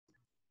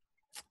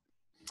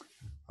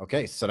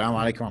Okay, Assalamu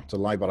alaikum wa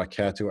rahmatullahi wa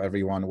barakatuh,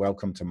 everyone.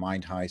 Welcome to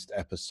Mind Heist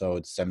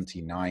episode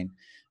 79.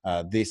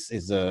 This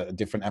is a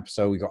different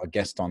episode. We got a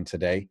guest on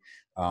today.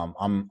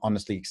 I'm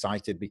honestly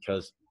excited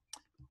because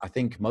I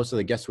think most of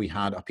the guests we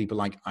had are people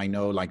like I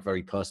know, like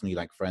very personally,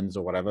 like friends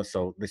or whatever.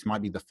 So this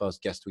might be the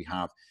first guest we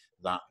have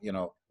that,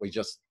 we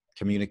just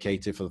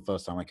communicated for the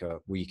first time like a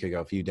week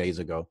ago, a few days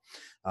ago.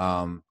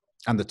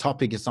 And the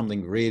topic is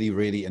something really,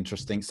 really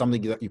interesting,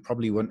 something that you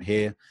probably wouldn't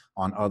hear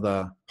on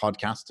other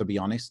podcasts, to be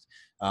honest.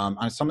 And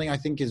it's something I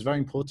think is very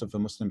important for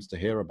Muslims to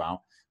hear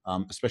about,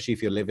 especially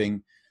if you're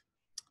living,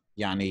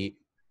 no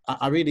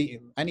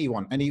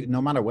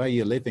matter where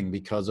you're living,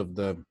 because of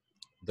the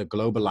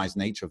globalized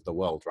nature of the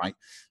world, right?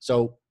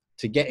 So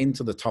to get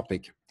into the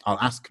topic, I'll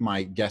ask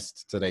my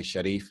guest today,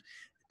 Shariyf,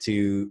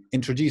 to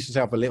introduce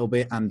yourself a little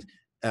bit and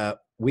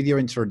with your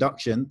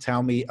introduction,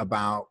 tell me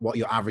about what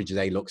your average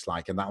day looks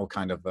like, and that will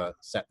kind of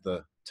set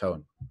the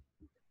tone.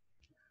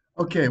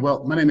 Okay,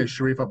 well, my name is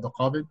Shariyf Abdul.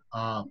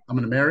 I'm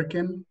an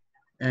American,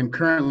 and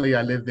currently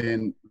I live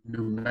in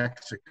New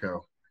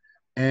Mexico.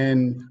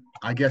 And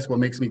I guess what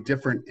makes me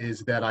different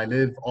is that I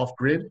live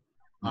off-grid.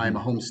 Mm-hmm. I'm a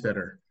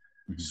homesteader.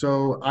 Mm-hmm.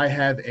 So I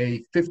have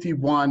a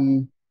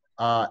 51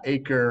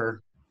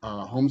 acre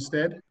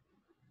homestead,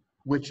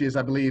 which is,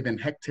 I believe, in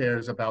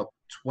hectares, about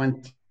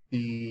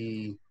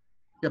 20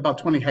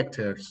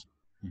 hectares.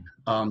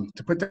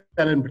 To put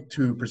that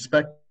into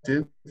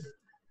perspective,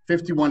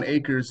 51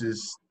 acres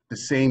is the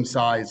same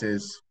size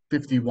as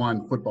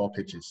 51 football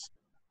pitches.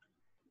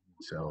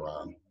 So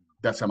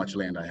that's how much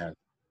land I have.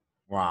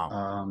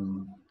 Wow.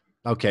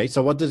 Okay,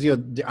 so what does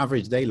the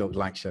average day look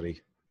like, Shariyf?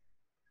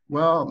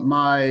 Well,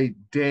 my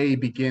day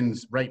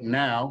begins right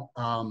now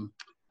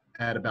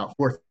at about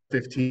 4:15.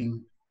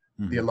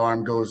 Mm-hmm. The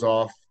alarm goes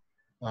off,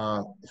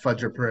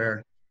 Fajr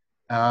prayer.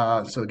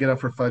 So get up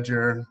for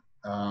Fajr,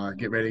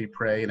 get ready to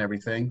pray and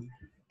everything.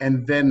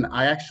 And then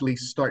I actually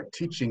start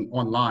teaching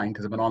online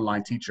because I'm an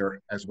online teacher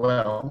as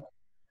well.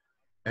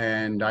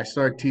 And I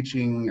start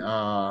teaching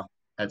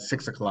at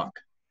 6 o'clock.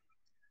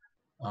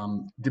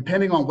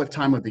 Depending on what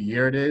time of the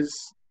year it is,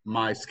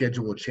 my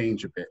schedule will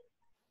change a bit.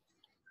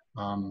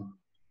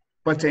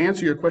 But to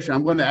answer your question,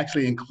 I'm going to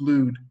actually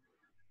include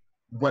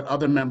what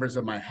other members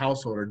of my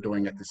household are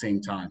doing at the same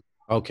time.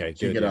 Okay,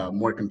 so you get a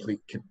more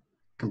complete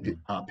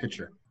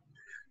picture.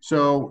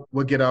 So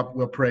we'll get up,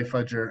 we'll pray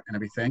Fajr and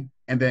everything.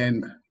 And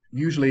then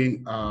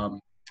usually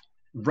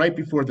right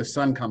before the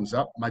sun comes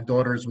up, my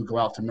daughters would go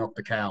out to milk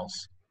the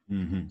cows.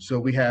 Mm-hmm. So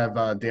we have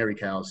dairy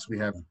cows. We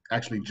have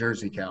actually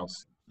Jersey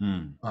cows.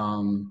 Mm.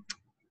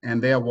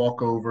 And they'll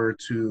walk over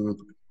to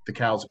the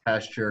cows'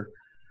 pasture.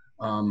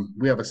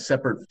 We have a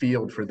separate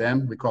field for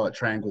them. We call it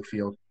Triangle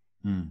Field.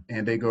 Mm.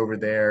 And they go over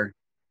there,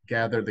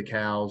 gather the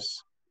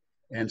cows,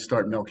 and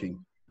start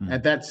milking. Mm.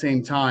 At that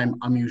same time,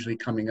 I'm usually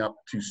coming up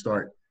to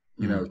start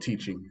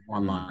teaching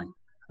online.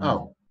 Mm.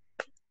 Oh,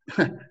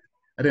 I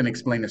didn't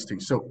explain this to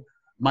you. So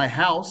my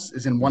house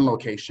is in one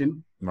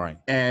location, right?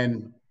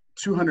 And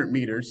 200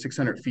 meters,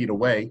 600 feet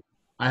away,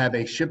 I have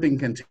a shipping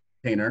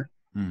container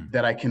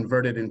that I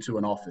converted into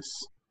an office.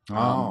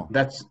 Oh,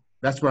 that's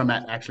where I'm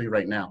at actually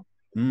right now.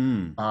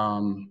 Mm.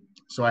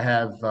 So I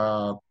have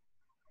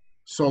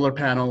solar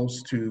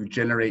panels to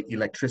generate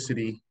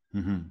electricity.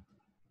 Mm-hmm.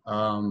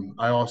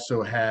 I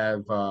also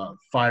have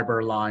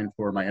fiber line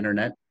for my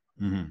internet.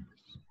 Mm-hmm.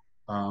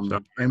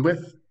 And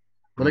with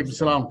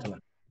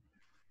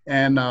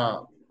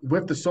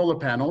the solar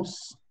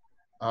panels,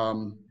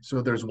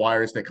 so there's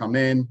wires that come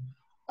in.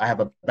 I have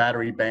a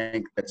battery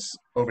bank that's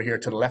over here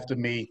to the left of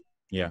me.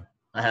 Yeah.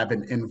 I have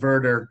an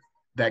inverter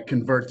that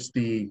converts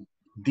the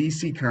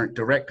DC current,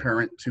 direct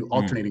current, to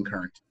alternating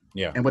current.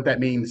 Yeah. And what that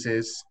means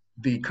is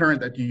the current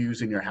that you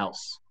use in your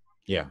house.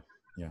 Yeah.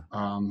 Yeah.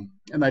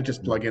 And I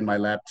just plug in my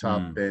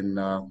laptop and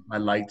my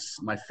lights,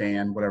 my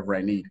fan, whatever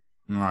I need.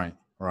 Right.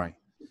 Right.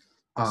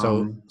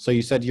 So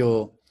you said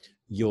do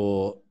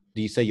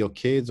you say your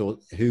kids, or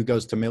who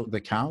goes to milk the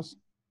cows?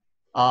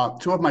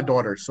 Two of my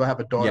daughters. So I have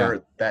a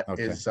daughter that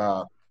is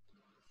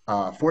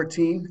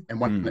 14 and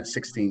one that's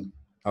 16.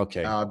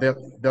 Okay.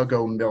 They'll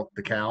go milk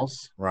the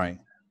cows. Right.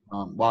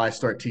 While I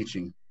start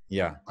teaching.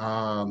 Yeah.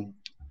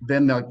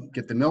 Then they'll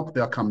get the milk.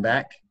 They'll come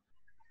back,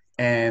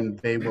 and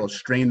they will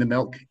strain the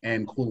milk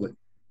and cool it.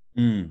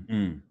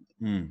 And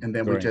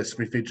then we just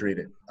refrigerate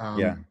it.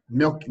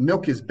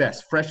 Milk is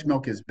best. Fresh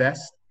milk is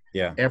best.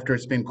 Yeah. After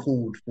it's been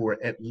cooled for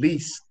at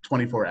least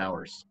 24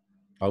 hours.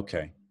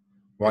 Okay.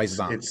 Why is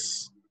that?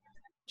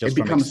 It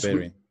becomes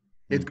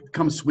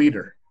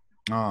sweeter.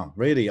 Oh,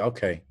 really?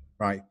 Okay.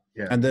 Right.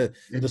 Yeah. And the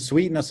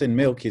sweetness in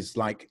milk is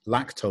like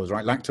lactose,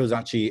 right? Lactose is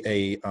actually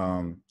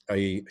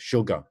a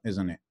sugar,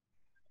 isn't it?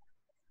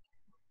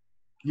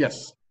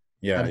 Yes.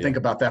 Yeah. I had to think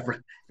about that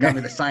got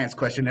me the science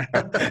question there.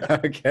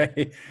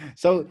 Okay.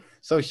 So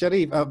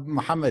Shariyf,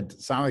 Muhammad,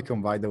 Assalamu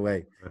alaikum, by the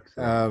way.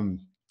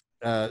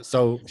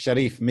 So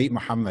Shariyf, meet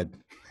Muhammad.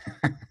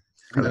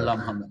 Hello,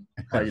 Muhammad.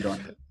 How you doing?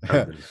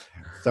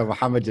 So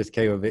Muhammad just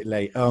came a bit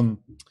late.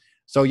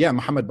 So yeah,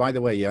 Mohammed, by the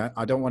way, yeah,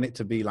 I don't want it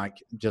to be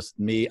like just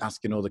me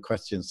asking all the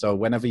questions. So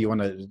whenever you want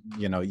to,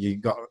 you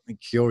got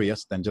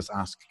curious, then just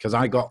ask, because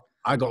I got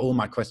all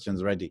my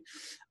questions ready.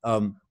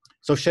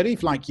 So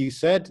Shariyf, like you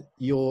said,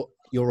 you're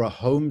a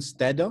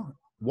homesteader.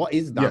 What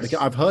is that? Because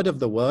Yes. I've heard of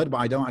the word, but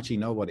I don't actually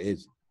know what it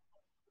is.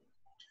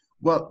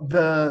 Well,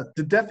 the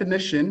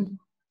definition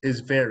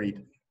is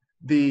varied.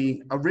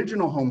 The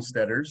original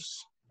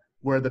homesteaders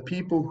were the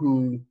people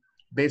who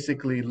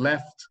basically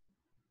left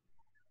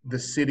the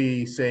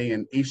city, say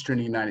in eastern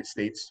United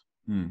States,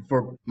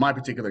 for my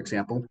particular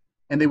example,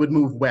 and they would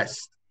move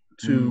west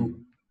to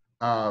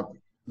uh,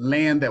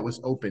 land that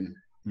was open.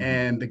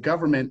 And the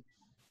government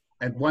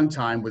at one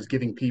time was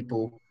giving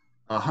people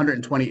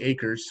 120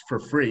 acres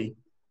for free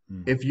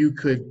if you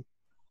could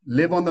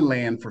live on the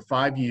land for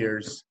 5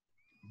 years,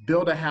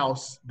 build a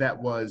house that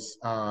was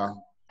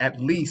at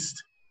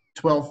least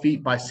 12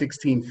 feet by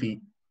 16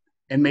 feet,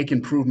 and make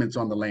improvements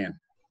on the land.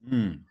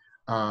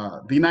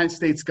 The United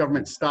States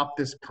government stopped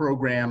this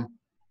program,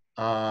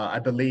 I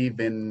believe,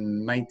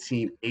 in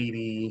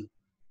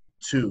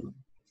 1982.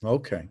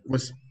 Okay.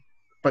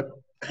 But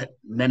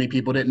many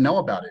people didn't know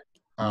about it.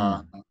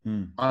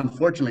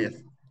 Unfortunately,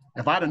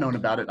 if I'd have known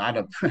about it, I'd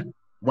have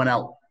went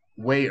out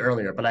way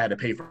earlier, but I had to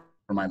pay for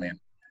my land.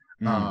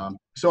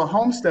 So a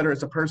homesteader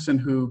is a person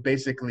who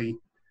basically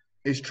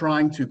is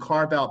trying to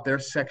carve out their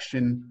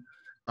section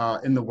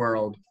in the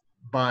world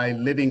by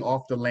living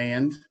off the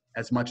land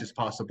as much as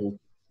possible,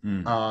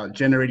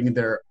 generating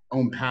their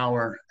own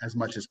power as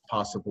much as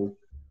possible,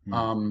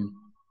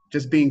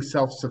 just being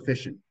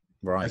self-sufficient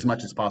as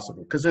much as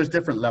possible, because there's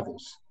different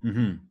levels.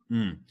 And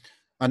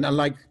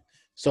like,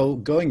 so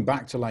going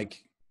back to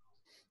like,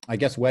 I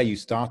guess where you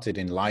started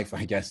in life,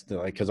 I guess,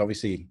 because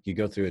obviously you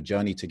go through a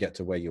journey to get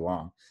to where you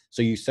are.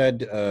 So you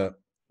said,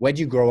 where'd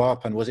you grow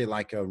up, and was it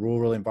like a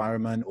rural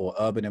environment or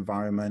urban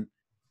environment?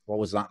 What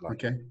was that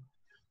like? Okay.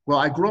 Well,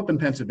 I grew up in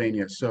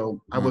Pennsylvania.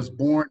 So I was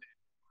born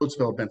in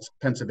Roseville,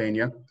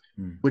 Pennsylvania,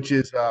 which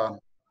is a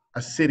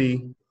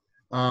city,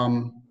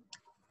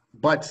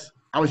 but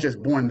I was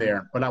just born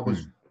there. But I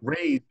was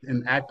raised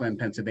in Akron,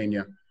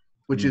 Pennsylvania,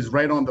 which is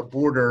right on the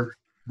border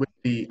with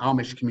the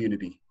Amish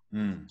community.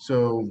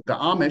 So the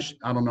Amish,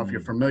 I don't know if you're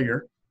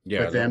familiar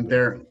with them.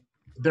 They're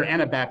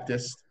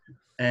Anabaptist,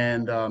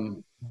 and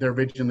they're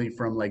originally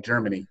from like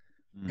Germany,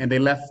 and they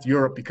left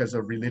Europe because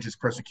of religious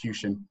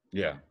persecution.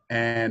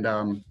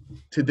 And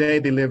today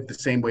they live the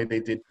same way they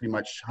did pretty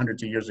much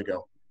hundreds of years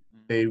ago.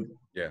 They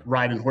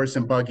ride in horse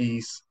and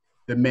buggies.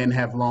 The men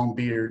have long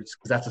beards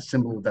because that's a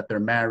symbol that they're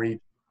married.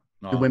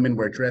 The women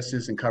wear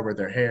dresses and cover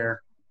their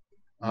hair.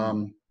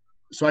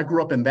 So I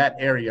grew up in that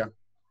area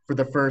for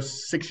the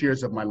first 6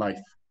 years of my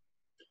life.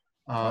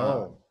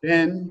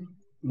 Then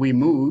we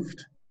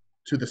moved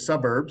to the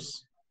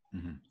suburbs,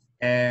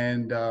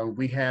 and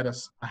we had a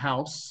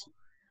house,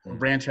 a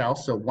ranch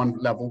house, so one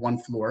level, one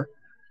floor,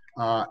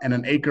 and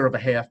an acre and a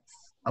half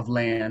of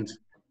land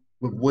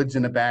with woods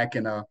in the back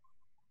and a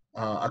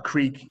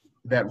creek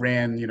that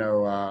ran,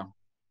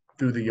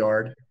 through the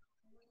yard.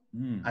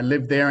 I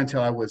lived there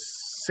until I was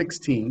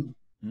 16.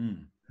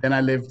 Then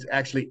I lived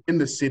actually in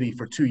the city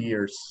for 2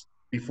 years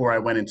before I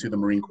went into the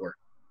Marine Corps.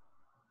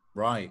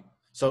 Right.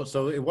 So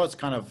it was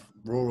kind of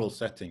rural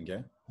setting,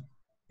 yeah?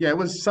 Yeah, it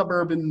was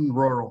suburban,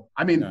 rural.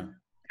 I mean,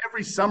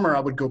 every summer I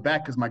would go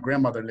back because my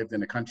grandmother lived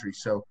in the country.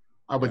 So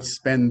I would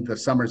spend the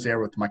summers there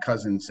with my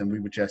cousins, and we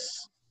would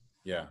just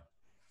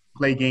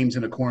play games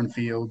in the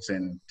cornfields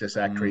and just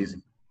act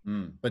crazy.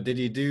 But did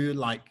you do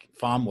like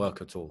farm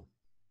work at all?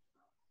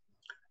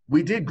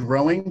 We did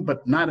growing,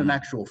 but not an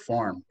actual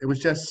farm. It was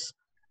just,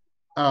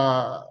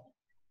 a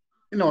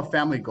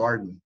family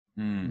garden,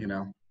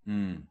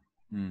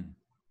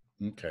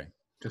 Okay.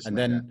 Just and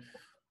like then, that.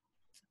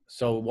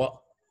 so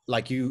what,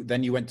 like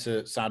then you went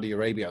to Saudi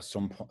Arabia at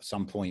some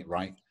point,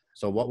 right?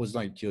 So what was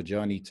like your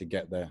journey to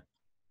get there?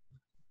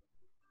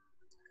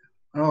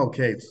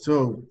 Okay,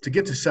 so to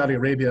get to Saudi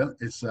Arabia,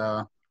 it's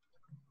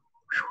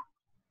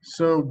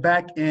so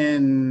back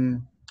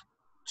in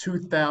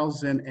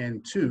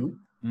 2002,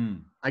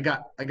 I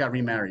got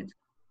remarried,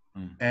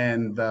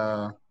 and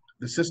the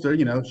sister,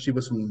 she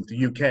was from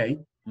the UK,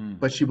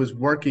 but she was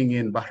working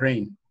in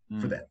Bahrain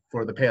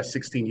for the past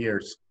 16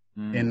 years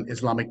in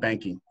Islamic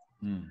banking.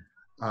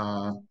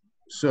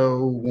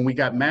 So when we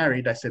got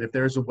married, I said, if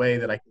there's a way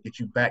that I can get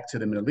you back to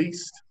the Middle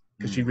East,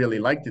 because she really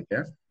liked it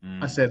there,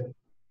 I said,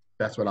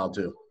 that's what I'll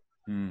do.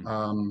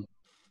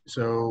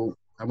 So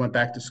I went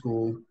back to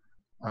school,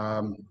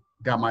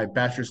 got my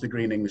bachelor's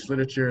degree in English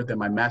literature, then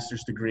my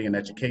master's degree in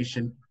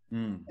education,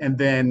 and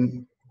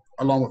then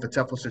along with a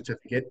TEFL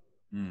certificate,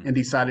 and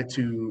decided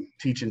to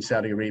teach in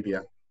Saudi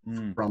Arabia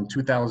from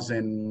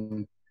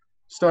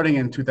starting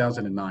in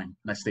 2009, and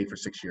I stayed for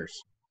 6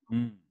 years.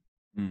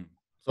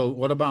 So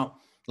what about,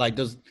 like,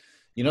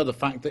 the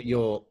fact that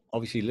you're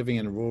obviously living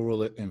in a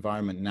rural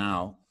environment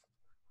now,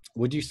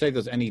 would you say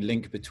there's any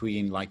link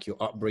between like your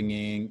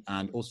upbringing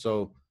and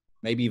also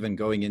maybe even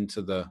going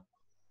into the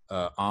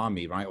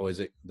army, right? Or is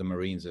it the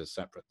Marines is a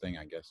separate thing,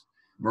 I guess?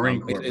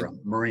 Marine Corps, bro.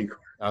 Marine Corps.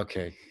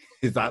 Okay.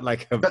 Is that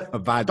like a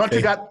bad don't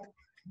thing?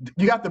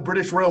 You got the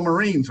British Royal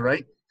Marines,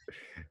 right?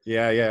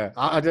 Yeah.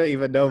 I don't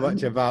even know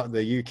much about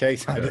the UK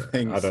side of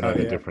things. I don't know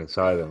the difference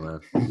either, man.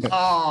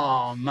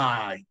 Oh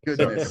my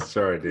goodness.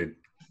 Sorry, dude.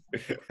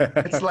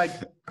 It's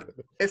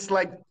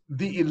like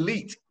the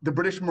elite. The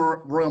British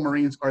Royal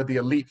Marines are the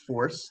elite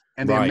force,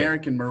 and the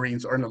American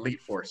Marines are an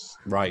elite force.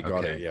 Right,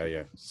 got it.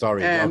 Yeah.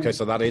 Sorry. And, okay,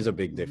 so that is a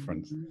big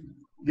difference.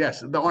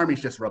 Yes, the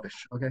Army's just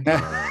rubbish. Okay.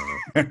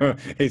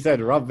 He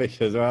said rubbish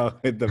as well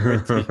with the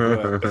British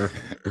word.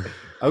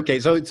 Okay,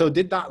 so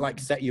did that like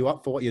set you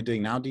up for what you're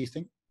doing now, do you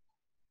think?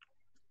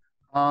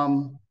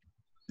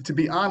 To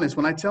be honest,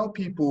 when I tell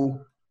people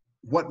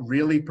what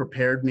really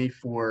prepared me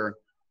for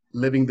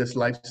living this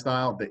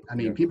lifestyle,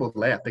 people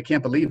laugh. They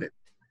can't believe it.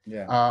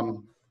 Yeah.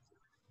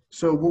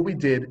 So what we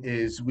did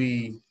is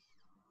we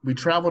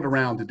traveled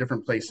around to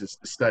different places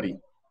to study.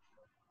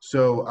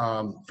 So,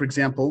 for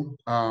example,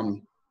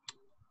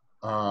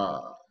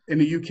 in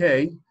the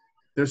UK,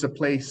 there's a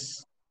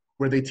place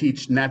where they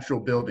teach natural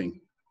building.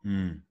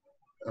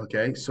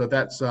 Okay, so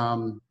that's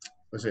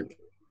was it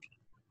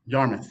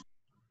Yarmouth,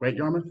 right?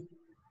 Yarmouth.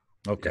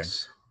 Okay.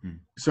 Yes.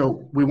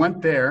 So we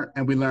went there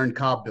and we learned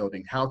cob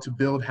building, how to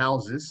build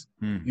houses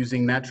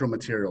using natural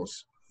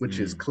materials, which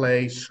is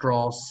clay,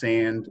 straw,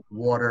 sand,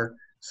 water,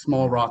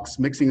 small rocks,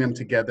 mixing them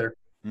together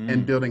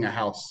and building a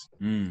house.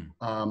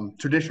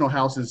 Traditional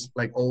houses,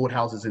 like old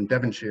houses in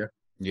Devonshire,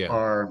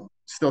 are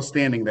still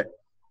standing that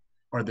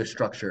are this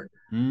structure.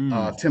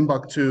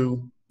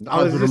 Timbuktu.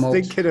 I was just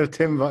thinking of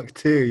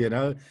Timbuktu, you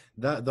know,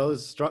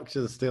 those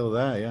structures are still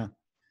there, yeah.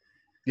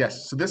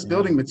 Yes, so this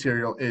building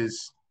material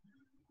is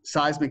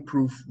seismic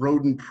proof,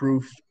 rodent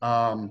proof.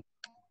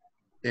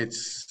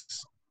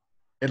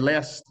 It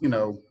lasts,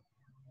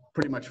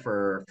 pretty much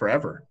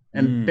forever.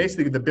 And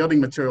basically the building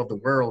material of the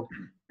world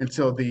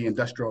until the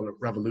Industrial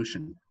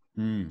Revolution.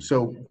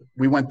 So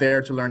we went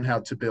there to learn how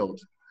to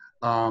build.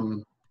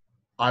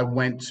 I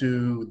went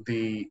to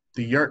the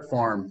yurt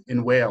farm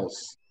in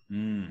Wales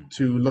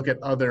to look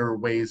at other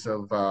ways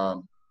of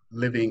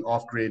living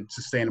off-grid,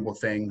 sustainable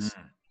things.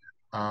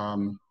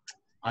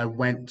 I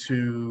went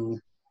to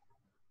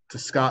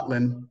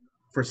Scotland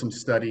for some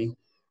study.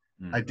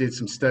 I did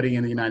some study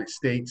in the United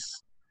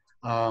States.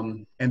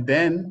 And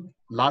then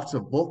lots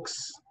of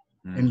books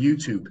and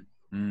YouTube.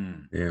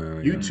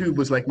 YouTube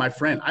was like my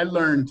friend. I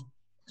learned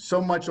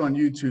so much on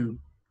YouTube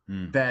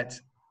that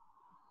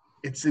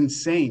it's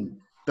insane.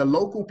 The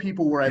local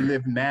people where I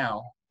live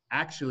now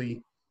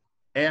actually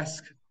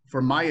ask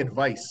for my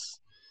advice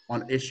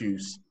on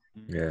issues.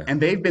 Yeah. And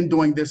they've been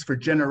doing this for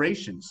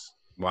generations.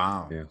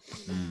 Wow. Yeah.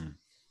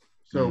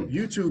 So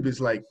YouTube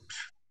is like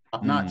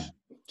top notch.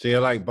 So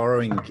you're like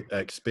borrowing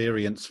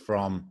experience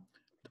from,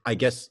 I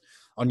guess,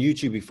 on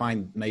YouTube you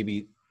find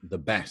maybe the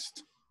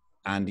best,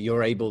 and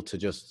you're able to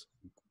just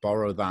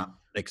borrow that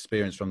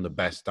experience from the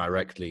best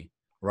directly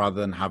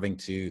rather than having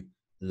to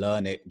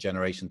learn it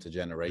generation to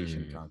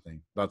generation kind of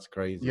thing. That's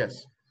crazy.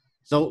 Yes.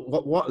 So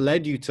what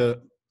led you to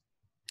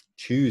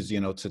choose,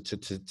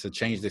 to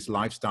change this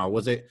lifestyle?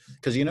 Was it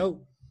because,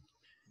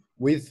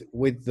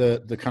 with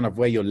the kind of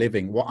way you're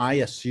living, what I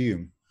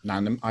assume,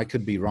 now I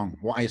could be wrong,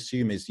 what I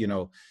assume is,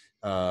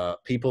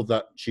 people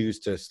that choose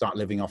to start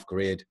living off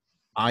grid,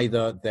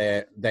 either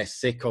they're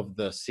sick of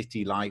the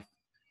city life,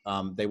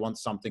 they want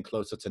something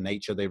closer to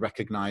nature, they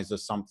recognize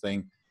there's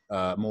something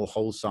more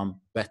wholesome,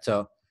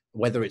 better,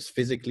 whether it's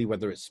physically,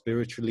 whether it's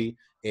spiritually,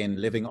 in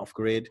living off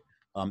grid.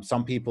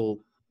 Some people,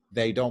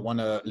 they don't want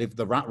to live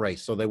the rat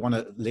race, so they want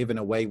to live in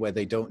a way where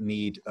they don't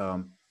need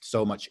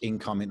so much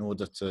income in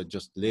order to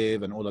just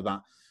live and all of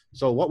that.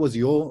 So what was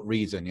your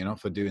reason,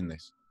 for doing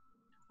this?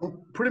 Well,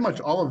 pretty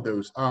much all of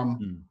those.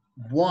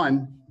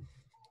 One,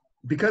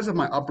 because of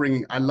my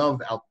upbringing, I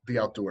love the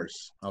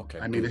outdoors. Okay.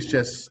 I mean, it's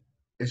just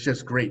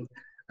great.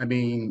 I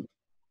mean,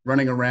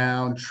 running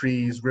around,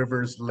 trees,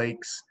 rivers,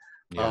 lakes.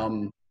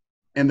 Yeah.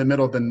 In the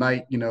middle of the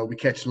night, we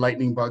catch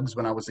lightning bugs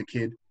when I was a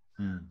kid.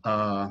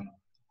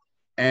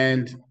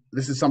 And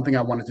this is something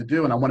I wanted to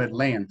do, and I wanted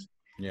land.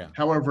 Yeah.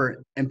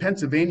 However, in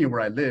Pennsylvania, where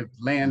I live,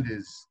 land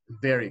is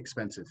very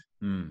expensive.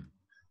 So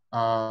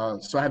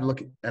I had to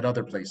look at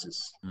other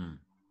places.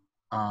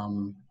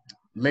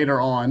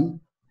 Later on,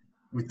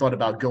 we thought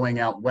about going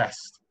out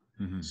west.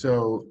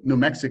 So New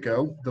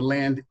Mexico, the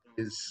land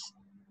is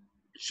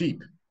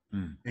cheap,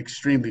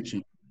 extremely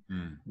cheap.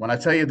 When I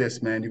tell you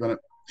this, man,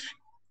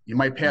 you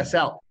might pass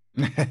out.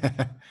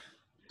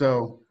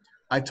 So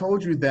I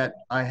told you that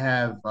I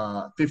have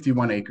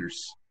 51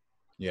 acres.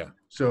 Yeah.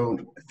 So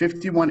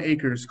 51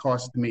 acres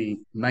cost me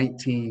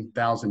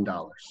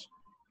 $19,000.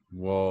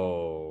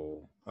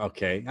 Whoa.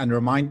 Okay. And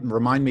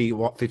remind me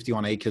what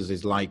 51 acres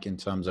is like in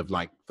terms of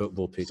like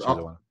football pitches.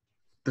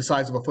 The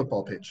size of a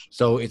football pitch.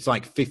 So it's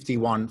like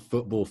 51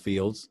 football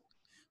fields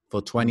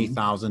for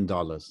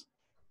 $20,000.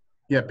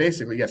 Yeah,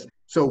 basically, yes.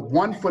 So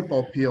one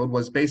football field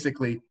was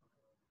basically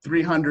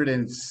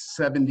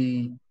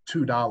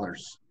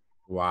 $372.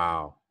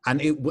 Wow.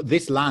 And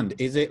this land,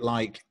 is it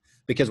like,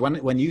 because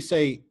when you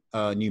say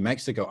New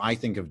Mexico, I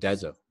think of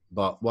desert,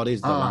 but what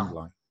is the land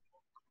like?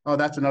 Oh,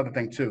 that's another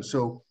thing too.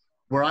 So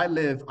where I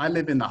live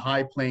in the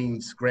high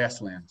plains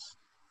grasslands.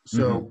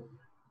 So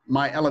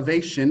my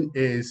elevation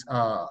is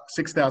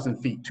 6,000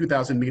 feet,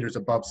 2,000 meters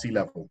above sea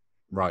level.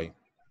 Right.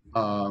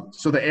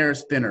 So the air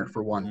is thinner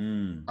for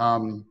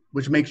one,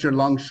 which makes your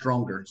lungs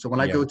stronger. So when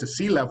I go to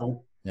sea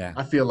level,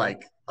 I feel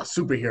like a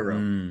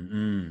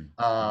superhero.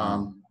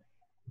 Wow.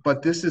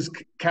 But this is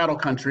cattle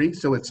country,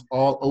 so it's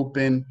all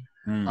open.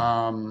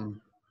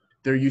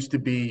 There used to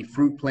be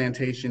fruit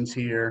plantations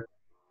here.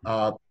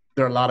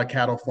 There are a lot of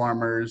cattle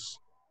farmers,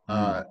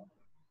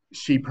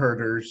 sheep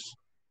herders.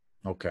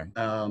 Okay.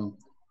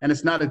 And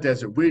it's not a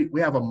desert.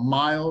 We have a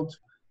mild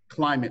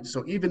climate.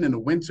 So even in the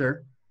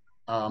winter,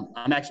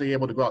 I'm actually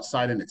able to go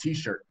outside in a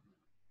t-shirt.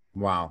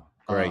 Wow.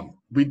 Great.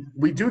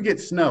 We do get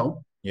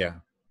snow. Yeah.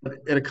 But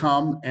it'll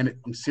come, and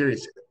I'm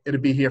serious,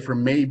 it'll be here for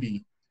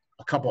maybe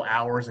a couple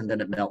hours and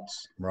then it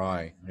melts.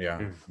 Right.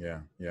 Yeah.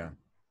 Yeah.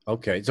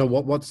 Okay. So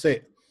what's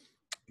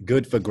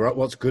good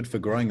for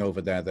growing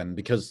over there then?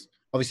 Because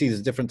obviously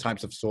there's different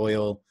types of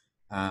soil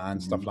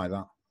and stuff like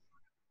that.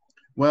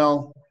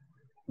 Well,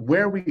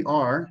 where we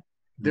are,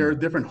 there are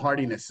different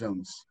hardiness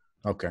zones.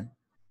 Okay.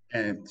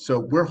 And so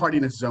we're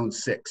hardiness zone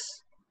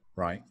 6.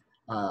 Right.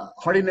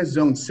 Hardiness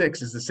zone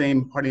 6 is the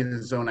same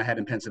hardiness zone I had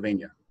in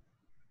Pennsylvania.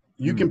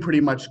 You can pretty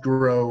much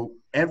grow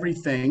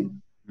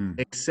everything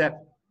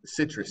except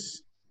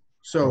citrus.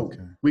 So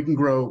we can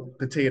grow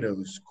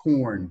potatoes,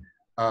 corn,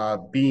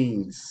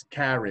 beans,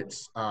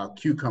 carrots,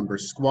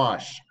 cucumbers,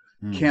 squash,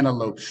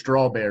 cantaloupe,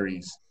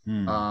 strawberries,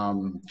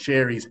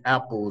 cherries,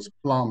 apples,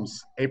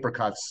 plums,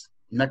 apricots,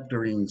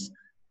 nectarines,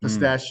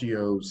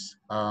 pistachios,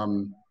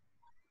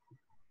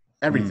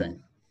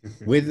 everything.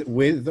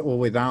 With or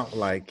without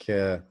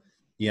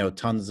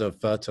tons of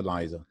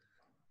fertilizer?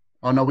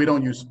 Oh no, we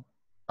don't use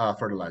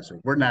fertilizer.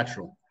 We're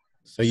natural.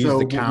 So use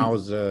the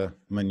cow's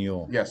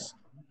manure. Yes.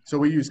 So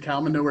we use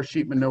cow manure,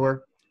 sheep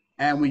manure,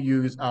 and we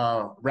use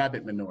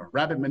rabbit manure.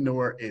 Rabbit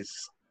manure is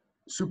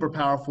super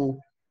powerful,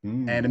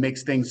 and it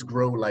makes things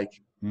grow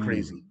like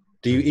crazy.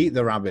 Do you eat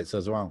the rabbits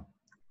as well?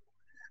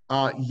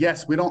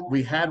 Yes, we don't.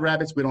 We had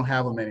rabbits. We don't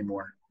have them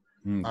anymore.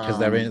 Because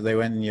they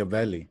went in your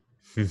belly.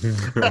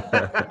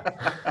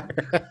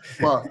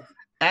 Well,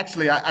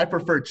 actually, I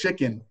prefer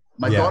chicken.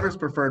 My daughters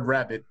preferred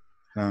rabbit.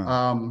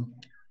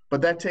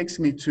 But that takes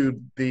me to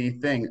the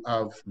thing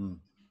of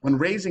when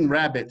raising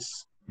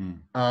rabbits,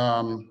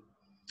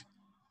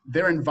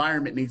 their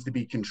environment needs to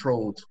be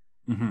controlled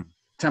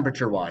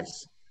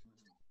temperature-wise.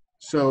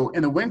 So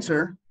in the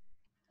winter,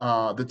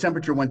 the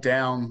temperature went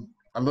down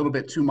a little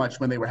bit too much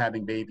when they were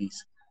having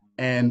babies,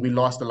 and we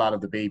lost a lot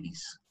of the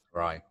babies.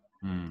 Right.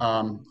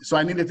 So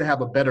I needed to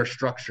have a better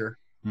structure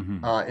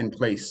in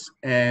place.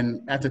 And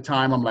at the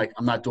time, I'm like,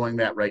 I'm not doing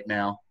that right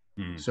now.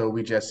 So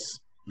we just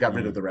got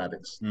rid of the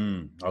rabbits.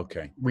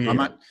 Okay.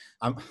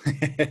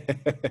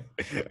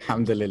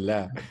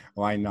 Alhamdulillah.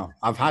 Why not?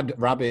 I've had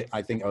rabbit,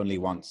 I think, only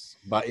once,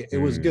 but it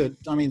was good.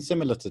 I mean,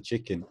 similar to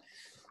chicken.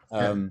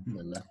 I'm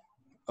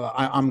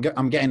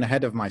getting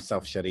ahead of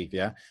myself, Shariyf.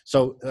 Yeah.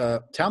 So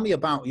tell me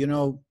about,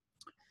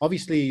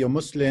 obviously you're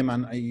Muslim,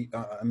 and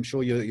I'm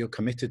sure you're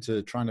committed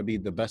to trying to be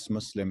the best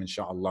Muslim,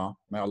 inshallah.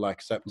 May Allah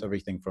accept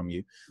everything from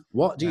you.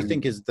 What do you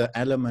think is the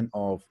element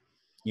of,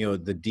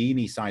 the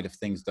dini side of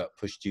things that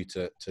pushed you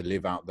to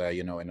live out there,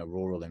 in a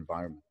rural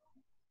environment?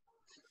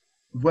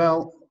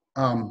 Well,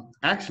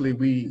 actually,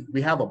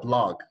 we have a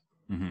blog,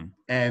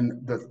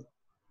 and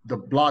the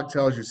blog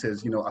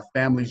says, a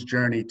family's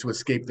journey to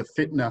escape the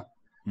fitna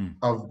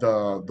of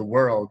the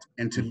world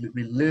and to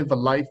live a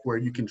life where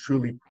you can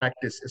truly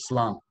practice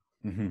Islam.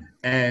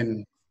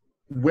 And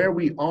where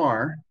we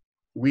are,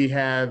 we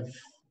have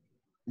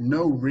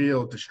no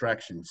real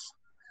distractions.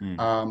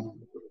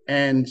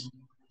 And,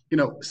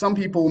 some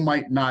people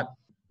might not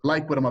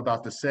like what I'm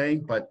about to say,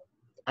 but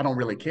I don't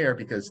really care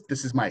because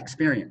this is my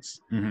experience.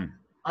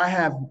 I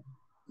have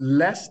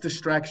less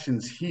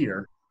distractions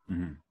here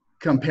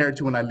compared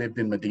to when I lived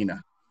in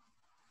Medina.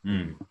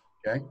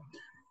 Okay.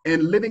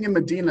 And living in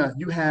Medina,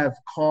 you have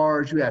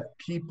cars, you have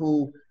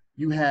people,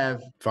 you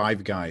have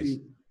Five Guys.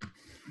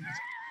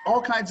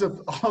 all kinds of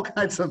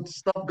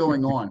stuff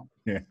going on.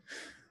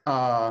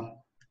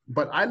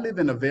 But I live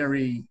in a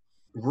very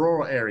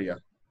rural area.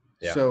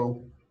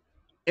 So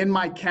in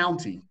my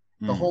county,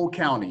 the whole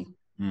county,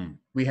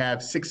 we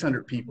have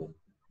 600 people.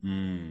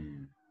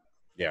 For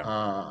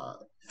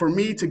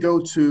me to go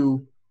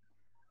to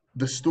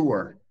the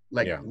store,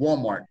 like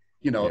Walmart,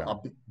 a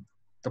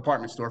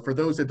department store. For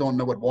those that don't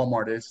know what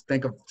Walmart is,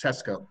 think of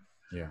Tesco.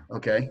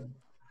 Okay.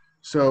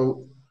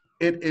 So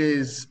it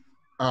is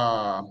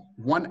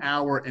 1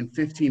 hour and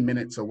 15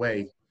 minutes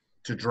away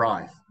to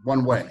drive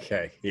one way.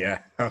 Okay. Yeah.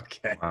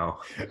 Okay. Wow.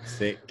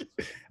 Sick.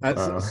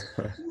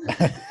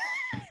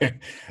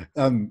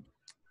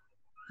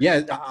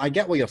 Yeah, I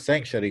get what you're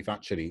saying, Shariyf,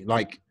 actually.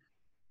 Like,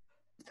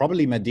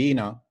 probably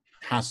Medina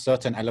has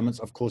certain elements,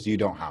 of course, you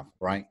don't have,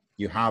 right?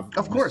 You have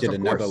Masjid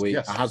al-Nabawi,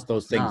 it has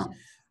those things.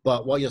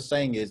 But what you're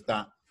saying is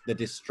that the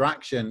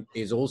distraction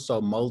is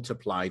also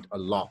multiplied a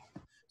lot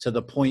to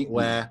the point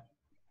where,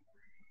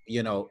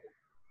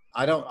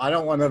 I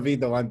don't want to be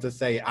the one to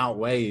say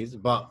outweighs,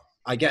 but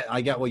I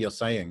get what you're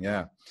saying.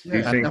 Yeah. Yeah. Do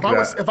you think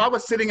If I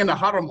was sitting in the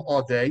haram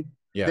all day,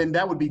 Yeah. then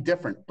that would be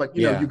different. But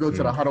you know, you go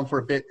to the haram for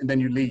a bit and then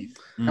you leave.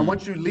 And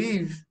once you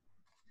leave,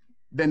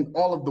 then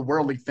all of the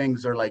worldly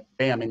things are like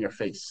bam in your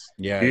face.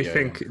 Yeah. do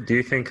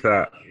you think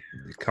that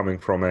coming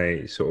from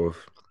a sort of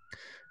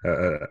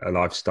a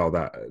lifestyle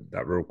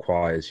that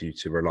requires you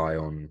to rely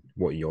on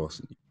what you're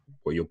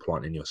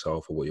planting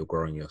yourself or what you're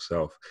growing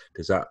yourself,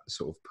 does that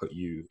sort of put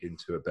you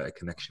into a better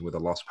connection with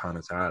Allah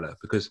subhanahu wa ta'ala?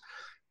 Because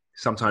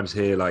sometimes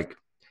here, like,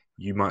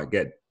 you might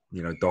get,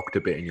 you know, docked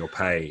a bit in your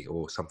pay,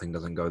 or something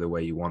doesn't go the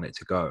way you want it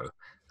to go,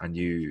 and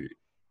you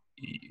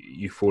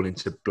fall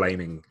into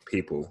blaming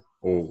people,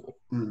 or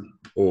do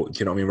you know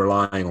what I mean,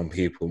 relying on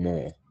people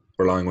more,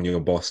 relying on your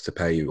boss to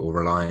pay you, or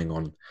relying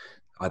on,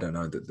 I don't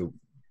know, the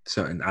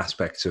certain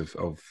aspects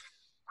of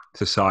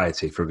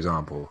society, for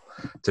example,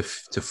 to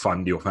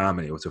fund your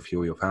family or to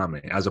fuel your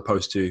family, as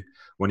opposed to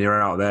when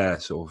you're out there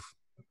sort of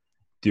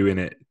doing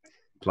it,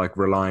 like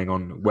relying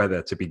on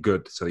weather to be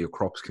good so your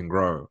crops can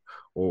grow,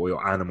 or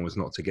your animals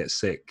not to get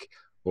sick,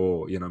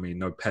 or, you know what I mean,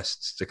 no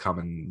pests to come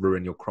and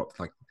ruin your crop.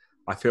 Like,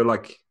 I feel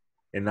like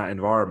in that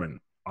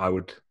environment, I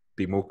would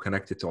be more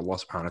connected to Allah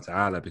subhanahu wa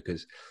ta'ala,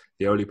 because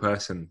the only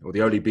person or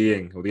the only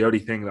being or the only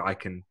thing that I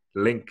can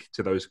link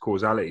to those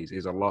causalities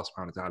is Allah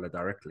subhanahu wa ta'ala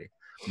directly.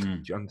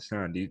 Do you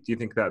understand? Do you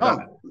think that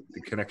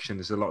the connection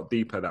is a lot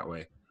deeper that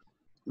way?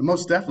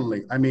 Most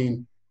definitely. I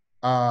mean,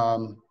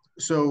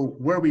 so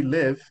where we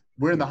live,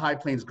 we're in the high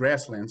plains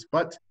grasslands,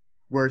 but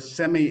we're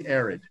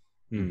semi-arid.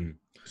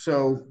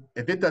 So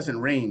if it doesn't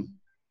rain,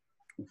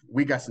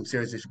 we got some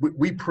serious issues.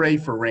 We pray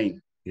for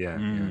rain. Yeah.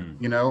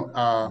 You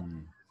know,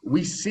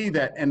 we see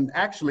that. And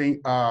actually,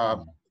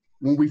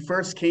 when we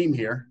first came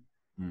here,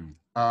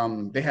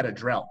 they had a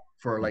drought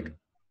for like,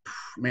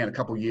 a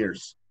couple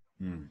years.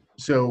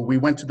 So we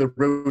went to the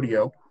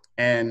rodeo,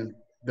 and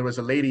there was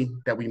a lady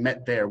that we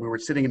met there. We were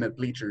sitting in the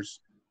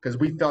bleachers because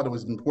we felt it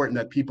was important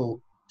that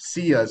people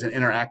see us and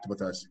interact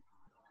with us.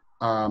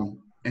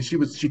 And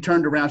she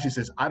turned around, she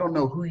says, "I don't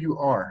know who you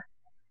are,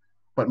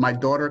 but my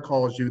daughter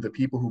calls you the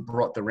people who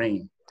brought the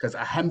rain. Because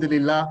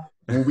alhamdulillah,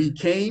 when we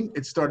came,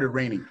 it started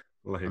raining."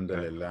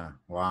 Alhamdulillah.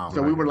 Wow.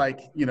 So we were like,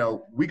 you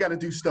know, we got to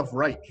do stuff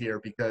right here,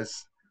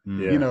 because,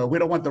 you know, we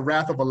don't want the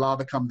wrath of Allah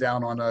to come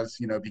down on us,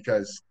 you know,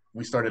 because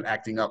we started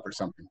acting up or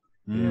something.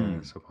 Yeah,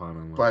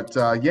 subhanAllah.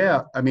 But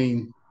yeah, I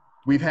mean,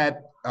 we've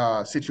had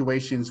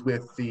situations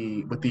with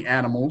the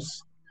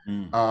animals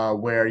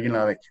where, you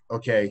know, like,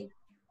 okay,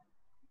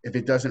 if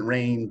it doesn't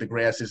rain, the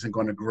grass isn't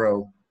going to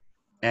grow,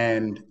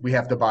 and we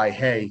have to buy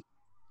hay.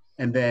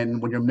 And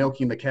then when you're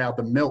milking the cow,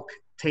 the milk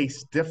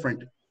tastes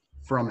different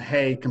from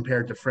hay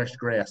compared to fresh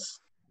grass.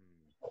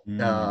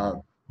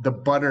 The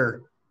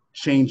butter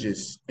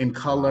changes in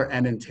color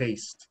and in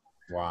taste.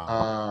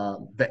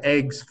 Wow. The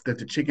eggs that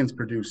the chickens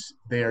produce,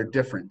 they are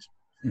different.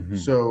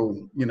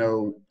 So, you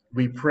know,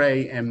 we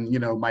pray, and, you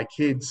know, my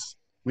kids,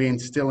 we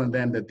instill in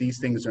them that these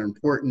things are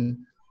important,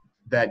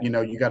 that, you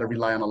know, you got to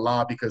rely on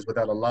Allah, because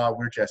without Allah,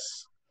 we're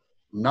just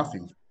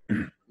nothing.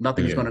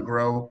 Nothing is going to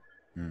grow.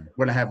 We're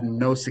going to have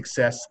no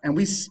success. And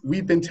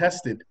we've been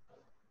tested.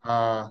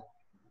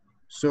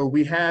 So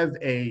we have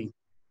a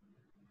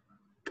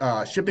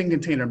shipping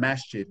container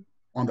masjid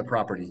on the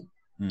property,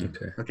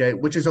 okay,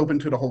 which is open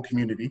to the whole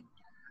community.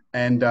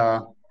 And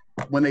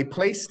when they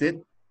placed it,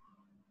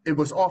 it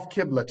was off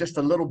Qibla just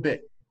a little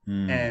bit.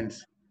 And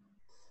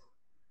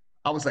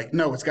I was like,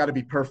 no, it's got to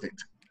be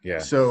perfect. Yeah.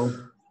 So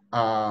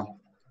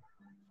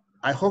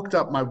I hooked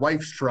up my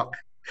wife's truck,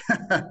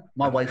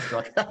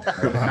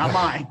 not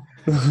mine.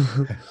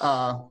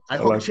 I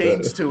hooked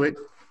chains to it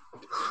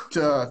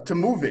to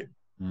move it.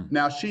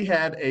 Now, she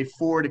had a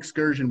Ford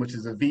Excursion, which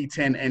is a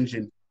V10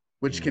 engine,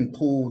 which can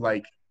pull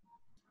like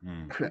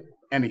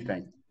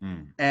anything.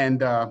 And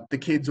the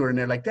kids were in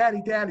there like,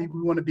 Daddy,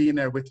 we want to be in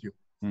there with you.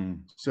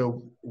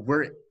 So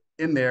we're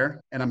in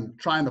there, and I'm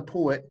trying to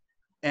pull it,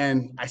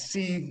 and I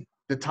see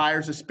the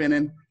tires are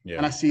spinning,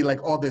 and I see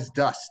like all this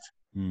dust.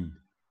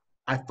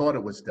 I thought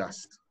it was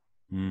dust.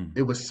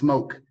 It was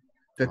smoke.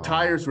 The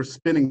tires were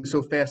spinning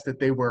so fast that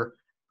they were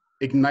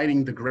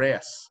igniting the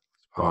grass.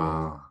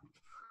 Wow.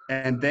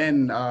 And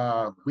then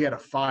we had a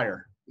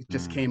fire. It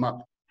just came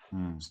up.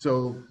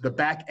 So the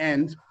back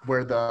end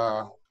where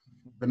the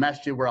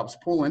masjid where I was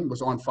pulling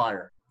was on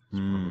fire.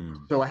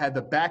 So I had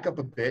to back up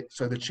a bit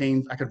so the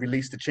chains, I could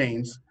release the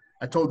chains.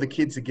 I told the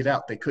kids to get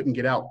out. They couldn't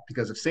get out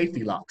because of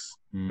safety locks.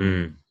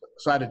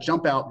 So I had to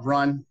jump out,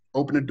 run,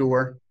 open the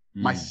door.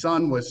 My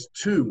son was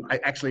 2. I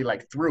actually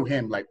like threw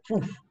him like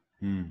poof,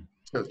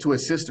 to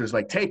his sisters,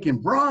 like, take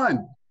him,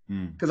 run.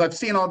 Because I've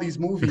seen all these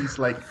movies,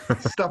 like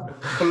stuff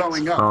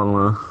blowing up.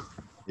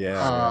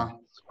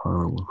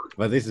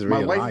 But this is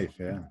real life.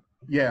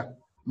 Yeah.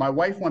 My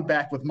wife went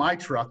back with my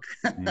truck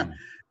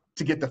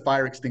to get the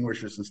fire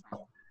extinguishers and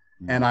stuff.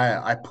 And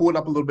I pulled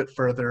up a little bit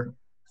further.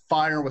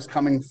 Fire was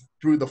coming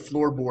through the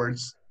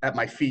floorboards at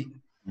my feet.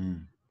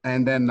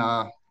 And then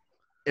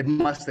it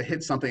must have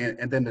hit something,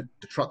 and then the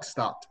truck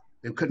stopped.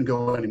 It couldn't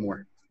go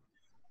anymore.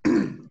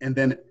 And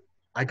then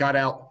I got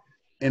out,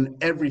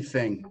 and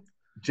everything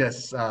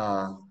just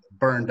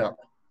burned up.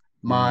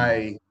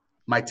 My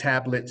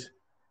tablet,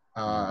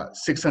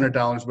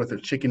 $600 worth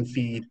of chicken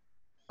feed,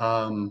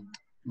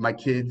 my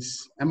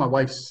kids and my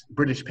wife's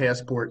British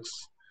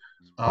passports.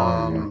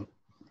 And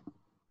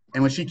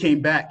when she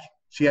came back,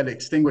 she had an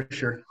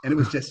extinguisher, and it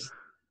was just,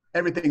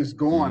 everything's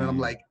gone. And I'm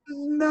like,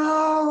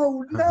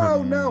 no.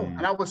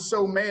 And I was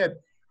so mad.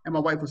 And my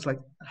wife was like,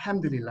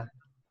 Alhamdulillah.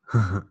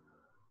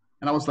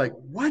 And I was like,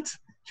 what?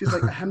 She's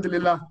like,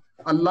 Alhamdulillah,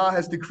 Allah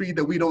has decreed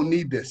that we don't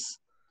need this.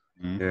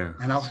 Yeah.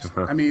 And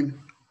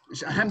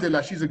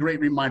Alhamdulillah, she's a great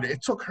reminder.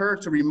 It took her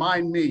to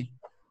remind me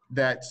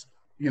that,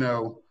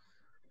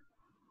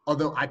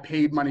 although I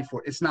paid money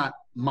for it, it's not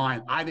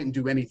mine. I didn't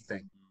do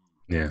anything.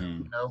 Yeah.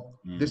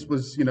 This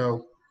was,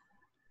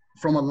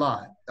 from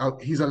Allah.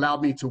 He's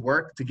allowed me to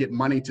work to get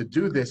money to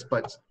do this,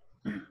 but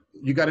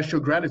you got to show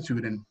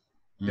gratitude. And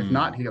if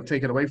not, he'll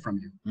take it away from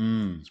you.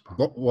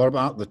 What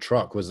about the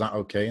truck? Was that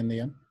okay in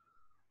the end?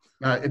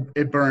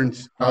 It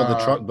burned. The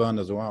truck burned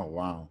as well.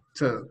 Wow.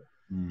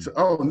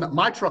 No,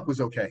 my truck was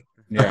okay.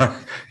 Yeah.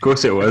 Of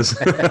course it was.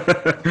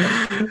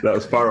 That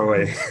was far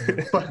away.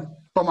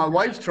 But my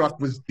wife's truck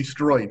was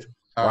destroyed.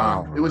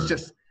 Wow.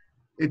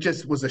 It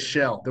just was a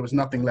shell. There was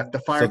nothing left. The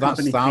fire So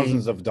company that's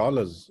thousands of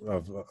dollars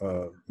of,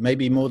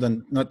 maybe more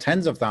than,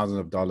 tens of thousands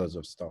of dollars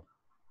of stuff.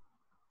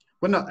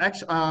 Well, no,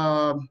 actually,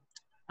 I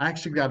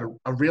actually got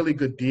a really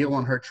good deal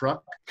on her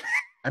truck.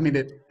 I mean,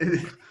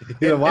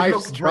 Your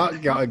wife's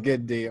truck got a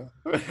good deal.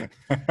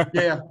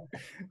 Yeah,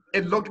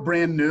 it looked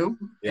brand new,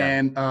 Yeah.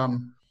 and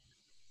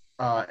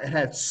it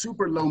had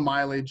super low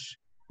mileage.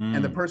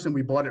 And the person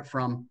we bought it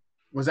from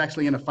was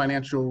actually in a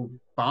financial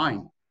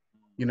bind.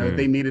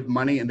 They needed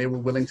money, and they were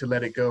willing to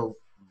let it go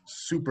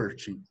super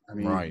cheap. I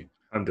mean, right.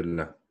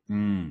 Alhamdulillah.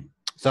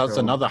 So that's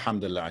another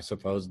alhamdulillah, I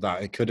suppose,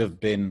 that it could have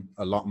been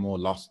a lot more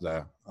lost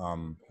there,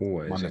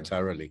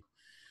 monetarily.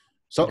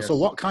 So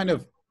what kind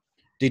of,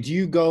 did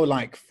you go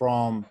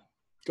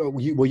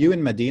were you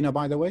in Medina,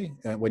 by the way,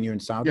 when you were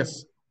in Saudi?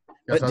 Yes,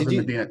 I was in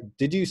Medina.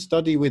 Did you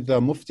study with the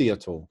Mufti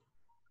at all?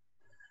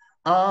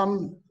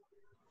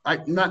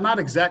 Not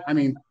exact. I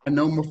mean, I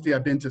know Mufti.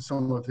 I've been to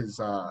some of his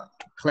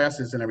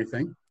classes and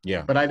everything.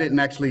 Yeah. But I didn't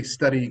actually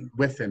study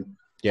with him.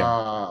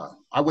 Yeah.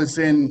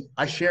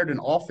 I shared an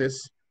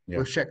office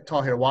with Sheikh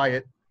Tahir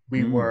Wyatt.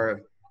 We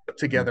were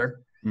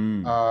together,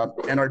 and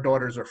our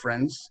daughters are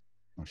friends.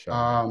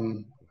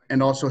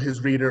 And also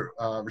his reader,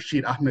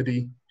 Rashid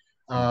Ahmadi.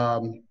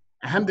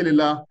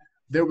 Alhamdulillah,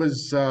 there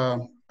was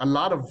a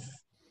lot of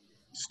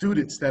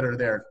students that are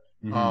there.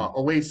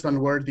 Awais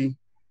Unworthy,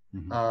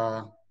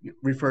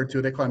 referred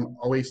to, they call him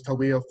Awais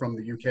Tawil from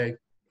the UK.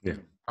 Yeah.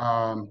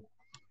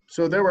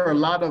 So there were a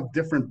lot of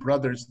different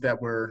brothers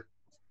that were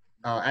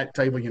at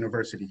Taiba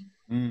University.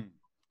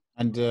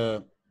 And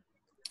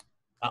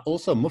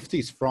also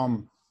Mufti's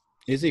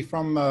is he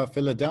from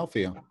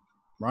Philadelphia,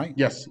 right?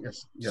 Yes.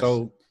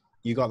 So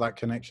you got that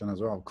connection as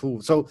well.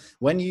 Cool. So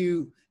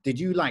did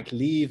you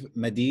leave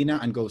Medina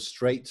and go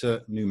straight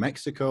to New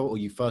Mexico, or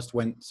you first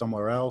went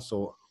somewhere else,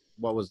 or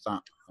what was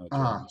that?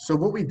 So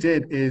what we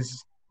did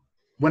is,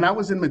 when I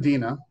was in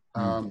Medina,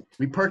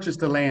 we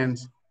purchased the land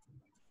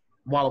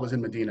while I was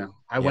in Medina.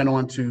 I went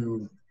on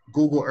to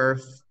Google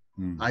Earth.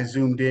 I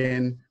zoomed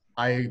in.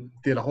 I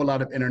did a whole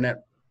lot of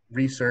internet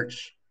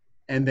research,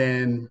 and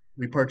then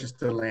we purchased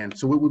the land.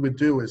 So what we would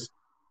do is,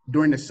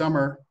 during the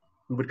summer,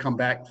 we would come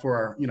back for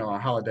our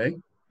holiday,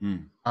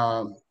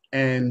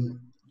 and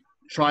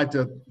try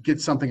to get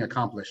something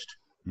accomplished,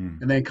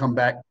 and then come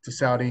back to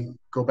Saudi,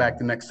 go back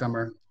the next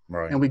summer.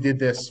 Right. And we did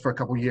this for a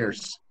couple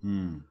years.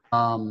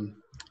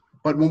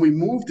 But when we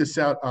moved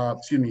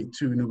to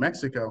New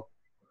Mexico,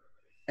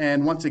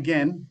 and once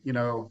again,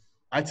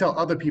 I tell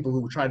other people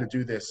who try to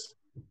do this,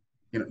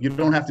 you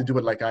don't have to do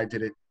it like I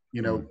did it.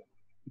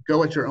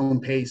 Go at your own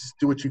pace,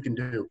 do what you can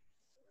do,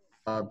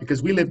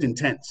 because we lived in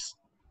tents.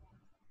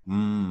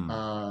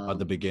 At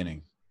the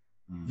beginning.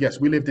 Yes,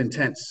 we lived in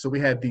tents. So we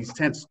had these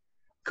tents,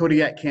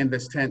 Kodiak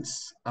canvas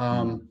tents.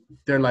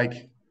 They're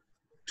like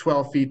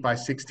 12 feet by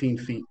 16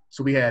 feet.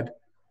 So we had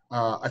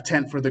a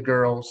tent for the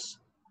girls,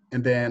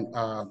 and then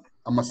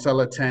a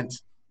masala tent,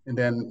 and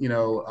then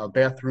a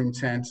bathroom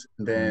tent,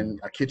 and then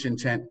a kitchen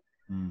tent.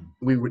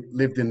 We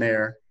lived in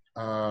there,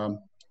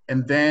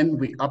 and then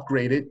we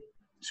upgraded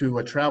to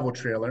a travel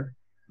trailer.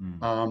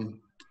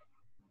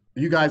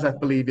 You guys, I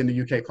believe, in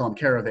the UK call them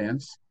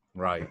caravans.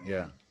 Right.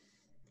 Yeah.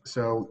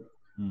 So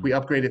we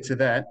upgraded to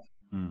that.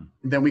 And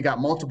then we got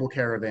multiple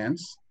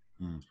caravans,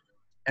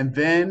 and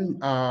then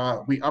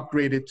we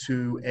upgraded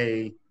to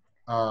a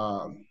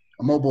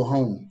mobile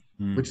home,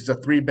 which is a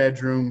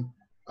 3-bedroom,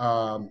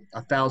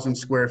 1,000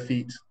 square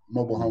feet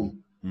mobile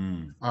home.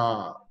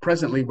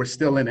 Presently, we're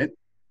still in it,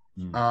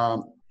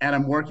 and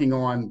I'm working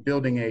on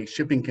building a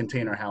shipping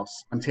container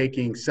house. I'm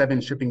taking 7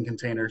 shipping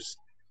containers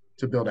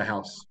to build a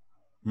house.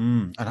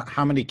 And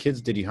how many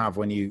kids did you have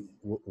when you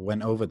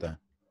went over there?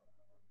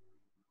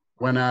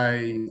 When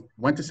I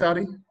went to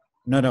Saudi?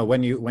 No.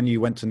 When you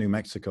went to New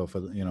Mexico for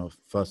the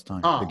first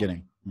time,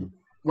 beginning.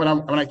 When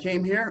I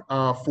came here,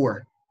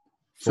 4.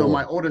 So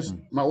my oldest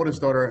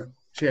daughter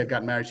she had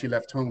gotten married. She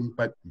left home,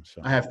 but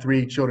Sure. I have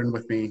 3 children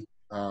with me.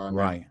 Now.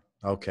 Right.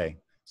 Okay.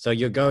 So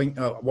you're going,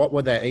 what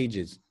were their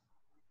ages?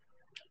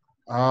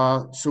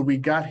 So we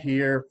got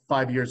here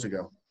 5 years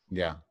ago.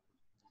 Yeah.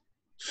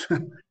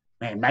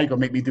 Man, now you're gonna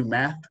make me do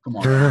math? Come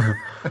on.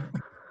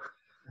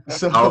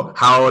 So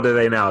How old are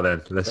they now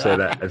then? Let's say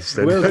that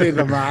instead. We'll do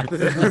the math.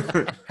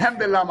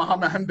 Alhamdulillah,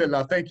 Muhammad,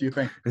 alhamdulillah. Thank you.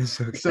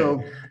 It's okay.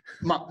 So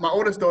my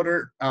oldest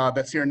daughter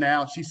that's here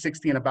now, she's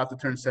 16, about to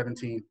turn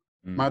 17.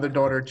 My other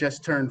daughter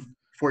just turned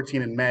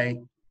 14 in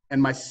May,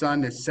 and my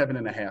son is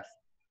 7.5.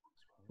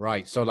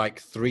 Right. So like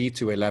 3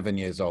 to 11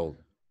 years old.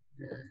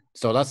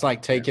 So that's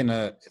like taking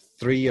a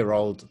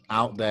 3-year-old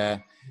out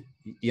there,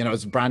 you know,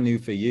 it's brand new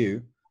for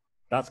you.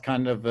 That's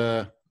kind of,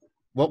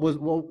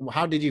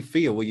 how did you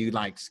feel? Were you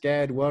like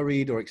scared,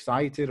 worried, or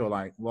excited, or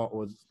like, what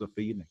was the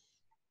feeling?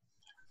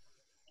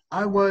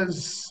 I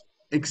was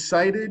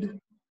excited.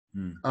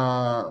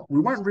 We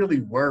weren't really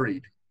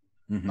worried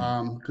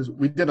because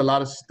we did a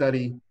lot of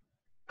study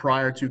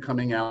prior to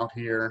coming out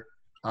here,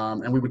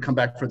 and we would come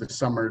back for the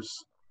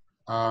summers.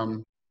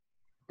 And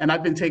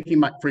I've been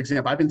taking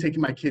I've been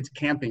taking my kids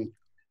camping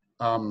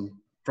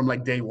from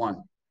like day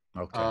one.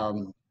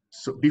 Okay.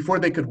 So before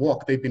they could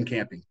walk, they've been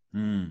camping.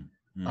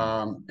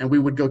 And we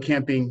would go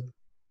camping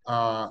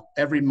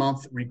every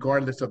month,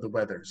 regardless of the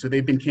weather. So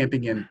they've been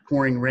camping in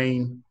pouring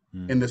rain,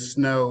 in the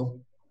snow,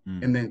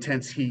 in the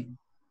intense heat.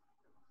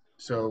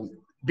 So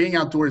being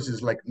outdoors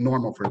is like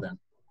normal for them.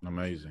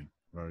 Amazing.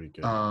 Very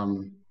good.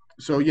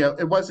 So yeah,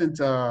 it wasn't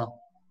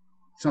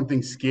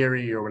something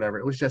scary or whatever.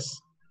 It was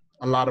just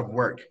a lot of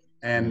work.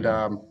 And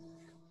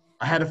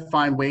I had to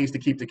find ways to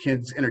keep the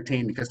kids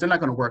entertained because they're not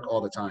going to work all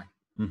the time.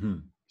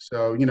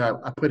 So, you know,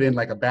 I put in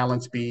like a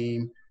balance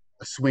beam,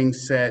 a swing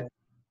set.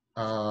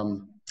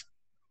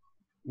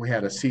 We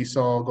had a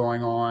seesaw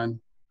going on.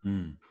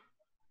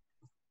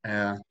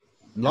 A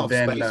lot of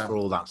space for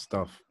all that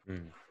stuff.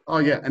 Oh,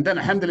 yeah. And then,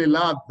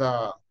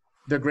 alhamdulillah,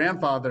 the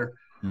grandfather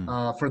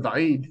for the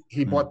Eid,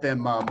 he bought them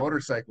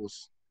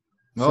motorcycles.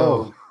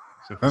 So,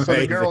 so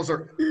the girls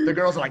are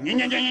like,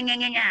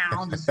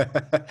 just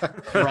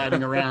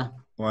riding around.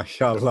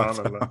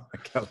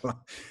 MashaAllah.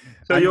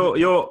 So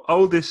your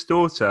oldest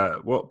daughter,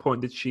 what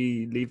point did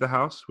she leave the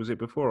house? Was it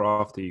before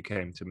or after you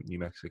came to New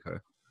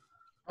Mexico?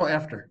 Oh,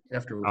 after.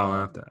 After.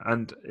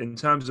 And in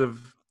terms of,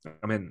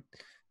 I mean,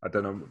 I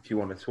don't know if you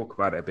want to talk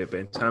about it a bit, but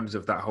in terms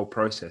of that whole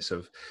process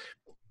of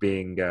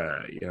being,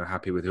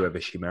 happy with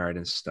whoever she married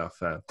and stuff,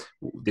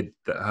 did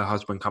her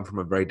husband come from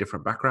a very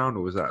different background,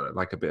 or was that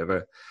like a bit of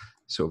a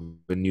sort of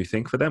a new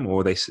thing for them, or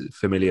were they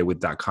familiar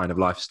with that kind of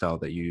lifestyle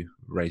that you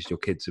raised your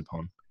kids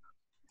upon?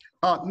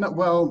 No,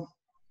 well,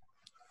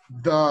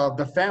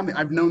 the family,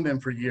 I've known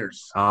them for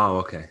years. Oh,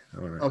 okay.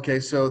 All right.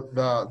 Okay,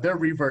 so they're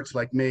reverts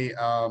like me,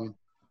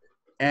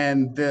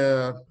 and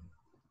the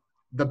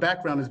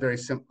background is very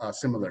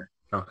similar.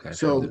 Okay.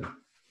 So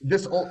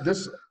this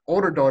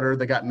older daughter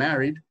that got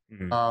married,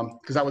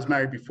 because I was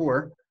married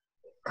before,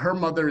 her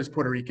mother is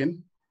Puerto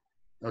Rican.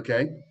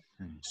 Okay,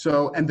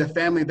 so and the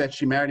family that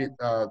she married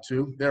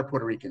to, they're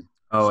Puerto Rican.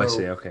 Oh, so, I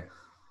see. Okay.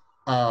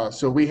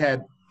 So we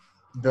had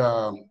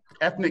the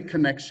ethnic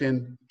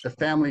connection, the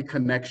family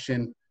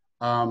connection.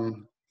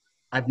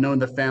 I've known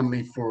the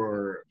family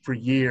for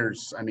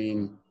years. I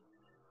mean,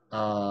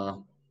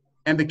 and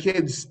the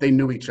kids, they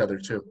knew each other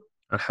too.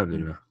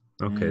 Alhamdulillah.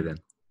 Okay, then.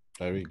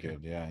 Very good.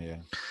 Yeah.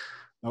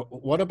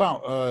 What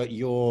about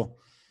your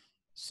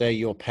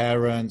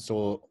parents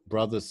or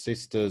brothers,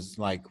 sisters?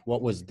 Like,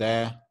 what was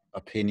their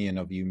opinion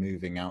of you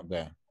moving out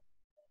there?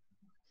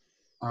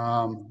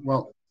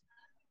 Well,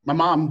 my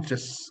mom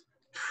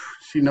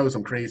she knows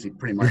I'm crazy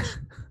pretty much.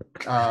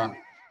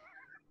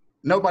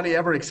 Nobody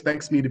ever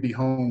expects me to be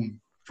home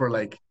for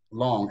like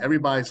long.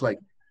 Everybody's like,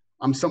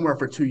 I'm somewhere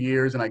for 2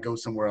 years and I go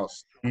somewhere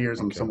else. 2 years,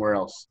 I'm somewhere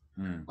else.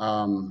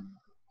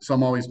 So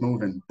I'm always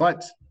moving.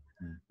 But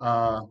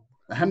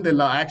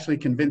alhamdulillah, I actually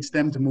convinced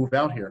them to move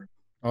out here.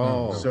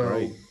 Oh,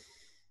 great.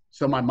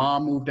 So my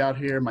mom moved out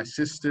here, my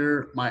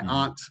sister, my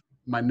aunt,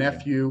 my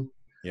nephew.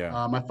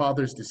 Yeah. My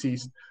father's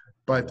deceased.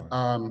 But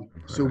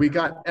so we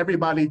got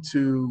everybody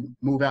to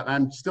move out.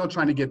 I'm still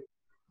trying to get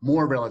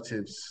more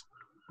relatives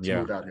to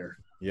move out here.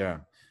 Yeah.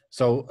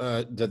 So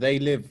do they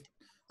live,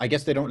 I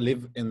guess they don't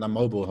live in the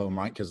mobile home,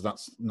 right? Because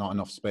that's not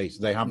enough space.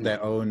 They have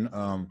their own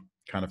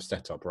kind of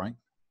setup, right?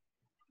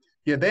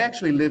 Yeah, they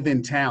actually live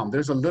in town.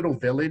 There's a little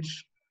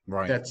village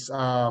that's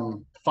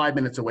 5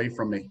 minutes away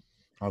from me.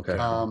 Okay.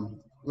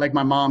 Like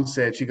my mom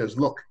said, she goes,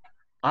 look,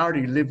 I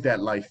already lived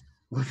that life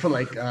for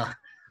like,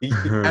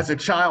 as a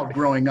child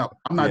growing up.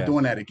 I'm not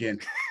doing that again.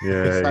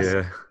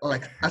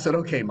 Like I said,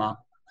 okay, Mom.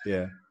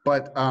 Yeah.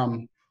 But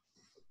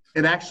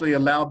it actually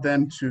allowed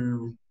them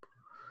to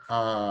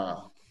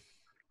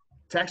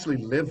actually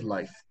live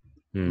life.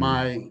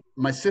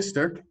 My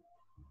sister,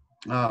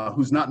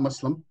 who's not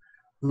Muslim,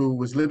 who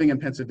was living in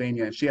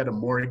Pennsylvania, and she had a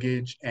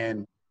mortgage,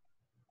 and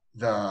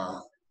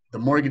the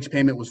mortgage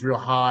payment was real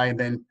high, and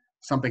then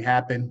something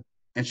happened,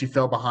 and she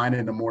fell behind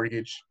in the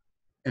mortgage,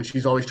 and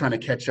she's always trying to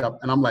catch up.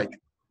 And I'm like,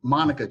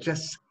 Monica,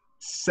 just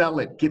sell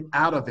it, get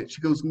out of it.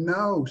 She goes,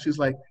 no. She's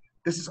like,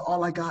 this is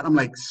all I got. I'm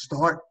like,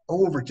 start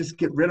over, just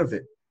get rid of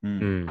it.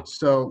 Mm.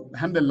 So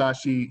alhamdulillah,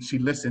 she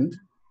listened,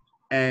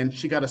 and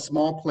she got a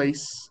small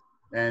place.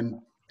 And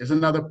there's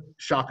another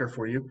shocker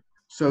for you.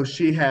 So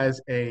she has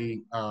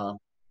a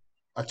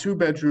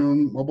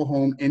 2-bedroom mobile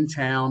home in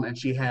town, and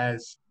she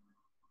has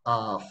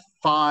 5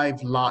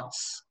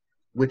 lots,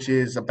 which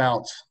is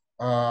about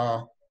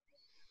a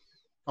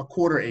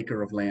quarter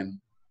acre of land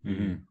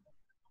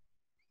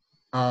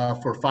for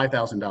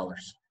 $5,000.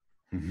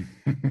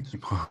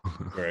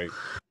 Great.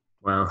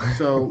 Wow.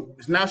 So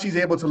now she's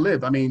able to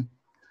live. I mean,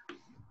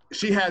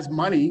 she has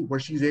money where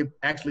she's able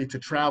actually to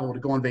travel, to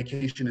go on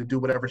vacation and do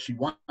whatever she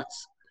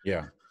wants.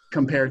 Yeah.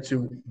 Compared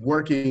to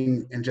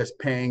working and just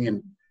paying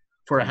and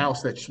for a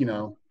house that's,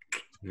 Yeah.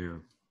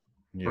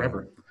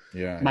 forever.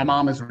 Yeah. My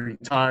mom is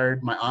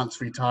retired. My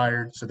aunt's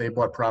retired. So they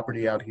bought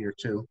property out here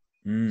too.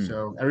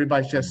 So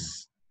everybody's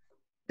just,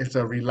 it's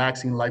a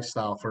relaxing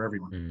lifestyle for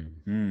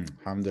everyone.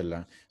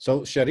 Alhamdulillah.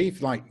 So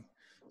Sharif, like,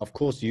 of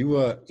course you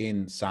were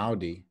in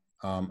Saudi.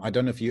 I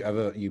don't know if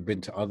you've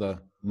been to other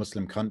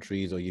Muslim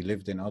countries or you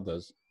lived in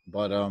others,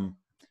 but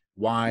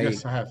why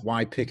Yes, I have.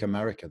 why pick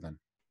America then?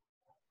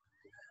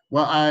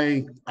 Well,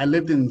 I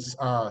lived in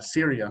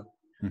Syria.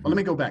 Well, let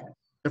me go back.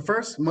 The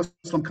first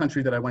Muslim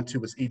country that I went to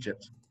was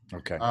Egypt.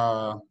 Okay.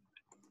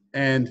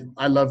 And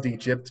I loved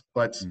Egypt,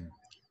 but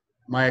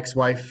my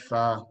ex-wife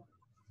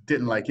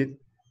didn't like it.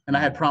 And I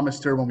had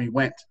promised her when we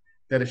went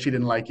that if she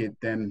didn't like it,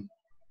 then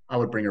I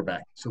would bring her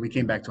back. So we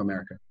came back to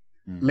America.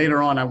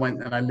 Later on, I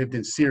went and I lived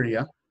in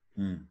Syria.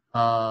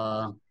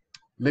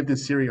 Lived in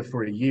Syria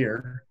for a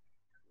year,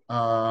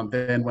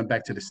 then went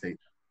back to the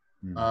States.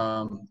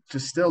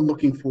 Just still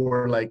looking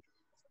for like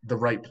the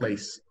right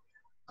place.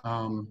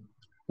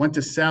 Went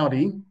to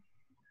Saudi,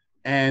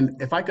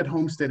 and if I could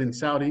homestead in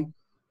Saudi,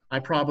 I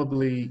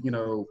probably,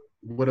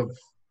 would have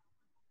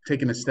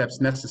taken the steps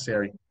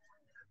necessary.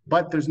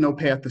 But there's no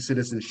path to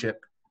citizenship,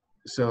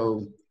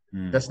 so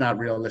that's not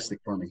realistic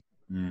for me.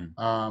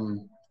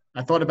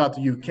 I thought about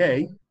the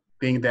UK,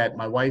 being that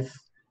my wife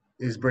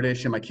is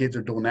British and my kids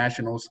are dual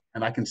nationals,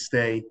 and I can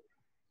stay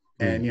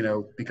and,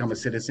 become a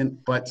citizen.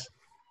 But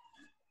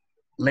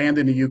land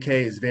in the UK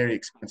is very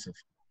expensive.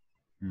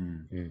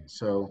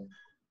 So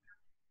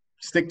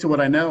stick to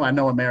what I know. I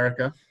know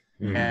America,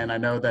 and I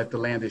know that the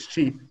land is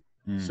cheap.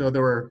 So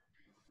there were,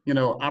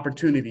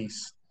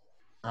 opportunities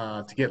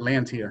to get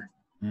land here.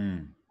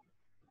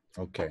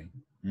 Okay.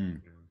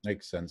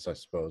 Makes sense, I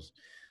suppose.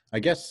 I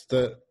guess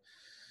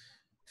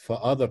for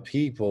other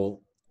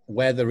people,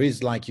 where there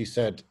is, like you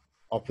said,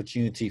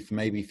 opportunity for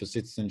maybe for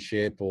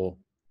citizenship, or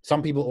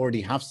some people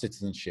already have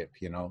citizenship,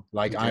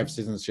 like I have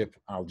citizenship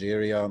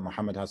Algeria,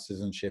 Mohammed has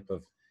citizenship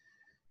of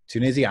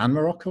Tunisia and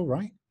Morocco,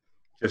 right?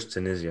 Just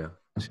Tunisia.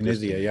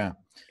 Yeah.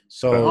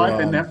 So I've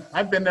been there.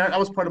 That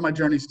was part of my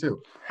journeys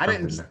too. I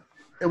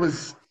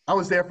was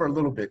there for a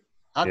little bit.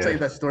 I'll tell you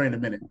that story in a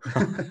minute.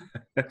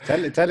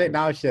 Tell it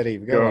now,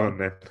 Sharif. Go on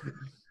then.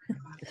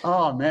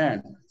 Oh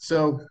man.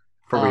 So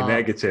probably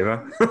negative,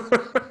 huh?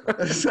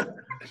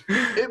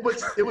 it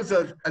was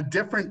a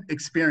different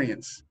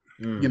experience,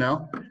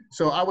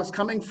 So I was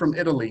coming from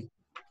Italy.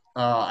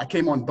 I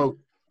came on boat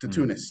to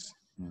Tunis.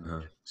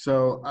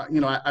 So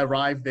I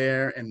arrived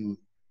there, and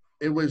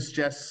it was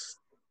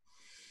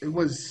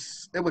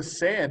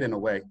sad in a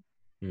way,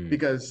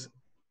 because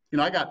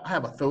I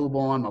have a thobe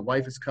on, my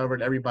wife is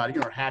covered, everybody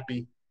are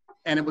happy,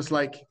 and it was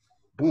like,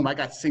 boom, I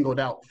got singled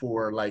out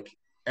for like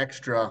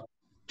extra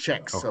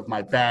checks of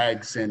my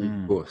bags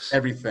and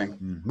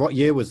everything. What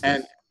year was this?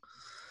 And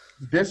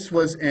this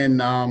was in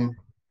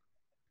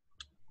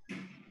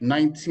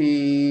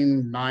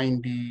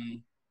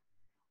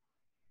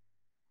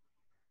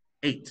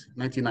 1998.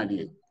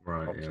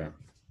 Right. Okay. Yeah.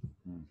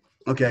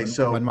 Okay.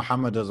 So when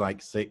Muhammad was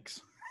like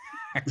 6.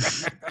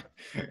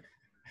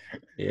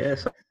 Yeah,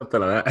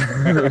 something like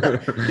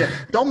that. Yeah,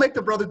 don't make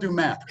the brother do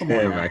math. Come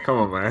on, man. Come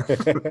on, man.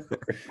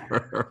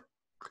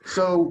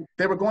 So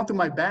they were going through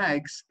my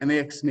bags, and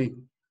they asked me,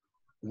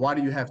 "Why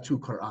do you have 2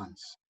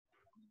 Qur'ans?"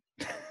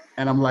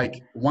 And I'm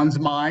like, "One's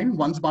mine,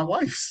 one's my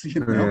wife's."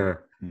 Yeah.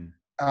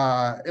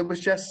 It was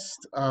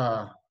just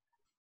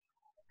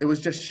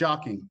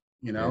shocking.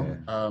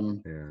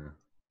 The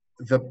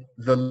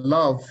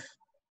love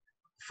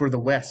for the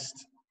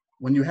West,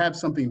 when you have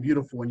something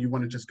beautiful and you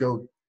want to just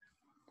go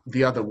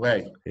the other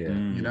way.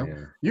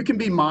 You can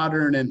be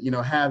modern and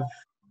have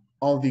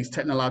all these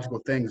technological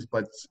things,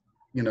 but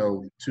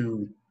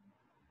to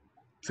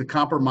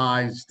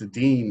compromise the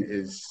deen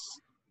is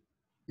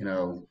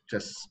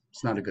just,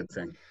 it's not a good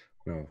thing.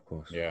 No, of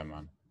course. Yeah,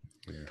 man.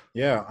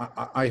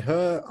 I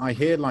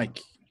hear like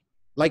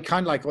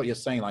kind of like what you're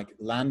saying, like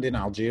land in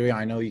Algeria,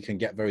 I know you can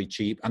get very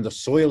cheap, and the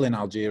soil in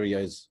Algeria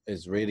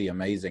is really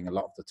amazing a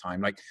lot of the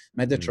time. Like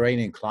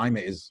Mediterranean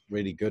climate is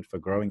really good for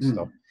growing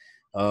stuff.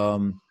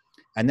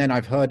 And then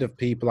I've heard of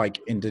people like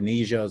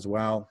Indonesia as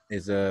well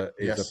is a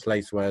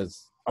place where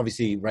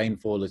obviously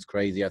rainfall is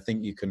crazy. I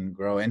think you can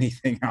grow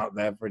anything out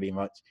there pretty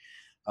much.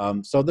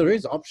 So there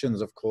is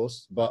options, of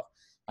course, but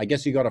I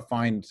guess you got to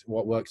find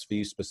what works for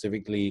you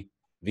specifically,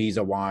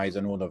 visa wise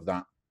and all of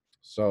that.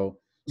 So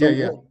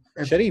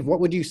Shariyf, what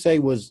would you say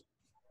was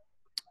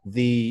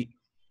the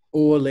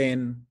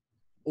all-in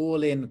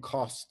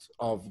cost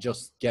of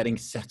just getting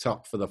set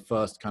up for the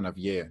first kind of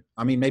year?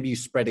 I mean, maybe you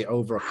spread it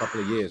over a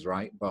couple of years,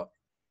 right? But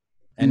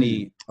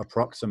any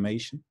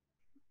approximation?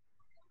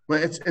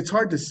 Well, it's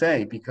hard to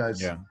say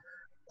because Yeah.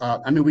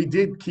 I mean, we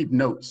did keep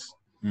notes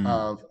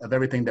of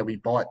everything that we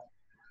bought.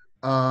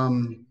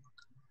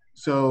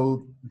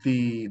 So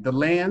the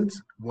land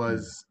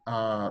was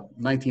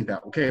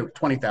 19,000. Okay,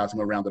 20,000.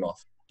 We'll round it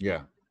off.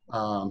 Yeah.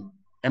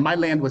 And my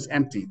land was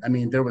empty. I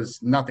mean, there was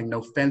nothing,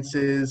 no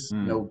fences,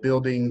 no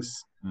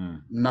buildings,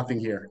 nothing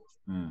here.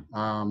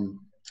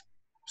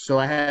 So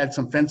I had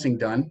some fencing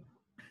done.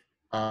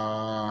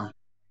 The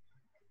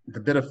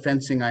bit of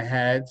fencing I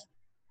had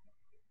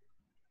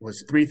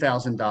was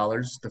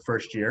 $3,000 the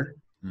first year.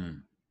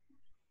 And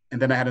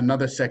then I had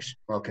another section.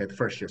 Okay, the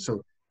first year.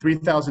 So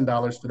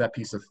 $3,000 for that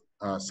piece of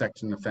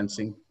section of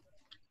fencing.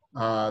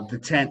 The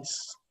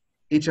tents,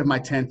 each of my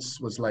tents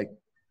was like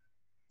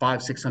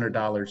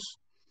 $500-$600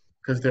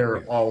 because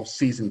they're all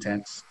season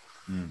tents.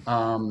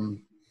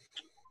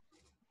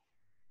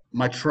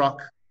 My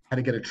truck, had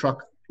to get a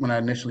truck when I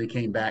initially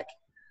came back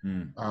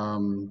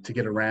to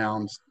get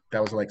around.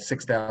 That was like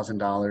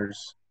 $6,000.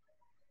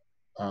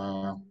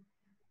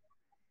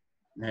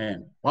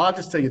 Man, well, I'll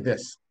just tell you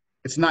this.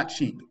 It's not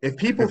cheap. If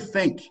people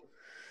think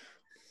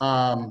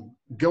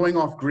going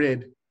off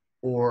grid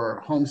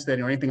or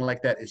homesteading or anything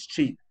like that is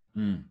cheap,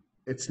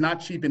 it's not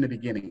cheap in the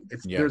beginning.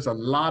 There's a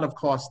lot of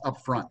costs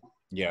up front.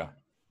 Yeah.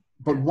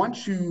 But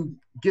once you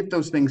get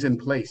those things in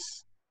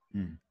place,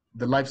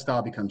 the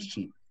lifestyle becomes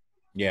cheap.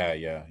 Yeah.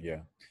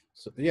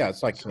 So yeah,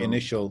 it's like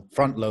initial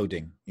front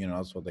loading,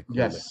 that's what they call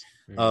it.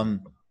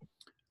 And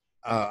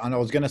I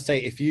was gonna say,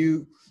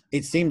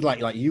 it seemed like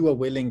you were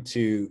willing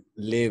to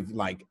live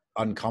like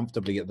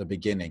uncomfortably at the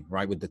beginning,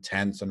 right, with the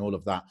tents and all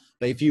of that.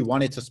 But if you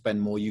wanted to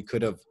spend more, you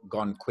could have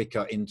gone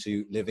quicker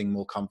into living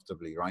more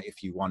comfortably, right?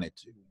 If you wanted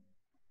to.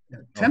 Yeah,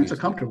 tents are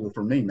comfortable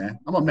for me, man.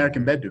 I'm an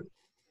American bedroom.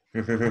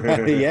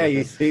 Yeah,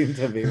 you seem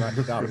to be right.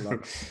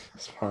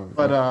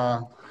 But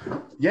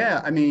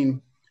yeah, I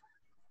mean,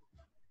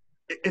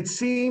 it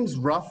seems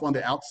rough on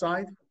the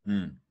outside,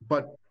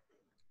 but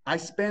I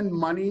spend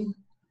money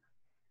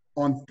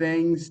on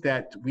things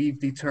that we've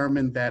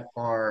determined that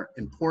are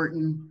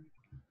important,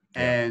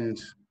 and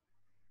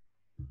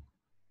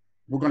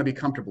we're going to be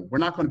comfortable. We're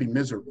not going to be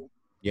miserable.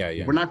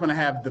 Yeah. We're not going to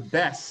have the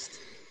best,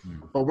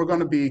 but we're going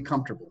to be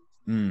comfortable.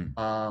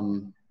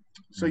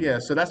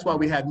 So that's why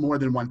we had more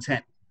than one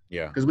tent.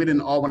 Yeah. Because we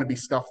didn't all want to be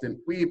stuffed in.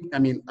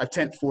 A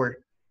tent for,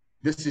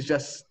 this is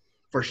just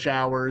for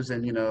showers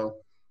and,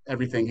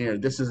 everything here.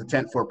 This is a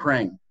tent for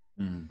praying.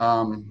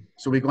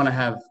 So we're going to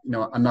have,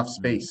 enough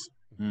space.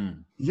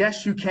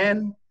 Yes, you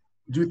can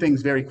do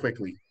things very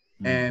quickly.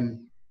 And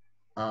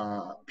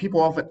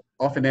people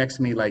often ask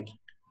me like,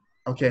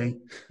 okay,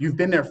 you've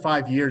been there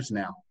 5 years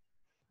now.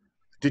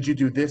 Did you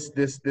do this,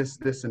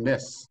 and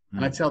this?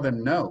 And I tell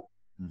them no.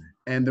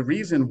 And the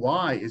reason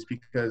why is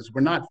because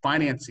we're not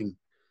financing,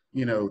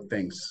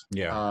 things.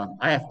 Yeah.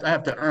 I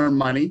have to earn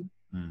money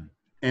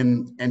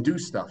and do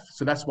stuff.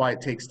 So that's why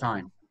it takes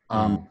time.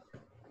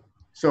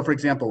 So for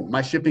example,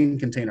 my shipping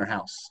container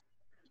house,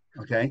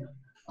 okay?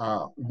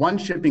 One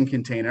shipping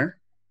container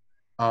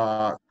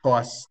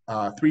costs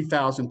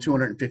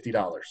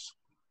 $3,250.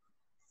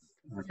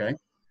 Okay.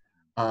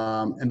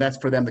 And that's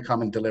for them to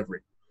come and deliver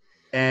it.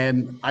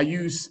 And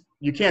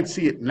you can't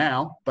see it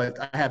now, but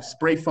I have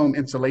spray foam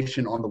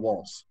insulation on the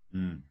walls.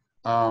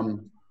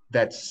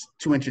 That's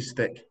 2 inches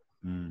thick.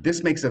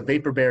 This makes a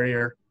vapor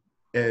barrier.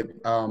 It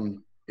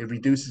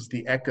reduces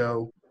the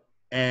echo,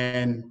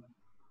 and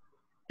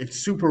it's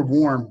super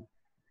warm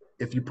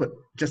if you put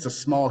just a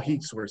small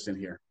heat source in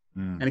here,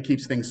 and it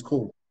keeps things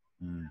cool.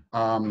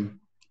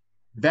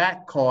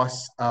 That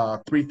costs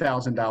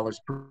 $3,000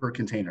 per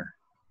container.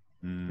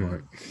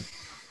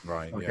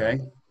 Right. Okay.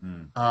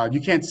 Yeah. You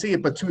can't see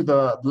it, but to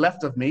the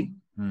left of me,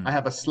 I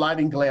have a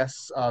sliding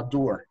glass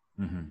door.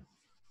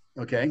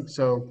 Okay.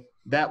 So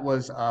that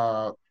was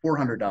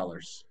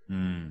 $400.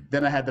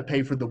 Then I had to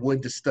pay for the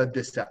wood to stud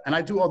this out. And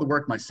I do all the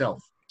work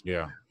myself.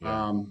 Yeah.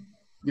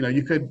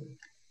 You could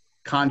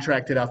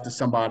contract it out to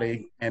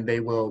somebody and they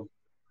will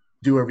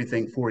do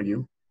everything for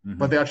you,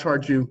 but they'll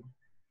charge you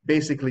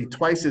basically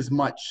twice as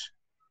much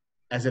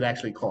as it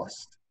actually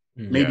costs,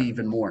 maybe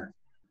even more.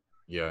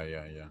 Yeah.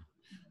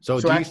 So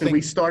actually,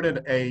 we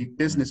started a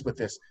business with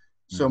this.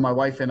 So my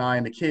wife and I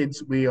and the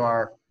kids, we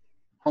are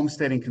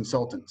homesteading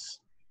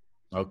consultants.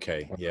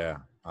 Okay. Yeah.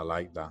 I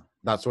like that.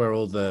 That's where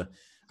all the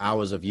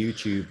hours of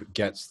YouTube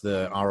gets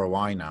the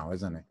ROI now,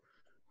 isn't it?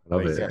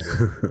 Love it.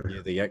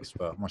 You're the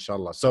expert,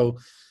 mashallah. So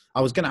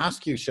I was going to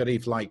ask you,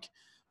 Shariyf, like,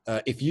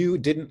 if you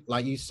didn't,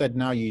 like you said,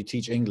 now you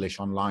teach English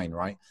online,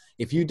 right?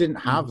 If you didn't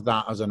have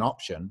that as an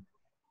option,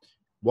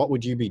 what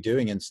would you be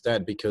doing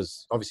instead?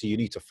 Because obviously you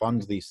need to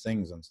fund these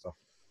things and stuff.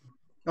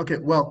 Okay.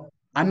 Well,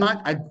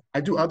 I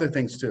do other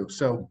things too.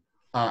 So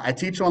I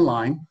teach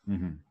online.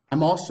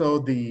 I'm also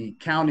the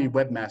county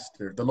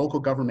webmaster, the local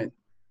government.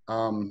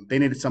 They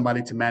needed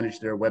somebody to manage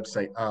their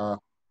website.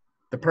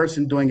 the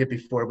person doing it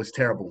before was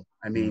terrible.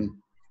 I mean,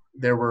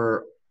 there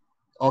were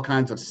all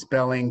kinds of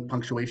spelling,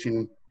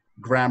 punctuation,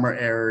 grammar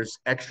errors,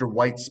 extra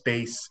white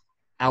space,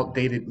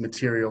 outdated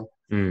material.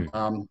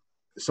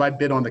 So I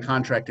bid on the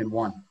contract and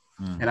won.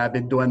 And I've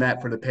been doing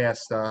that for the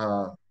past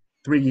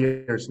 3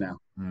 years now.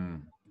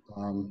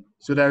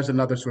 So there's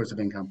another source of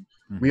income.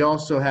 We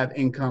also have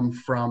income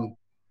from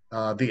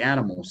the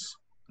animals.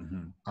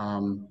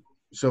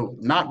 So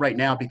not right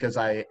now, because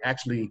I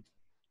actually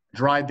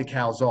dried the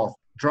cows off.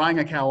 Drying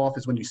a cow off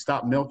is when you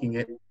stop milking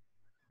it,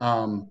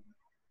 and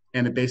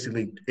it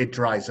basically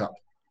dries up.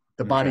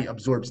 The body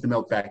absorbs the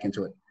milk back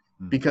into it.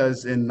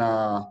 Because in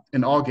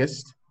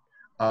August,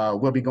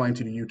 we'll be going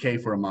to the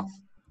UK for a month.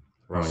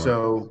 Right.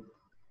 So,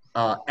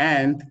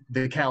 and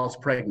the cow is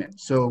pregnant.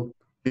 So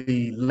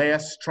the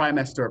last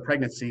trimester of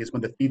pregnancy is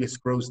when the fetus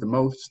grows the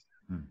most.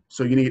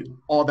 So you need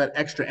all that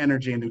extra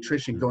energy and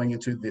nutrition going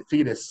into the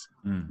fetus,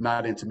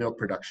 not into milk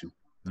production.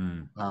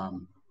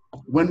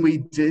 When we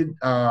did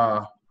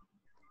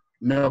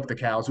milk the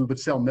cows, we would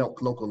sell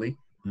milk locally.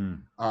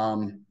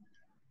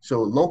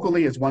 So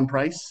locally is one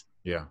price.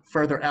 Yeah.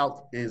 Further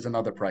out is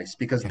another price,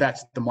 because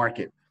that's the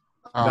market.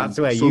 That's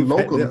where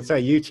that's where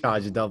you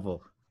charge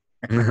double.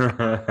 There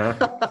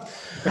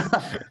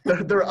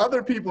are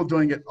other people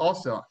doing it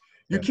also.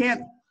 You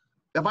can't,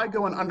 if I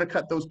go and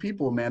undercut those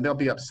people, man, they'll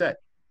be upset.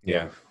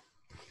 Yeah.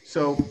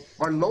 So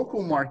our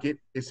local market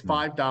is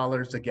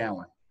 $5 a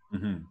gallon.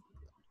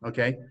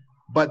 Okay.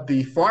 But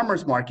the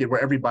farmer's market, where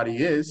everybody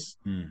is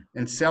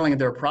and selling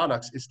their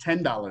products, is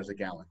 $10 a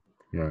gallon.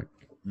 Right.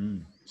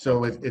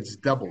 So it's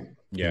double.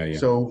 Yeah.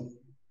 So,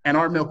 and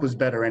our milk was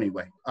better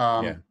anyway.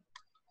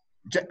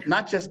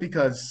 Not just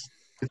because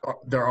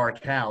there are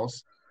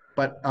cows,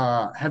 but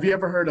have you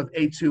ever heard of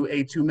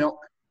A2 milk?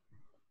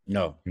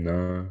 No.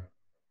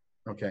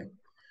 Okay.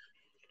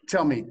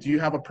 Tell me, do you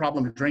have a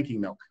problem drinking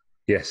milk?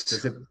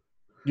 Yes.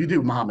 You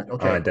do, Mohammed.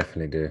 Okay. I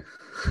definitely do.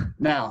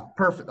 Now,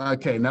 perfect.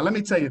 Okay. Now, let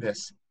me tell you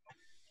this.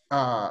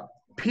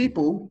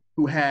 People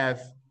who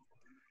have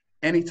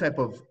any type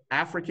of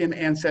African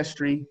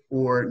ancestry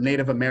or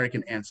Native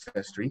American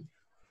ancestry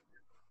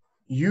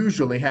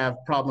usually have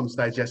problems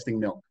digesting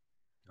milk.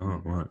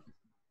 Oh, right.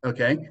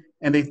 Okay.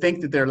 And they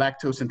think that they're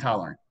lactose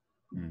intolerant.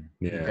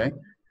 Yeah. Okay.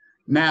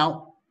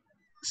 Now,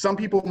 some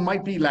people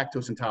might be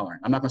lactose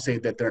intolerant. I'm not going to say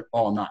that they're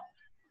all not.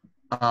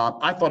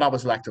 I thought I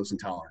was lactose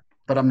intolerant,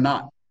 but I'm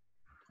not.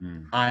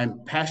 I'm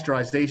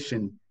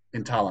pasteurization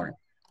intolerant.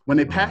 When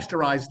they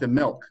pasteurize the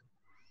milk,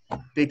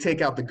 they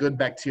take out the good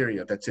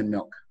bacteria that's in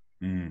milk.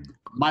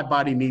 My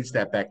body needs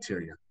that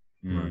bacteria.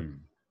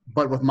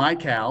 But with my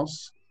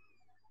cows,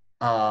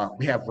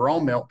 we have raw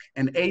milk,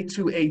 and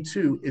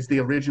A2 is the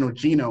original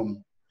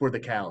genome for the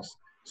cows.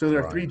 So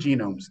there are 3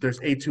 genomes. There's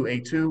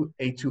A2,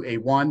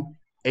 A2A1,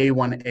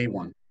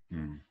 A1A1.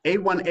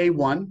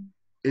 A1A1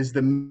 is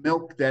the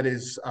milk that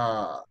is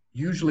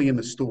usually in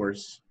the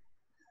stores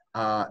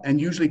and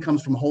usually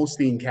comes from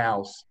Holstein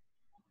cows.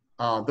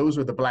 Those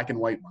are the black and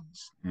white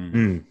ones.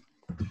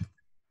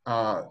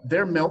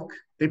 Their milk,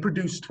 they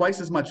produce twice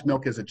as much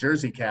milk as a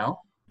Jersey cow,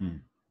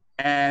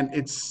 and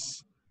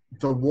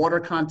the water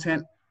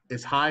content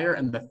is higher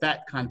and the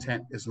fat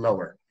content is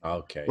lower.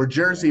 Okay. Where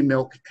Jersey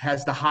milk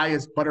has the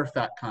highest butter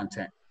fat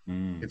content.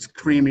 It's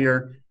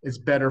creamier. It's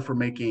better for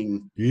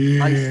making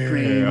ice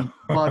cream,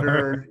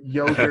 butter,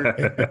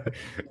 yogurt,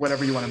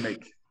 whatever you want to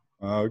make.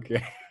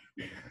 Okay.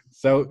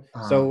 So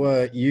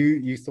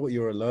you thought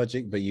you were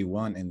allergic, but you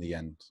weren't in the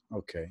end.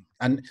 Okay.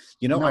 And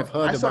No, I've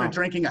heard I started about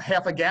drinking a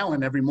half a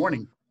gallon every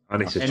morning. I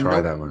need to And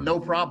try that one. No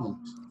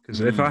problems.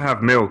 Because if I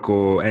have milk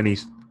or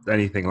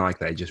anything like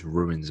that, it just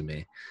ruins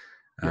me.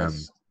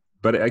 Yes.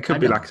 But it could I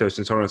be know. lactose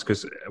intolerance,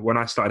 because when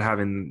I started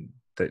having,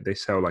 they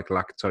sell like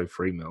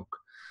lactose-free milk.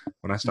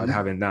 When I started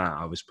having that,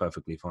 I was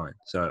perfectly fine.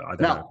 So I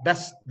don't know. Now,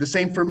 that's the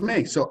same for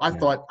me. So I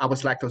thought I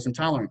was lactose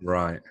intolerant.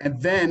 Right.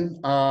 And then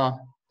I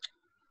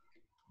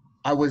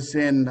was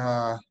in,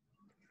 my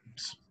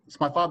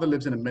father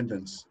lives in the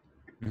Midlands.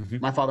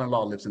 My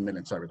father-in-law lives in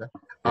Midlands, sorry about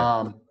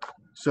that.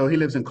 So he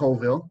lives in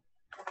Colville,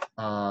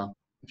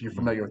 if you're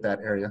familiar with that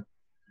area.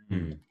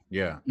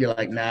 Yeah. You're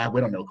like, nah,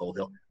 we don't know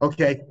Colville.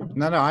 Okay.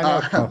 No, I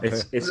know.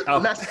 It's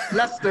up.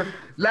 Leicester.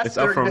 It's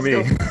up from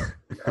me.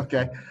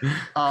 Okay.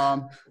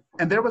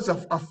 And there was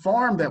a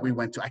farm that we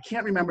went to. I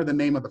can't remember the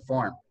name of the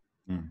farm,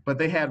 but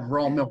they had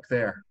raw milk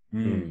there.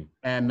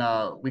 And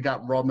we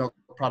got raw milk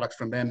products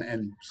from them,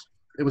 and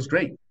it was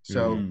great.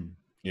 So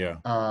you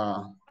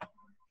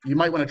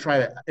might want to try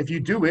that. If you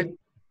do it,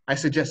 I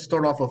suggest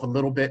start off with a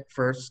little bit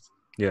first.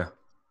 Yeah.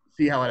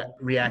 See how it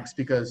reacts,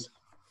 because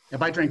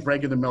if I drink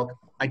regular milk,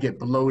 I get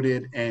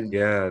bloated, and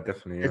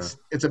Definitely. Yeah.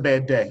 it's a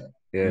bad day.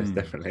 Yes,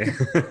 definitely.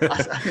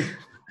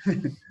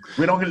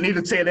 We don't need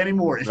to say it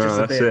anymore. It's just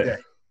a bad day.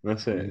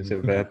 That's it. It's a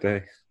bad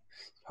day.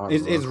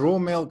 Is raw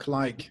milk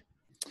like,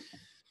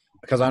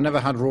 because I've never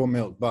had raw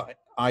milk, but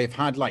I've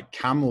had like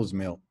camel's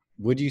milk.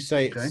 Would you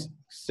say it's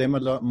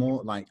similar,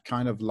 more like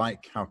kind of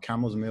like how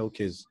camel's milk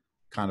is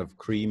kind of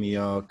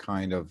creamier,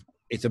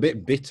 it's a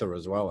bit bitter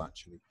as well,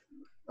 actually?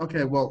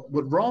 Okay, well,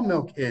 what raw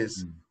milk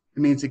is,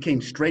 It means it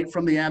came straight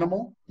from the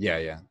animal. Yeah,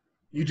 yeah.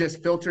 You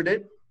just filtered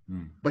it,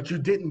 but you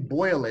didn't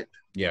boil it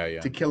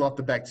to kill off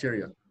the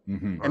bacteria.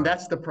 Mm-hmm. And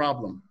that's the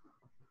problem.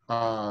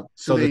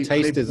 So the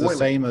taste is the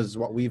same as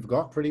what we've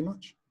got, pretty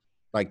much,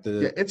 like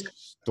the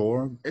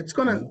store. It's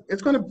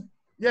gonna,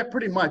 yeah,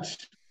 pretty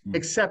much.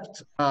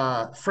 Except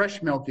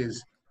fresh milk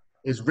is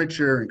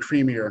richer and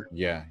creamier.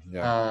 Yeah,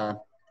 yeah.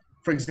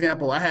 For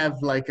example, I have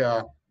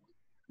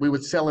we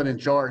would sell it in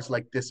jars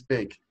like this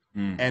big,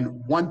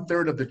 and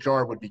 1/3 of the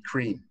jar would be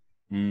cream,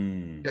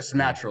 just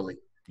naturally.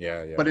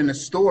 Yeah, yeah. But in the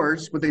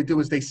stores, what they do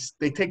is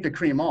they take the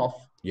cream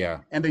off.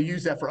 Yeah. And they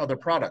use that for other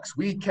products.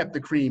 We kept the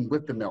cream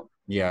with the milk.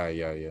 Yeah,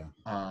 yeah,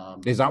 yeah.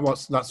 Is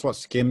that's what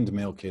skimmed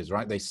milk is,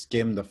 right? They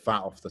skim the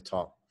fat off the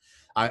top.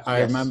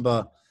 I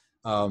remember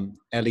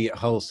Elliot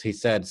Hulse, he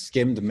said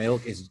skimmed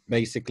milk is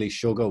basically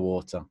sugar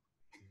water.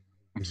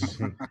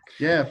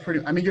 Yeah,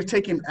 pretty. I mean, you're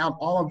taking out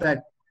all of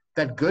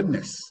that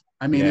goodness.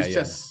 I mean, it's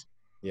just.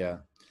 Yeah.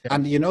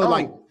 And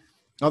like,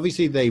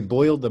 obviously they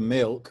boil the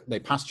milk, they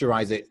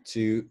pasteurize it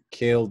to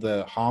kill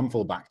the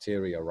harmful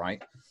bacteria,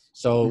 right?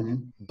 So,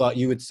 but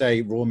you would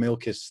say raw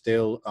milk is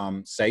still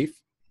safe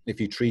if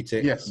you treat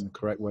it in the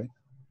correct way?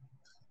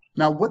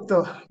 Now,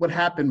 what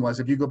happened was,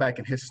 if you go back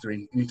in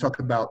history and you talk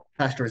about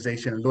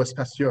pasteurization and Louis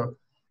Pasteur,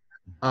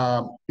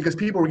 because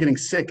people were getting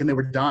sick and they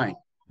were dying.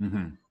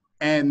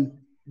 And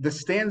the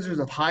standards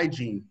of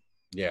hygiene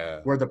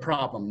were the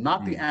problem,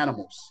 not the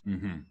animals.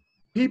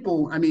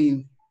 People, I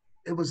mean,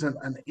 it was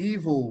an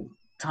evil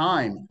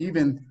time.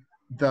 Even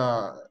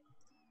the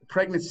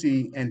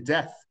pregnancy and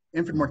death,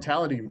 infant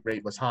mortality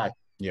rate was high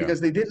because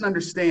they didn't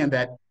understand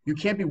that you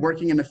can't be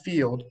working in the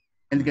field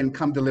and then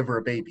come deliver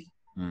a baby.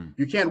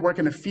 You can't work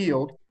in a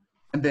field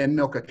and then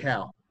milk a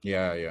cow.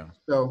 Yeah, yeah.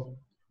 So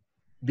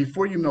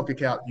before you milk a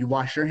cow, you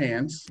wash your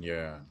hands.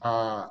 Yeah.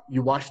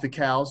 You wash the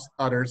cow's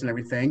udders and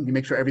everything. You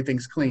make sure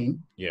everything's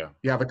clean. Yeah.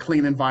 You have a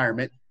clean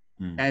environment.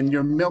 And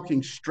you're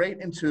milking straight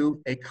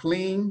into a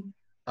clean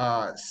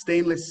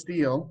stainless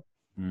steel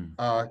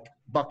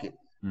bucket.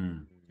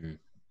 And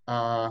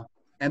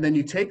then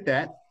you take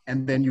that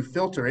and then you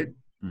filter it,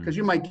 because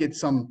you might get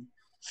some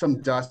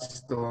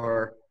dust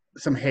or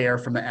some hair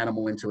from the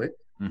animal into it.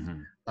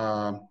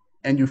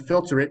 And you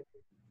filter it,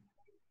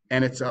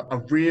 and it's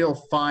a real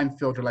fine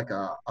filter, like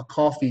a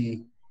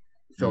coffee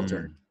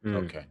filter.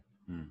 Okay.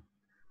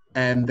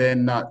 And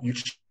then you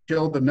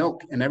chill the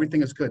milk and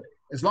everything is good.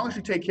 As long as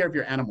you take care of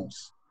your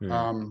animals.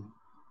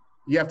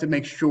 You have to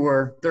make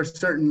sure there's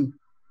certain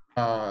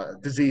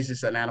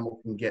diseases that an animal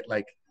can get,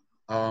 like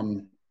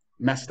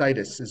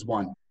mastitis is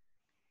one.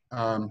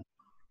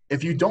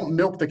 If you don't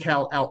milk the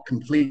cow out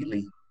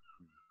completely,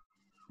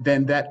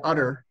 then that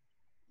udder,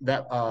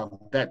 that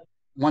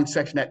one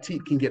section, that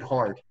teat can get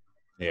hard.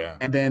 Yeah.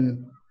 And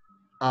then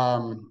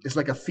it's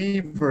like a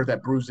fever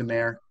that brews in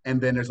there,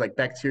 and then there's like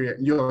bacteria,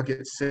 and you'll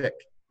get sick.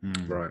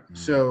 Right.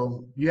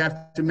 So you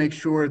have to make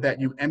sure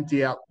that you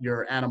empty out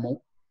your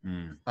animal,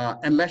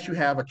 unless you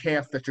have a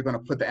calf that you're going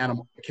to put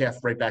the calf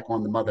right back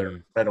on the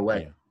mother right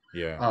away.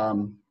 Yeah.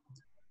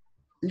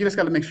 You just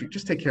got to make sure you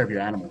just take care of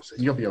your animals,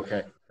 and you'll be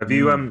okay. Have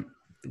you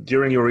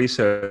during your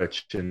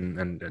research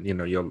and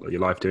your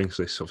life doing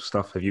this sort of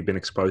stuff, have you been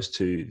exposed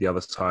to the other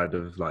side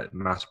of like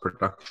mass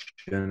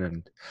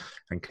production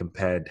and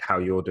compared how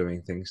you're doing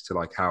things to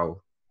like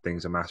how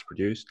things are mass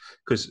produced?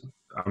 Because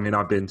I mean,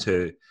 I've been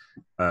to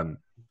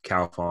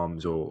cow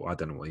farms, or I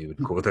don't know what you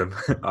would call them.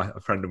 A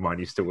friend of mine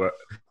used to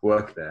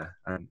work there,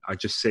 and I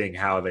just seeing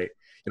how they,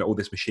 all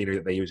this machinery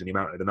that they use and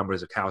the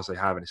numbers of cows they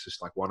have, and it's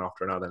just like one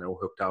after another, and they're all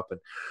hooked up. And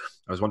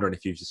I was wondering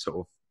if you've just sort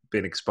of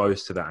been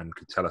exposed to that and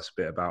could tell us a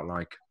bit about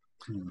like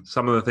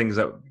some of the things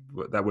that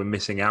we're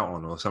missing out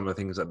on, or some of the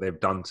things that they've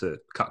done to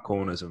cut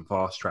corners and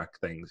fast track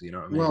things. You know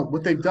what I mean? Well,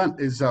 what they've done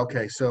is,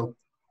 so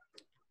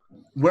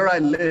where I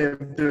live,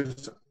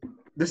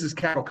 this is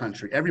cattle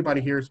country.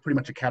 Everybody here is pretty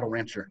much a cattle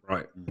rancher.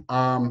 Right.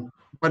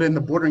 But in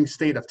the bordering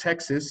state of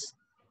Texas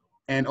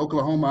and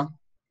Oklahoma,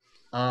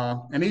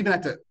 and even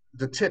at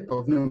the tip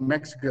of New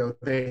Mexico,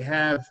 they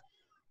have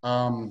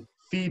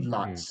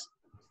feedlots.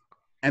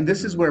 And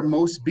this is where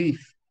most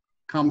beef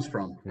comes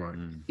from. Right.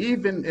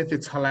 Even if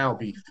it's halal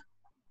beef,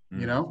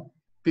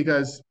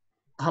 because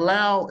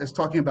halal is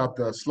talking about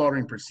the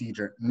slaughtering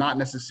procedure, not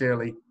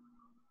necessarily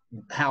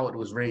how it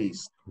was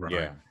raised. Right.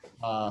 Yeah.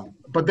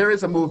 But there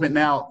is a movement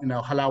now,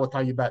 halal wa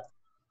tayyibat,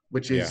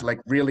 which is like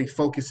really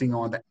focusing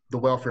on the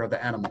welfare of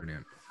the animal.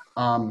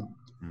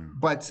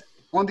 But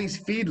on these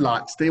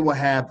feedlots, they will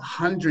have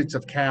hundreds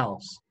of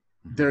cows.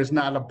 There's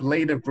not a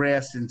blade of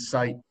grass in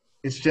sight.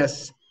 It's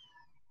just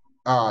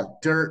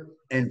dirt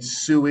and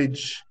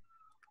sewage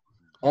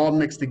all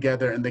mixed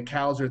together, and the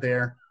cows are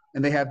there,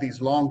 and they have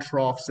these long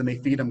troughs, and they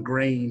feed them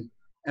grain,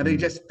 and they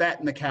just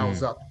fatten the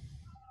cows up,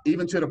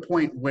 even to the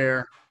point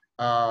where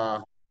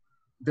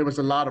there was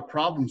a lot of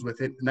problems with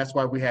it, and that's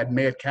why we had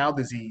mad cow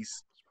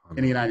disease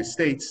in the United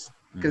States,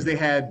 because they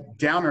had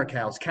downer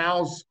cows.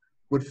 Cows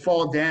would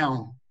fall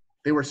down.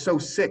 They were so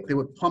sick, they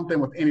would pump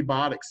them with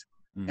antibiotics,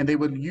 and they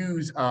would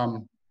use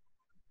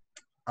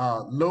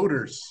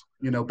loaders,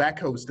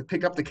 backhoes, to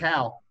pick up the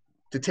cow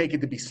to take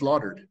it to be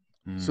slaughtered.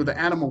 So the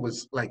animal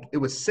was like, it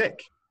was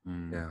sick.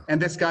 Yeah.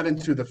 And this got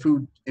into the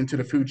food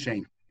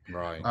chain.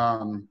 Right.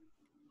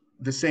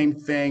 The same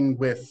thing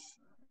with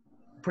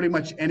pretty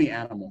much any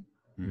animal.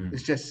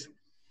 It's just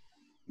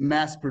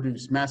mass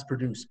produced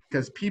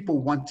because people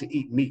want to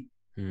eat meat.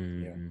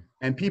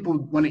 And people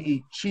want to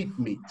eat cheap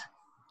meat.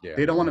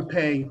 They don't want to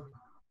pay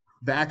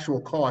the actual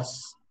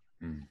costs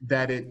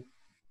that it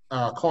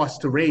costs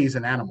to raise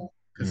an animal,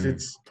 because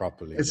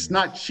it's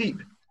not cheap,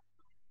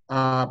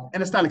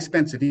 and it's not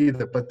expensive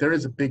either, but there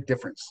is a big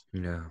difference.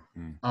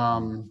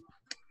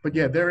 But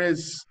yeah, there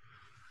is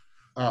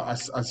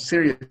a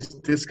serious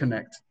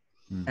disconnect.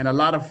 And a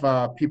lot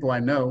of people I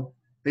know,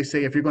 they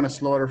say, if you're going to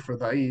slaughter for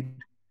the Eid,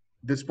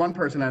 this one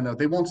person I know,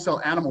 they won't sell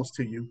animals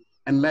to you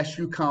unless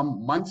you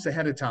come months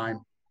ahead of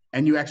time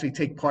and you actually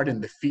take part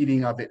in the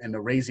feeding of it and the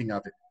raising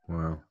of it.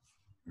 Wow.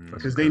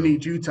 Because they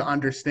need you to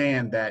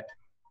understand that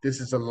this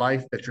is a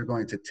life that you're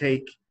going to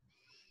take,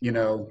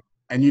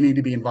 and you need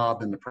to be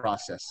involved in the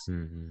process.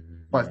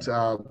 But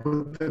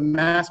with the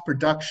mass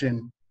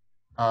production,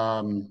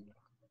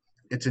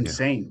 it's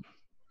insane.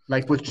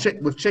 Like with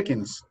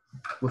chickens,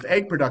 with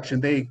egg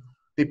production, they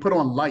put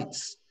on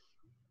lights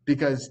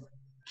because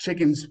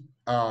chickens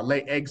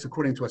lay eggs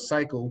according to a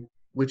cycle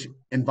which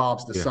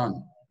involves the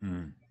sun.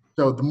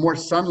 So the more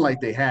sunlight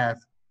they have,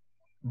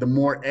 the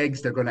more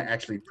eggs they're going to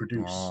actually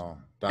produce.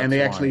 And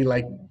they actually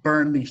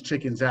burn these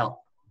chickens out.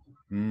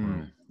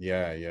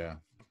 Yeah.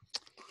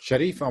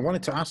 Shariyf, I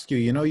wanted to ask you,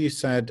 you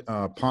said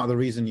part of the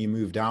reason you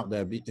moved out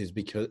there is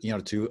because,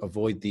 to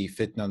avoid the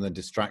fitna and the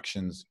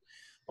distractions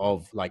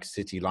of like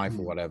city life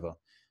or whatever.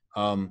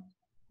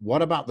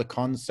 What about the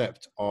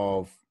concept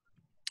of,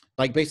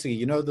 like,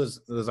 basically,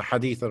 there's a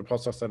hadith of the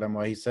Prophet ﷺ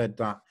where he said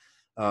that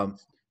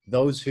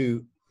those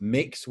who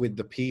mix with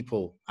the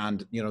people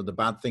and, the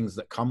bad things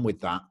that come with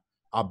that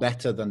are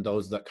better than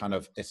those that kind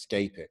of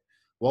escape it.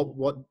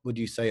 What would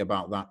you say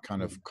about that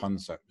kind of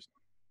concept?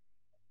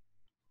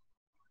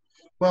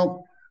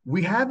 Well,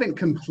 we haven't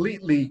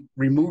completely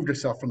removed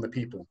ourselves from the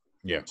people.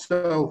 Yeah.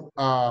 So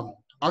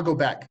I'll go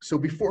back. So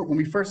when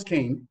we first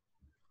came,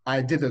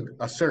 I did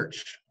a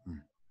search,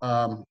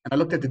 and I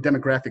looked at the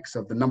demographics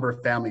of the number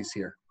of families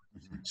here.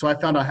 So I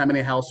found out how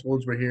many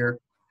households were here,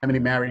 how many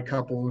married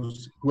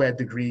couples, who had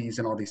degrees,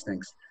 and all these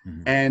things.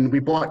 And we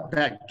bought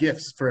back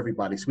gifts for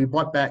everybody. So we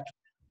bought back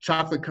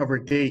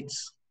chocolate-covered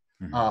dates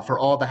for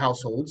all the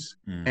households,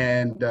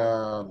 and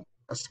a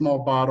small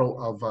bottle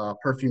of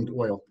perfumed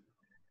oil.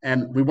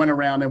 And we went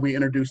around and we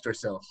introduced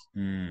ourselves.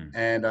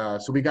 And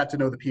so we got to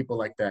know the people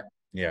like that.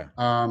 Yeah.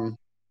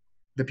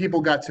 The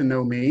people got to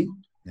know me.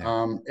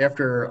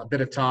 After a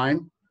bit of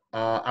time,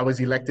 I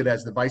was elected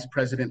as the vice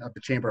president of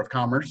the Chamber of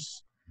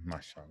Commerce.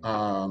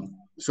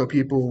 So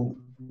people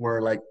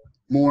were like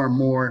more and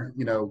more,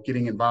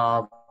 getting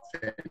involved.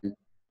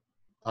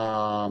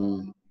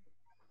 And,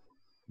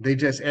 they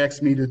just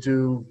asked me to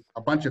do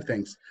a bunch of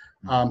things.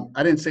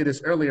 I didn't say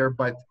this earlier,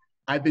 but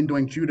I've been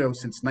doing judo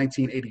since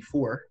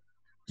 1984.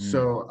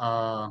 So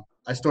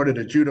I started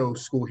a judo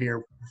school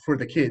here for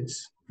the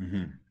kids.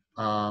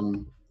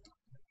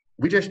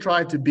 We just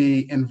tried to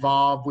be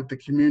involved with the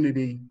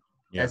community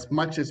as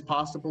much as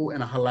possible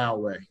in a halal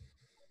way.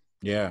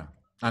 Yeah.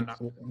 And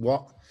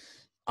what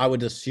I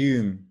would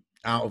assume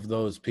out of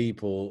those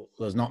people,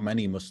 there's not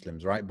many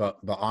Muslims, right? But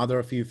are there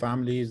a few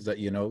families that,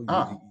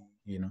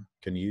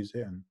 can use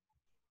it and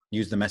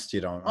use the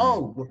masjid on?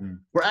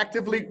 We're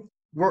actively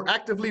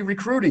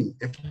recruiting.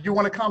 If you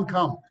want to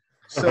come.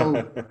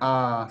 So,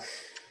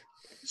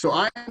 so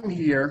I'm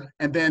here,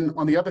 and then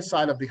on the other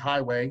side of the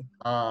highway,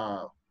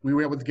 we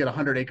were able to get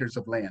 100 acres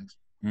of land,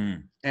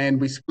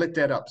 and we split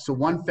that up. So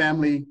one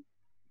family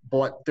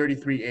bought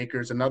 33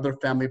 acres, another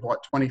family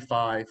bought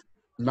 25,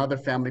 another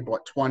family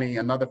bought 20,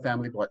 another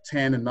family bought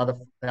 10, another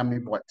family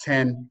bought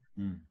 10,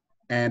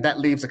 and that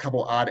leaves a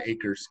couple odd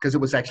acres because it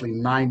was actually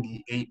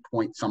 98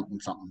 point something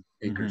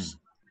acres.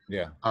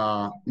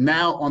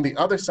 Now on the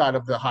other side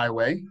of the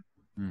highway,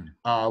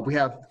 we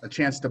have a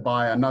chance to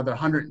buy another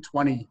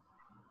 120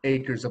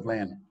 acres of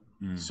land.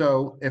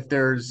 So if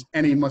there's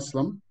any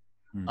Muslim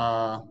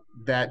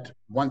that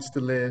wants to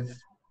live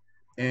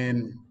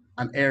in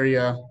an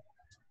area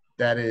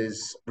that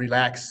is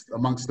relaxed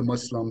amongst the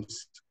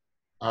Muslims,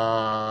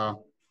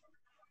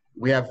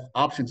 we have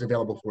options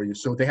available for you.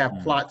 So they have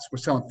plots. We're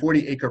selling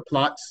 40-acre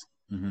plots,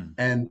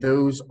 and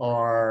those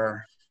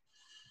are,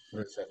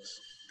 what is that,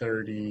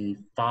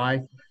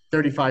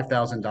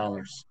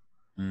 $35,000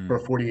 for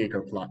a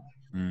 40-acre plot.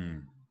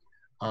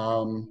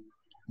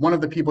 One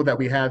of the people that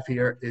we have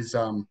here is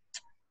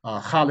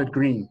Khalid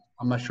Green.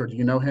 I'm not sure. Do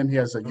you know him? He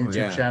has a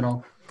YouTube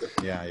channel.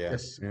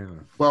 Yes.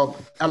 Well,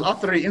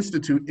 Al-Athari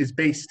Institute is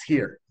based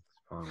here.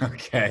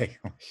 Okay.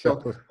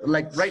 So,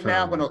 like right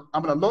now, I'm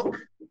gonna look,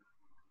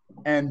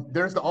 and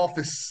there's the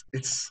office.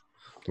 It's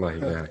like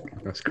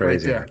that's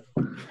crazy. Right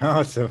there.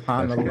 Oh,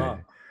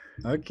 subhanallah.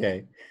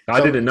 Okay. I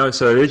didn't know.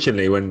 So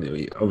originally,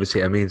 when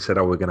obviously Amin said,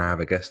 "Oh, we're going to have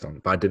a guest on,"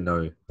 but I didn't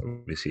know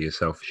obviously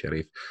yourself,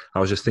 Shariyf. I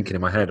was just thinking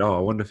in my head, "Oh, I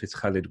wonder if it's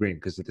Khalid Green,"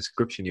 because the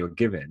description you were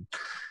giving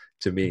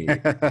to me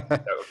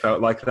felt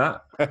like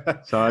that.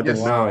 So I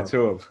didn't know at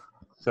all.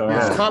 So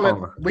yes, Khalid,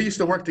 we used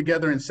to work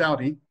together in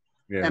Saudi,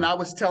 and I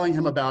was telling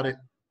him about it.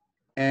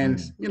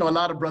 And, you know, a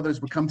lot of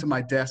brothers would come to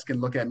my desk and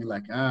look at me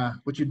like,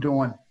 what you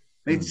doing?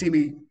 They'd see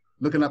me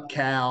looking up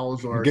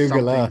cows or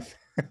Google something. Earth.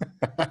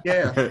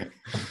 Yeah.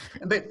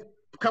 And a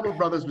couple of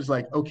brothers was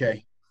like,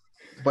 okay.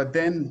 But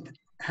then,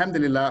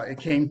 alhamdulillah, it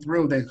came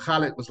through. Then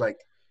Khalid was like,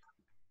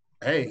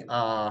 hey,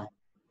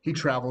 he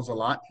travels a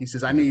lot. He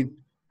says, I need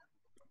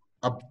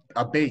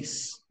a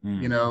base,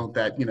 you know,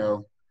 that, you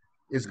know,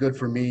 is good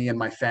for me and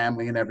my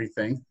family and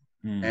everything.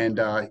 And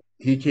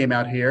he came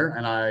out here,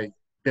 and I've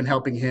been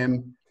helping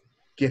him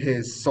get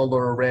his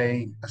solar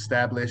array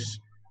established.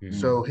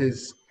 So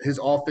his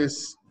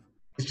office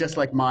is just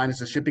like mine.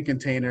 It's a shipping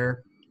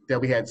container that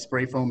we had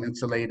spray foam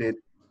insulated.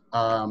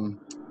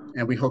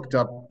 And we hooked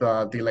up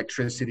the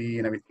electricity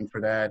and everything for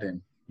that.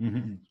 And,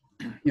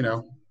 you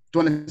know,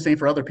 doing the same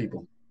for other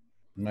people.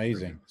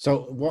 Amazing.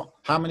 So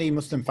how many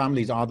Muslim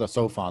families are there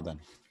so far then?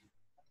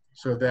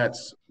 So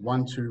that's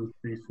 1, 2,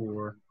 3,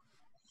 4,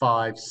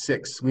 5,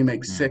 6. We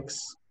make 6.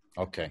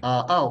 Okay.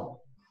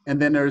 And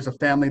then there's a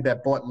family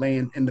that bought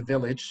land in the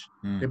village.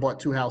 They bought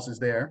 2 houses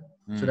there.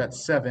 So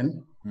that's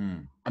 7.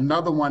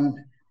 Another one,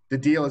 the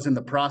deal is in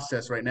the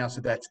process right now.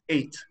 So that's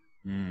 8.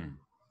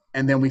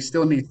 And then we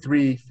still need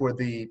 3 for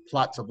the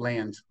plots of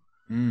land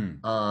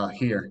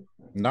here.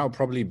 And that'll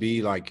probably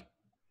be like,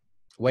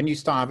 when you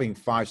start having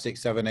 5,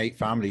 6, 7, 8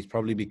 families,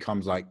 probably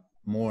becomes like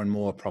more and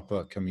more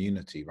proper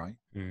community, right?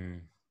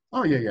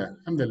 Oh, yeah.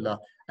 Alhamdulillah.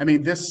 I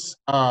mean, this,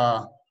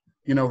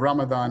 you know,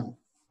 Ramadan,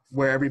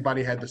 where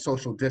everybody had the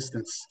social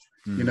distance,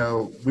 you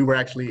know, we were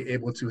actually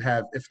able to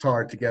have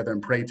iftar together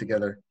and pray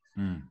together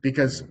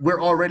because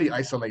we're already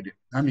isolated.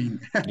 I mean,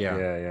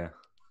 yeah.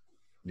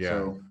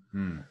 So,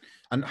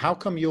 And how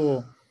come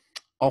you're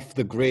off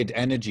the grid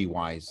energy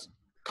wise?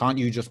 Can't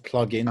you just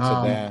plug into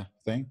their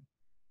thing?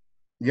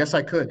 Yes,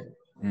 I could.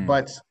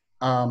 But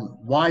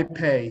why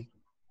pay,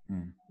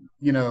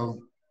 you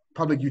know,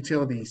 public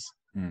utilities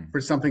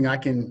for something I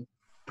can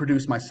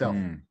produce myself?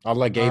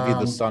 Allah gave you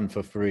the sun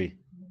for free.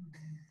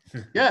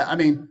 Yeah, I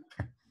mean,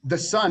 the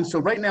sun. So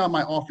right now in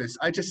my office,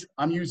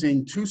 I'm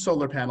using 2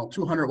 solar panels,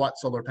 200-watt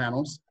solar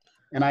panels,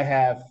 and I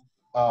have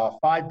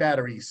 5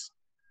 batteries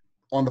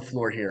on the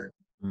floor here.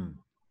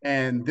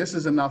 And this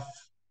is enough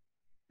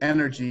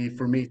energy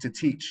for me to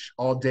teach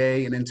all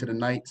day and into the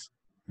night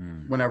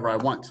whenever I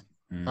want.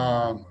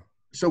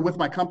 So with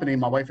my company,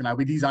 my wife and I,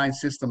 we design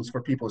systems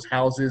for people's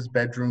houses,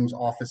 bedrooms,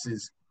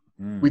 offices.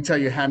 We tell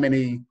you how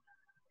many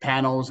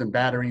panels and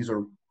batteries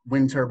or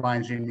wind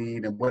turbines you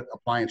need and what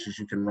appliances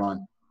you can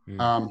run.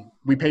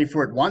 We pay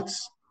for it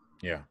once.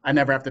 Yeah. I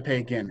never have to pay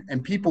again.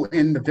 And people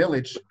in the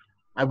village,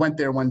 I went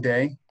there one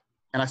day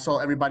and I saw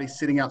everybody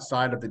sitting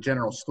outside of the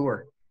general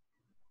store.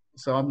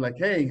 So I'm like,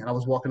 hey, and I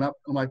was walking up.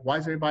 I'm like, why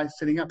is everybody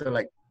sitting up? They're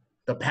like,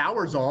 the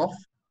power's off.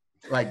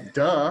 Like,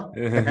 duh.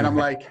 And I'm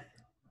like,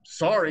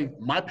 sorry,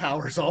 my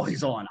power's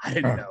always on. I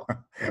didn't know.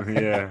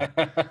 Yeah,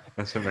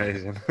 that's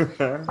amazing.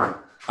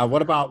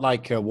 What about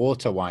like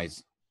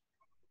water-wise?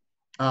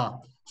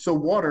 So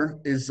water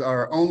is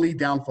our only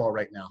downfall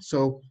right now.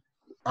 So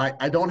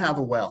I don't have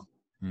a well.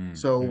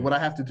 So what I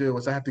have to do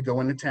is I have to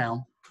go into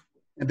town,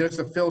 and there's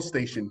a fill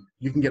station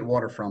you can get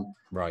water from.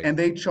 Right. And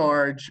they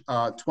charge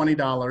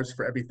 $20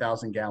 for every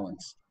 1,000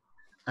 gallons.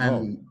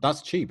 And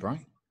that's cheap,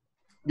 right?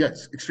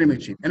 Yes, extremely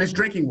cheap. And it's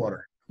drinking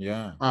water.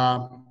 Yeah.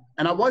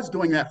 And I was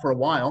doing that for a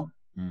while,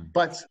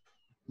 but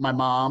my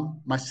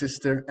mom, my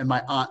sister, and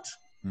my aunt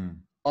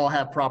all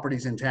have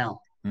properties in town.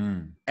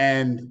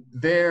 And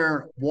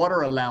their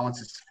water allowance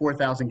is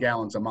 4,000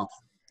 gallons a month.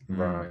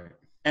 Right.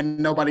 And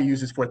nobody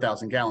uses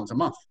 4,000 gallons a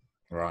month.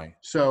 Right.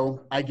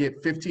 So I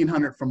get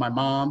 1,500 from my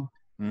mom,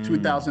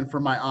 2,000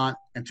 from my aunt,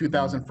 and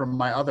 2,000 from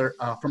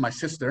my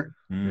sister.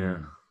 Yeah.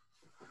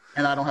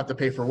 And I don't have to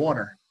pay for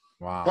water.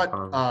 Wow. But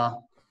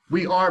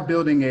we are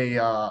building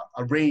a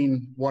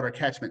rainwater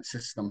catchment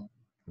system.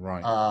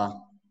 Right.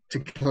 To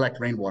collect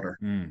rainwater.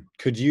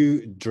 Could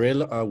you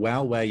drill a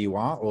well where you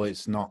are, or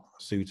it's not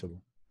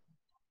suitable?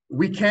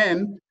 We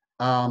can.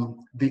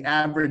 The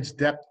average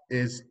depth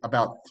is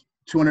about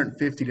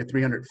 250 to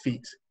 300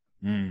 feet.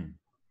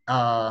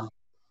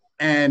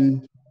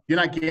 And you're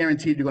not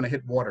guaranteed you're going to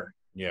hit water.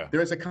 Yeah.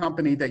 There is a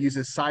company that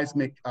uses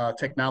seismic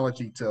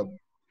technology to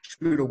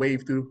shoot a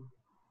wave through,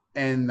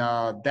 and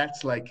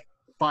that's like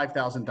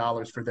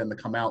 $5,000 for them to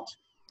come out.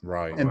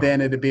 Right. And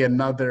then it'd be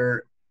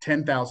another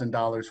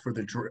 $10,000 for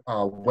the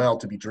well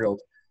to be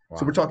drilled. Wow.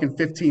 So we're talking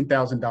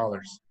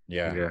 $15,000.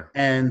 Yeah.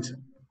 And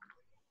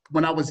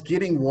when I was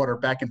getting water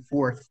back and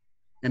forth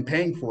and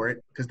paying for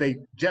it, because they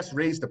just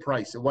raised the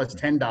price, it was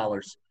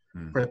 $10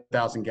 for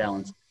 1,000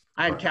 gallons.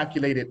 I had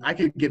calculated I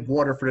could get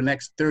water for the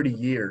next 30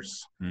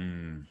 years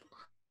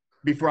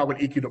before I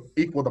would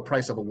equal the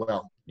price of a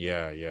well.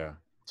 Yeah.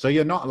 So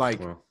you're not like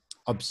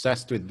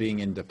obsessed with being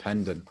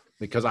independent,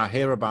 because I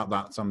hear about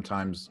that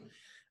sometimes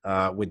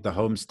with the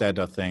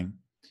homesteader thing,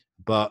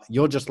 but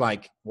you're just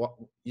like, what?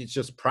 It's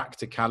just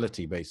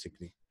practicality,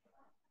 basically.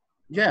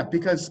 Yeah,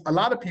 because a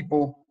lot of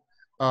people,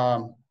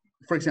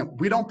 for example,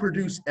 we don't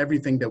produce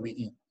everything that we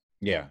eat.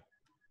 Yeah.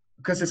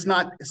 because it's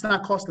not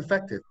cost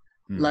effective.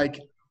 Like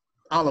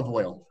olive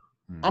oil.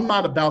 I'm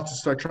not about to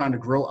start trying to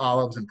grow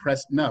olives and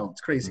press. No, it's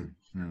crazy.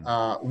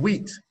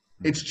 Wheat.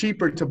 It's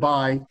cheaper to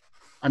buy.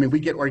 I mean, we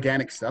get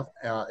organic stuff.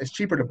 It's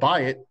cheaper to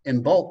buy it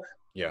in bulk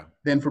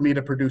than for me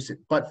to produce it.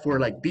 But for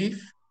like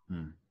beef,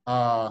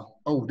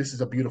 this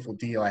is a beautiful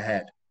deal I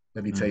had.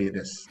 Let me tell you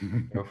this.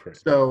 Go for it.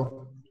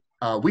 So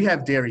we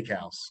have dairy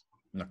cows.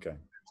 Okay.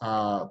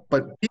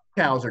 But beef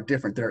cows are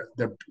different.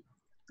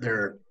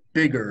 They're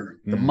bigger.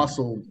 The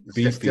muscle is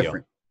just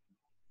different.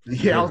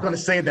 Yeah, I was going to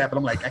say that, but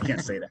I'm like, I can't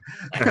say that.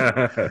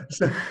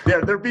 So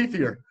they're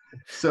beefier.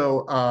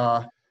 So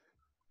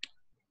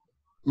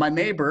my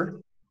neighbor,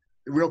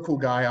 real cool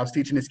guy, I was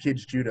teaching his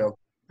kids judo,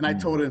 and I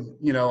told him,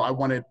 I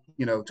wanted,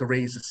 to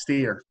raise a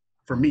steer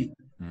for meat.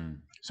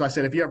 So I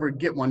said, if you ever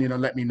get one,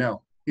 let me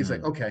know. He's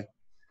like, okay.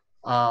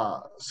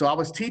 So I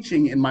was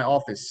teaching in my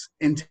office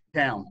in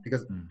town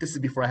because this is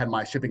before I had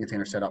my shipping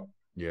container set up.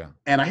 Yeah.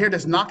 And I hear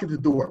this knock at the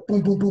door,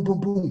 boom, boom, boom,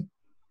 boom, boom.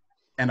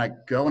 And I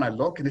go and I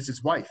look, and it's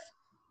his wife.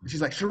 And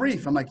she's like,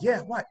 Shariyf. I'm like, yeah,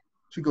 what?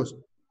 She goes,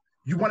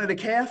 you wanted a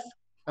calf?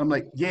 I'm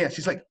like, yeah.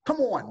 She's like, come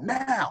on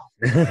now.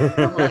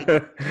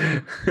 I'm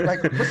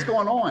like, what's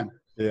going on?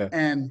 Yeah.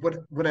 And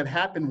what had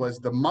happened was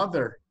the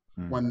mother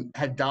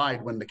had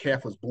died when the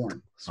calf was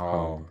born.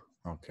 Oh,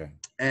 okay.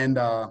 And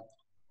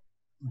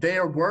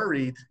they're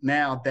worried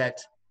now that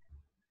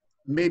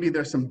maybe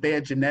there's some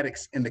bad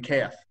genetics in the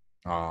calf.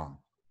 Oh.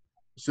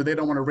 So they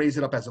don't want to raise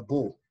it up as a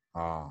bull.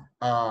 Oh.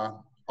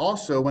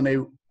 Also, when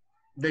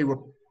they were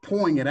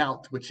pulling it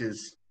out, which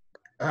is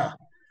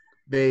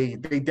they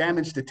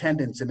damaged the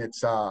tendons in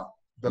its the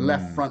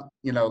left front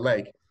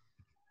leg.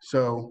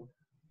 So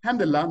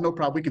alhamdulillah, no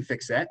problem, we can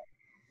fix that.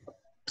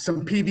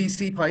 Some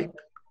PVC pipe,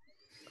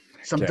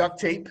 some duct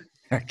tape.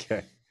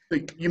 Okay. So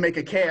you make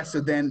a cast,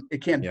 so then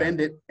it can't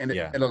bend it, and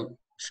it'll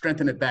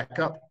strengthen it back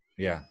up.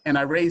 Yeah. And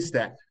I raised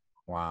that.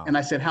 Wow. And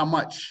I said, how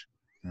much?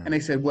 And they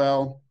said,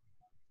 well,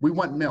 we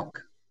want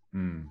milk.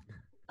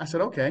 I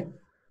said, okay.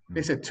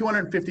 They said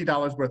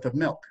 $250 worth of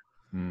milk.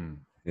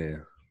 Yeah.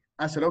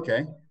 I said,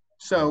 okay.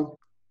 So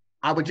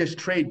I would just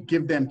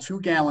give them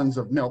 2 gallons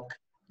of milk,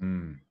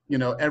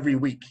 every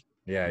week.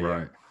 Yeah.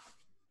 Right.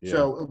 Yeah.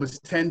 So it was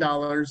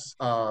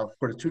 $10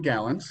 for the 2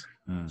 gallons.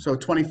 So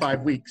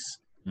 25 weeks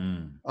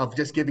of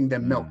just giving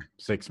them milk.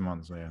 6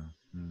 months, yeah.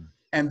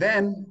 And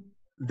then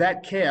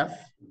that calf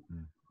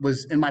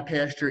was in my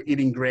pasture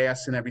eating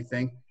grass and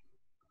everything.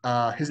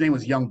 His name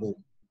was Young Bull.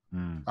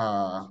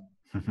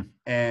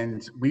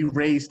 And we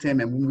raised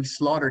him, and when we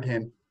slaughtered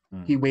him,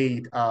 he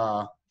weighed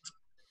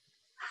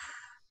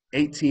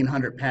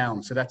 1,800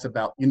 pounds. So that's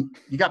about, you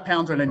got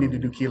pounds, or I need to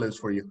do kilos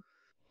for you?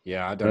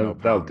 Yeah, I don't know.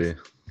 That'll do.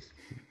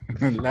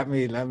 let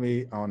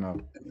me, oh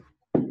no.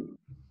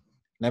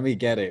 Let me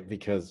get it,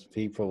 because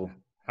people.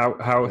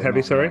 How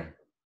heavy, sorry?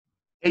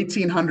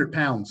 1,800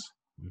 pounds.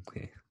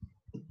 Okay.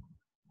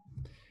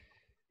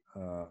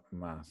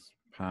 Mass,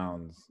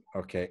 pounds.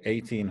 Okay,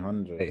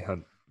 1,800.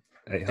 800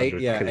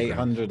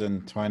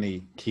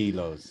 820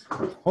 kilos.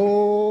 Oh,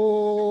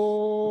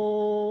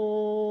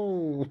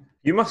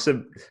 you must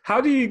have.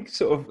 How do you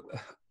sort of?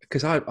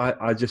 Because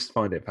I just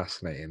find it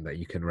fascinating that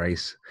you can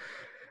race.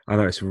 I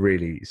know it's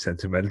really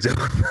sentimental,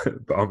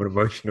 but I'm an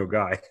emotional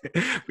guy.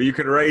 But you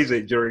can raise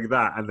it during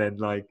that, and then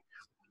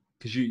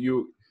because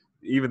you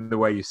even the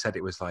way you said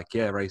it was like,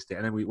 yeah, raised it,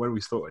 and then when we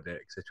sorted it,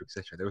 etc.,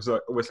 there was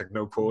almost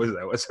no pause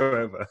there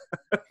whatsoever.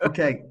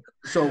 Okay,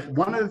 so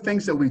one of the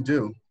things that we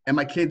do, and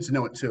my kids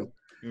know it too.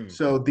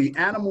 So the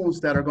animals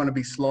that are going to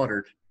be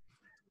slaughtered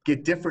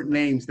get different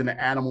names than the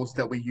animals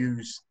that we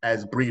use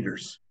as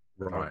breeders.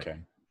 Right. Okay.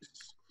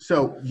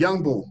 So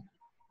Young Bull,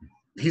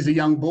 he's a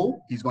young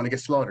bull. He's going to get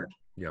slaughtered.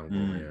 Young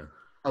Bull, yeah.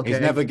 Okay. He's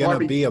never going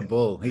to be a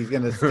bull. He's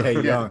going to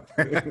stay young.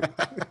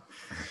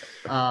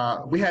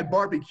 We had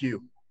barbecue.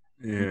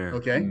 Yeah.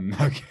 Okay.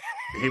 Okay.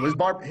 He was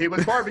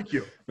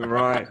barbecue.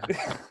 Right.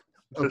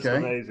 That's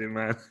amazing,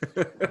 man.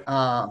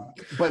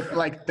 But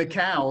like the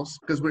cows,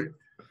 because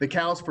the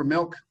cows for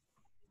milk,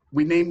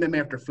 we name them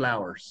after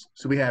flowers.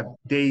 So we have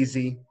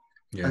daisy,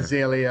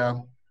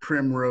 azalea,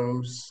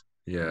 primrose.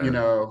 Yeah.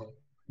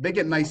 They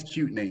get nice,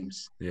 cute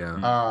names.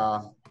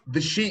 Yeah.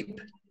 The sheep,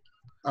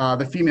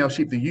 the female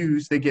sheep, the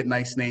ewes, they get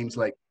nice names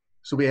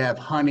so we have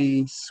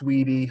Honey,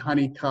 Sweetie,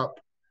 Honeycup.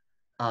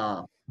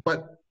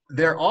 But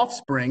their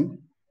offspring,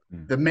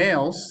 the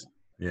males,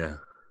 so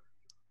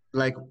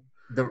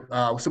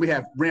we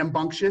have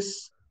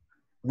Rambunctious,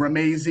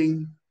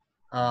 Ramazing,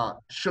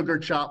 Sugar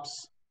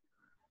Chops.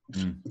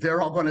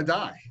 They're all going to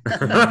die.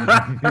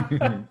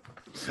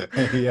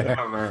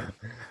 Yeah, man.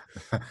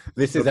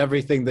 This is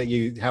everything that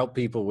you help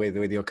people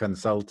with your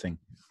consulting.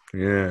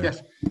 Yeah.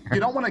 Yes. You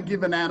don't want to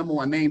give an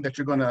animal a name that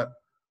you're going to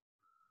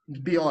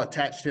be all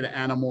attached to the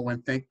animal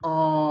and think,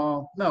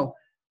 oh, no.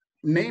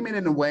 Name it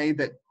in a way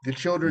that the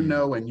children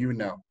know and you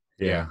know.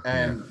 Yeah.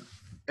 And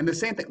the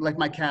same thing, like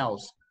my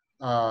cows.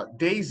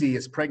 Daisy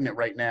is pregnant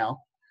right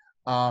now,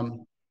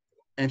 and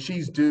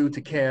she's due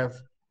to calve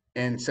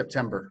in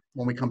September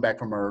when we come back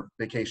from our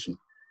vacation.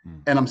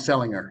 And I'm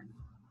selling her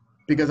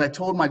because I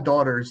told my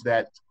daughters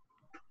that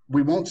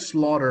we won't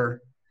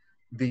slaughter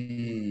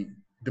the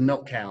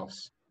milk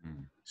cows.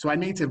 So I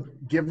need to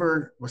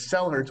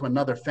sell her to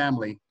another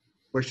family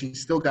where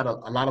she's still got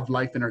a lot of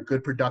life in her,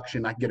 good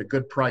production. I can get a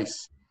good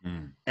price.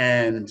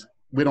 And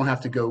we don't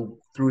have to go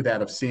through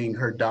that of seeing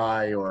her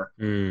die or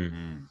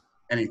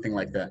anything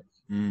like that.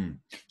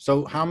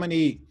 So how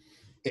many,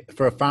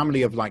 for a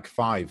family of like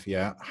 5,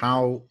 yeah,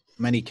 how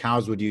many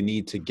cows would you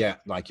need to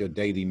get like your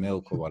daily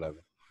milk or whatever?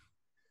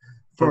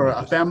 For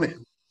a family,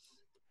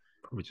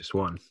 probably just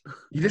one.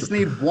 You just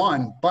need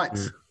one, but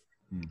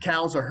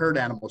cows are herd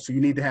animals, so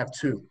you need to have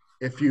 2.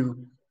 If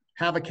you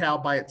have a cow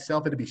by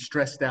itself, it'll be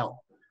stressed out.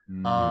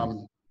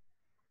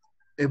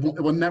 It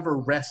will never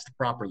rest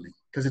properly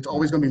because it's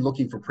always going to be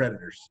looking for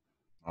predators.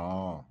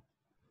 Oh,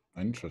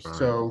 interesting.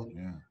 So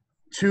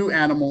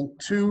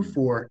 2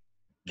 for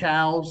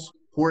cows,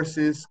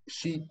 horses,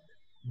 sheep,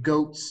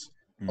 goats,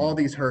 all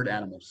these herd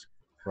animals.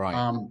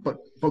 Right.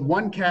 But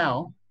 1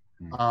 cow,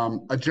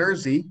 a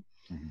Jersey,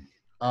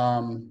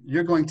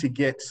 you're going to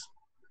get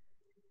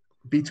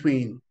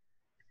between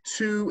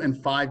 2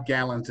 and 5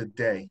 gallons a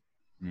day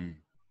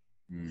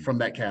from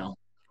that cow.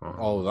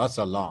 Oh, that's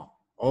a lot.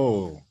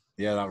 Oh,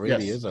 yeah, that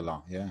really is a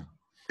lot. Yeah.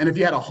 And if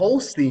you had a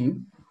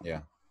Holstein,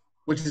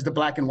 which is the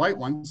black and white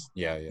ones,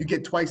 you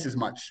get twice as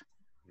much.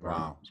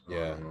 Wow.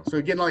 Yeah. So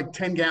you're getting like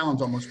 10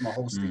 gallons almost from a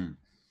Holstein.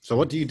 So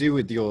what do you do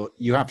with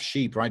you have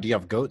sheep, right? Do you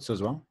have goats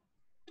as well?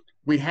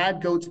 We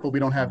had goats, but we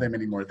don't have them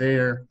anymore.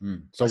 They're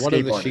So what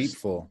are the sheep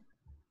for?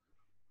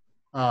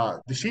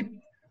 The sheep,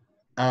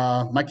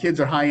 my kids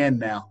are high end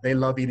now. They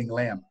love eating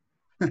lamb.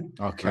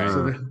 Okay.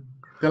 So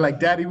they're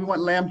like, Daddy, we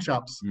want lamb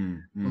chops.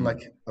 I'm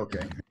like,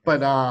 okay.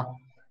 But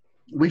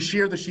we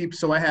shear the sheep.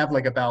 So I have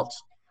like about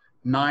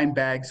 9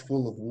 bags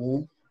full of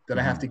wool that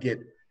I have to get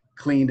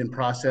cleaned and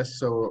processed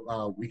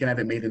so we can have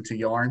it made into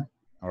yarn.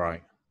 All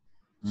right.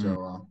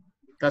 So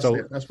that's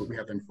what we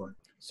have them for.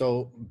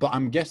 So, but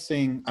I'm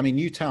guessing, I mean,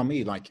 you tell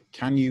me, like,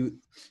 can you,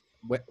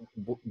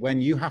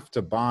 when you have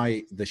to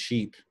buy the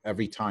sheep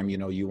every time,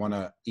 you want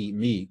to eat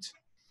meat,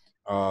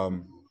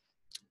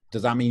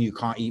 does that mean you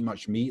can't eat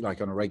much meat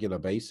like on a regular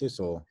basis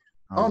or?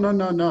 Oh,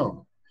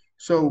 no.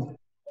 So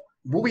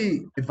what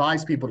we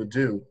advise people to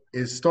do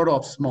is start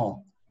off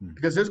small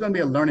because there's going to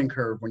be a learning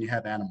curve when you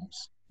have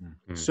animals.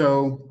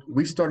 So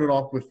we started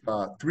off with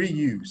 3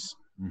 ewes,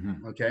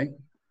 okay?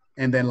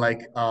 And then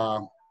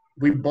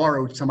we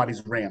borrowed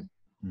somebody's ram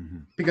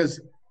because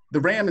the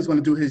ram is going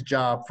to do his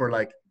job for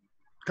like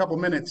a couple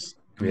minutes.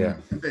 Yeah.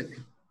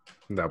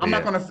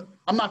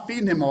 I'm not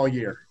feeding him all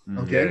year.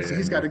 Okay. So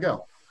he's got to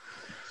go.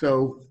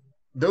 So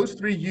those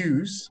 3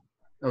 ewes,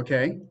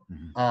 okay,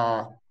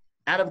 out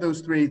of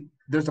those 3,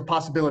 there's a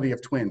possibility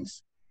of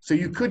twins. So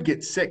you could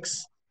get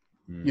 6,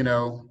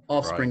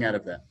 offspring out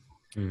of that.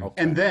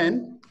 Okay. And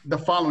then the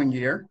following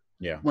year,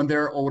 when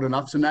they're old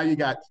enough, so now you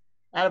got,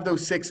 out of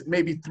those 6,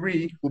 maybe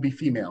 3 will be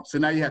female. So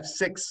now you have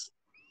 6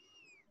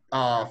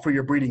 for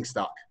your breeding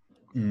stock.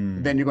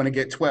 Then you're going to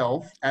get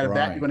 12. Out of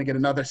that, you're going to get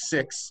another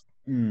 6.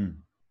 And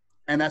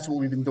that's what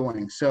we've been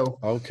doing. So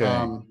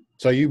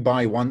so you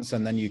buy once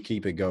and then you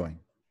keep it going.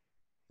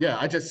 Yeah,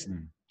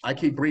 I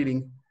keep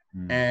breeding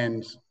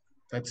and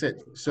that's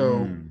it.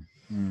 So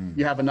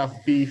you have enough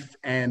beef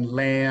and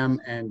lamb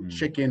and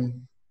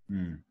chicken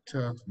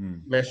to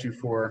last you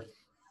for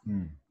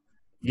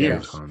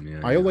years.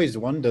 I always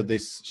wonder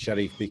this,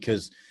 Shariyf,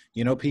 because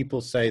people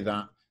say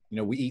that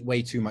we eat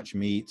way too much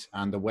meat,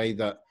 and the way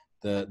that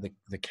the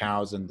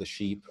cows and the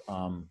sheep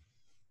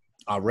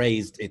are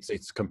raised,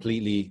 it's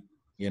completely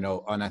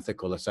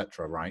unethical,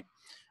 etc. Right?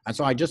 And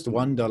so I just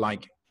wonder,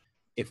 like,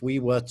 if we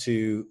were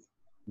to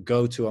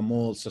go to a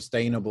more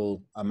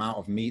sustainable amount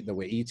of meat that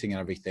we're eating and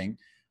everything,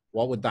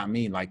 what would that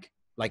mean? Like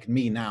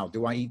me now,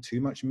 do I eat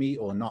too much meat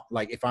or not?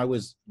 Like if I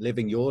was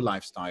living your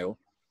lifestyle,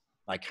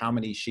 like how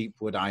many sheep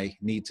would I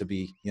need to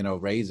be,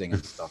 raising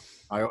and stuff?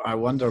 I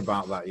wonder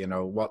about that,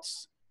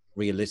 what's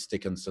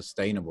realistic and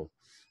sustainable.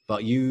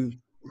 But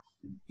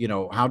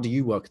how do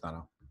you work that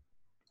out?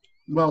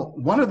 Well,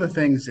 one of the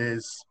things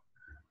is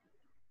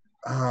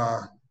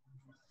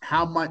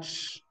how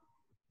much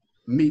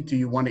meat do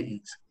you want to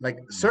eat? Like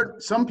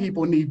some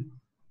people need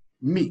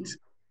meat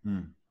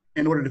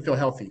in order to feel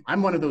healthy.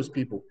 I'm one of those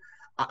people.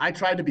 I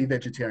tried to be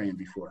vegetarian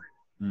before.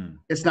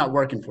 It's not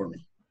working for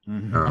me.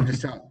 I'm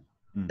just telling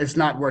you. It's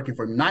not working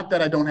for me. Not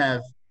that I don't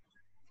have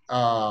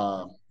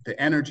the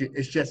energy.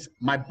 It's just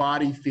my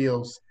body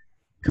feels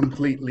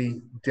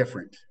completely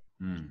different.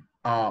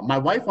 My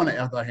wife, on the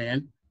other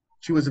hand,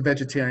 she was a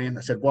vegetarian.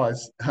 I said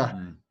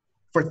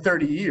for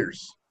 30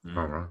 years.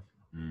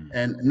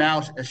 And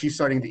now she's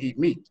starting to eat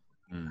meat.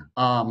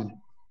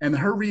 And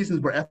her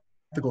reasons were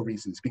ethical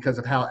reasons because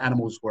of how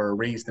animals were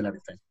raised and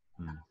everything.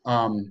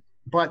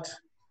 But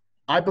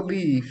I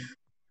believe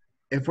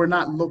if we're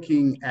not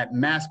looking at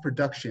mass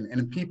production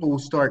and people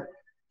start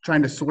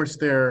trying to source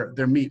their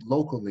meat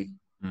locally,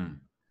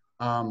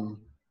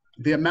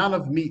 the amount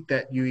of meat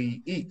that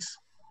you eat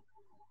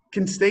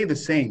can stay the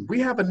same. We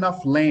have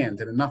enough land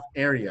and enough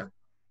area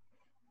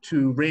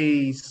to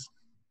raise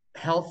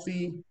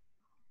healthy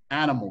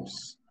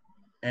animals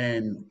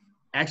and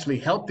actually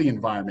help the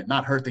environment,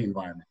 not hurt the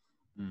environment.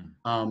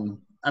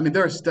 I mean,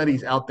 there are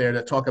studies out there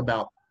that talk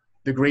about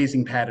the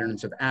grazing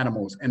patterns of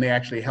animals, and they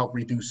actually help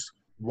reduce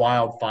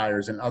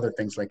wildfires and other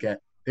things like that.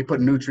 They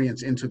put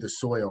nutrients into the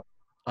soil.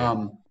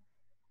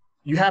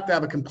 You have to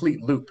have a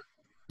complete loop.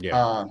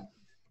 Yeah.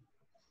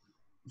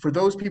 For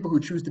those people who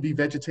choose to be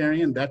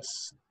vegetarian,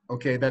 that's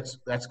okay. That's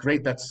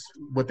great. That's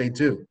what they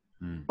do.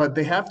 But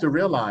they have to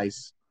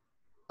realize,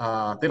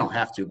 they don't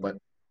have to, but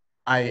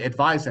I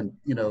advise them,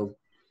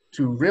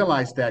 to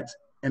realize that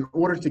in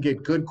order to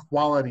get good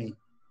quality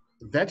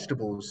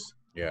vegetables,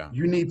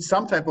 you need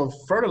some type of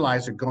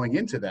fertilizer going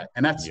into that,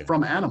 and that's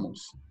from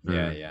animals.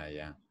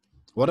 Yeah.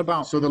 What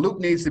about? So the loop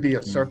needs to be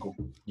a circle.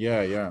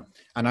 Yeah.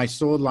 And I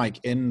saw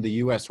like in the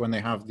US when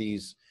they have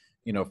these,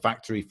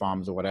 factory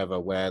farms or whatever,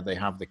 where they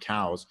have the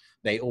cows,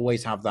 they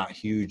always have that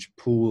huge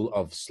pool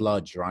of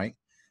sludge, right?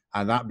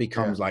 And that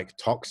becomes like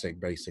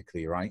toxic,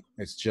 basically, right?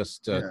 It's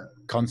just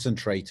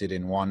concentrated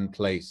in one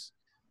place,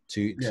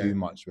 too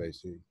much,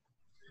 basically.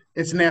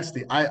 It's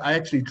nasty. I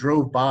actually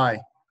drove by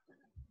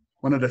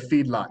one of the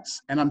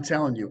feedlots, and I'm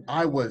telling you,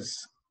 I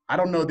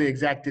don't know the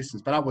exact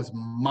distance, but I was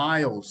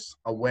miles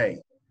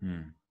away,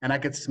 and I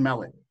could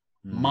smell it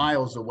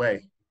miles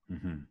away.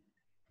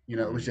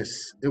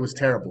 It was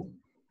terrible.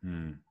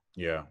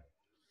 Yeah.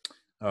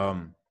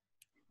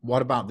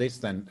 What about this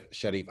then,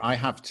 Shariyf? I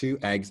have 2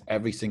 eggs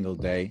every single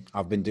day.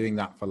 I've been doing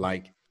that for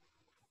like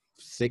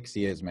 6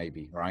 years,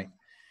 maybe, right?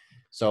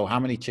 So how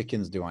many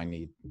chickens do I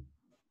need?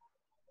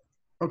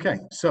 Okay,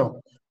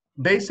 so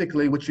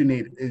basically what you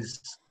need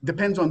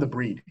depends on the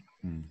breed.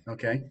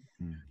 Okay,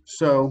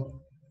 so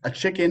a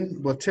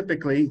chicken will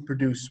typically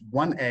produce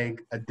 1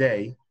 egg a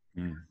day,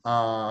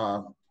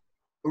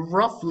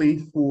 roughly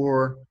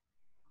for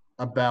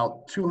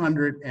about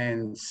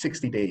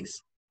 260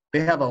 days.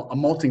 They have a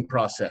molting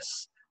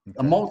process. Okay.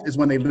 A molt is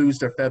when they lose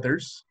their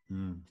feathers.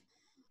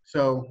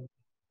 So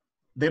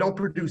they don't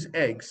produce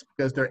eggs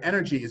because their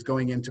energy is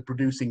going into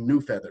producing new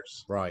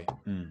feathers. Right.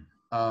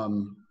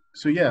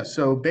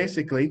 So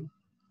basically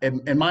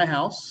in my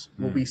house,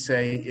 what we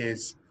say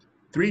is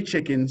 3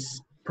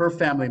 chickens per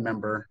family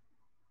member.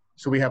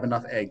 So we have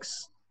enough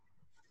eggs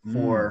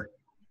for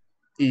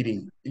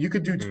eating. You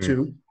could do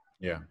 2.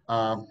 Yeah.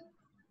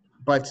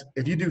 But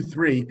if you do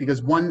 3,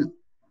 because 1,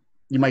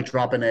 you might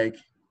drop an egg.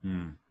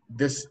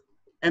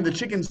 And the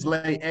chickens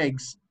lay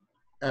eggs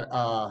at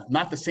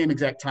not the same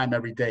exact time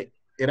every day.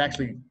 It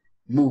actually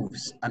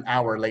moves an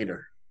hour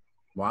later.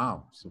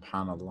 Wow,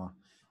 subhanallah.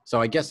 So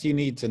I guess you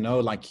need to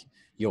know like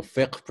your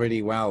fiqh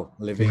pretty well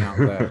living out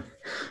there.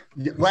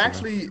 Well,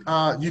 actually,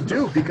 you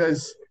do,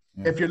 because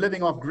if you're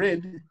living off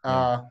grid,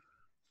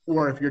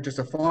 or if you're just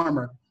a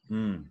farmer,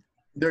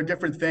 there are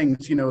different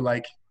things,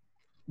 like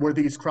were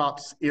these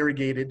crops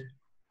irrigated,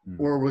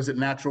 or was it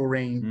natural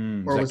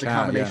rain, or was it a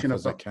combination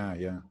of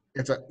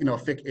it's a a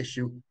fiqh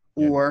issue,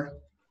 or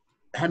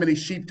how many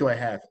sheep do I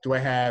have? Do I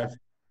have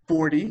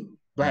 40?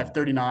 Do I have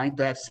 39?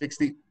 Do I have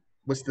 60?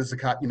 What's the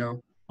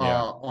zakat,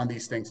 on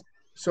these things?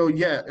 So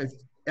it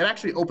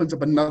actually opens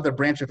up another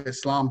branch of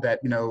Islam that,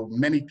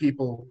 many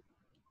people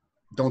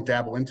don't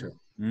dabble into.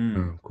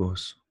 Of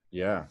course.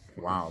 Yeah.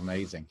 Wow.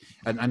 Amazing.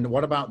 And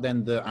what about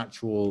then the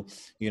actual,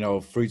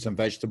 fruits and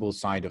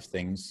vegetables side of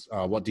things?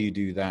 What do you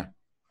do there?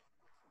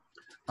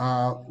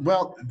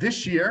 Well,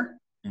 this year,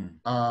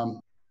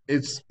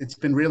 it's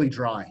been really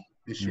dry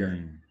this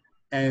year,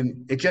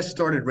 and it just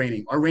started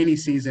raining. Our rainy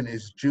season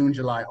is June,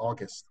 July,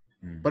 August,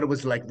 but it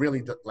was like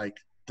really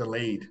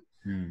delayed.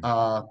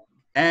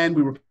 And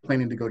we were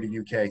planning to go to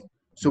UK,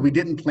 so we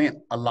didn't plant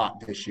a lot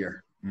this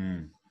year.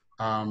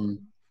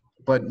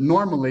 But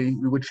normally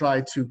we would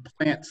try to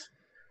plant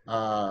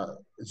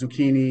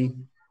zucchini,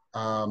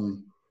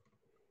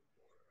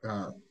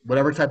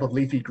 whatever type of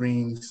leafy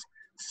greens,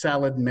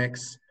 salad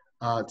mix,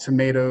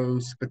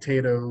 tomatoes,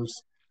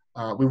 potatoes.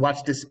 We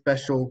watched this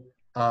special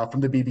from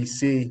the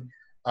BBC,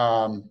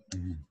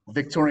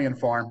 Victorian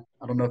Farm.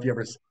 I don't know if you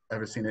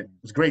ever seen it. It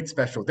was a great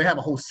special. They have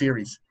a whole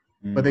series,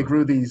 but they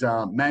grew these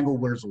mango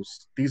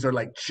wurzels. These are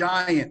like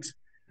giant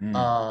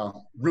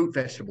root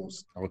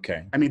vegetables.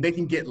 Okay. I mean, they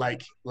can get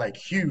like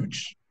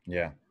huge.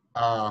 Yeah.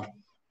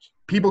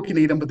 People can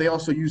eat them, but they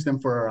also use them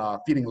for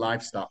feeding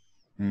livestock.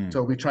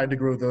 So we tried to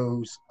grow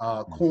those,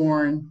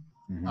 corn,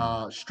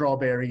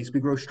 strawberries. We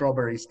grow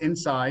strawberries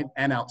inside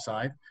and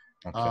outside.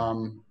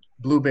 Okay.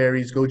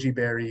 Blueberries, goji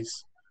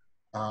berries.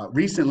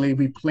 Recently,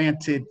 we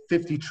planted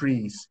 50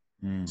 trees.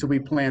 So we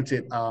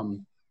planted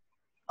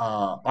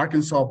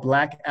Arkansas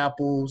black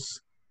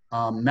apples,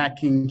 Nat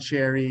King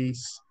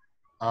cherries,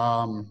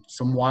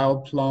 some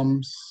wild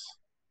plums.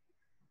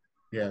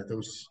 Yeah,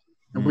 those.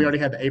 And we already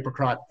had the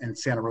apricot and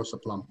Santa Rosa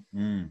plum.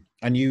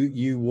 And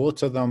you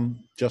water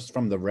them just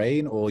from the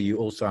rain, or you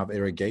also have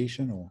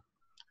irrigation, or?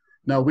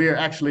 No, we're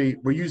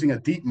using a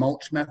deep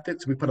mulch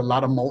method. So we put a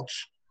lot of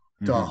mulch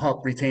to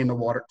help retain the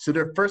water. So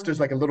there's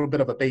like a little bit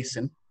of a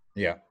basin.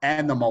 Yeah.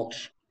 And the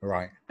mulch.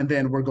 Right. And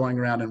then we're going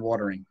around and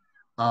watering,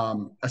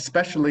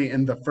 especially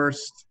in the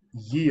first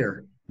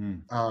year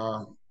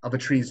of a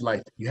tree's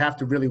life. You have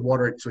to really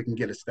water it so it can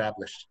get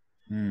established.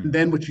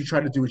 Then what you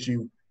try to do is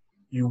you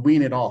you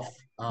wean it off.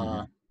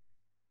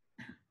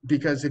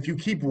 Because if you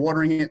keep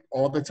watering it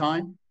all the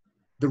time,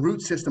 the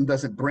root system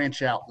doesn't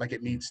branch out like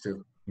it needs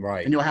to.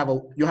 Right. And you'll have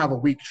a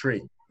weak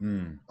tree.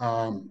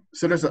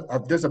 So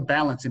there's a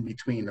balance in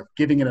between of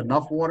giving it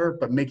enough water,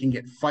 but making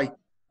it fight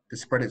to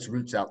spread its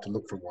roots out to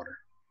look for water.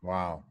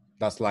 Wow.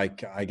 That's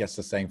like, I guess,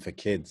 the same for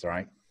kids,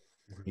 right?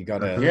 You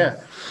gotta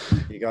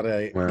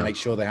make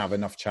sure they have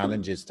enough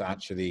challenges to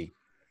actually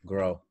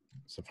grow.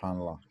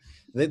 SubhanAllah.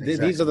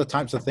 These are the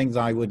types of things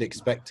I would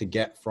expect to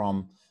get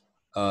from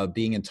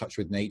being in touch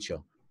with nature,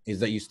 is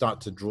that you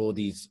start to draw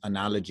these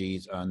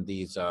analogies and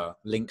these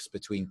links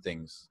between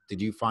things.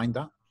 Did you find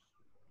that?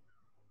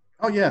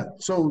 Oh yeah.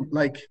 So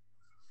like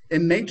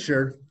in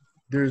nature,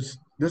 there's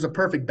a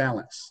perfect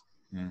balance.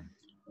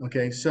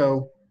 Okay.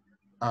 So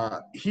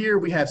here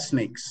we have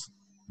snakes.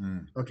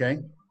 Okay.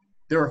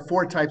 There are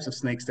 4 types of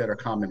snakes that are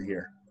common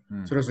here.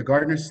 So there's a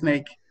gardener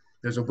snake,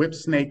 there's a whip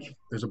snake,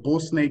 there's a bull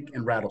snake,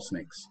 and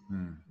rattlesnakes.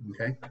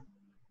 Okay.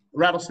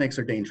 Rattlesnakes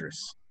are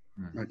dangerous.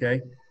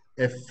 Okay.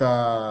 If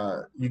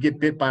you get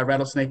bit by a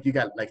rattlesnake, you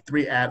got like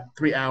 3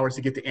 hours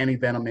to get the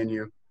anti-venom in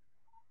you,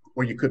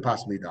 or you could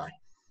possibly die.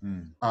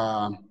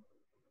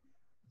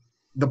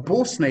 The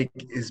bull snake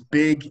is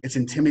big, it's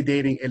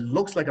intimidating, it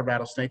looks like a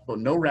rattlesnake, but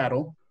no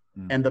rattle,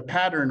 and the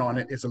pattern on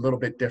it is a little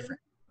bit different.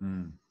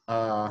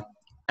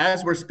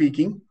 As we're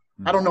speaking,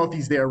 I don't know if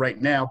he's there right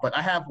now, but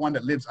I have one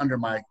that lives under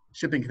my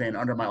shipping container,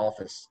 under my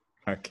office.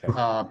 Okay.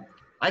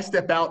 I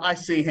step out, I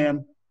see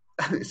him.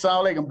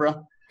 Assalamu alaikum,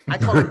 bro. I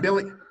call him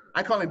Billy.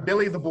 I call him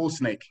Billy the bull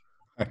snake.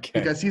 Okay.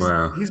 Because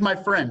he's my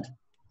friend.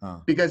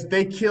 Because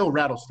they kill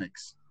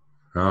rattlesnakes.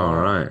 All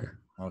right.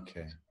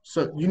 Okay.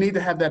 So you need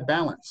to have that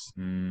balance.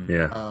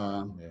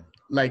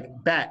 Like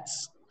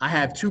bats. I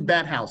have 2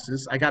 bat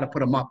houses. I got to put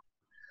them up.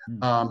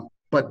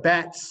 But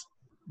bats,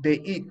 they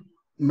eat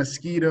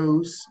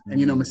mosquitoes, and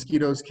you know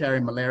mosquitoes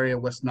carry malaria,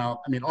 West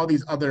Nile. I mean, all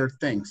these other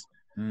things.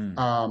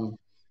 So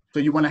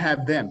you want to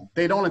have them.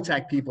 They don't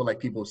attack people like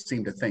people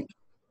seem to think.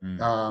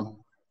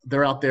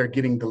 They're out there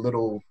getting the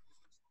little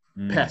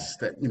pests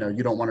that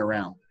you don't want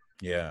around.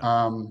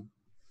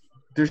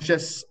 There's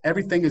just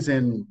everything is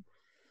in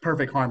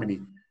perfect harmony.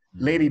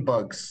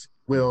 Ladybugs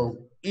will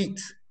eat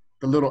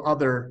the little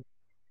other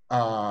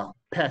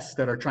pests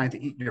that are trying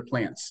to eat your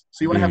plants.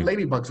 So you want to have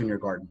ladybugs in your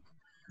garden.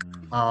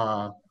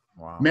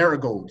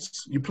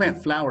 Marigolds. You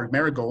plant flowers,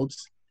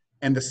 marigolds,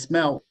 and the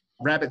smell,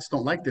 rabbits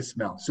don't like this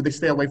smell, so they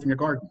stay away from your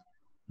garden.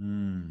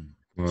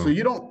 So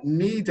you don't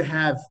need to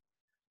have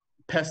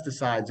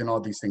pesticides and all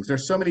these things.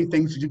 There's so many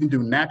things that you can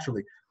do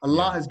naturally.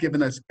 Allah has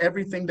given us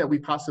everything that we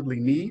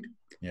possibly need.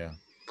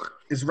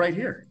 Is right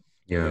here.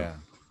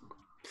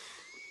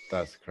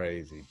 That's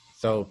crazy.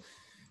 So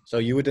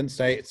you wouldn't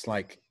say it's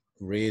like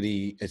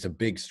really, it's a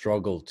big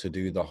struggle to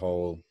do the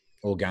whole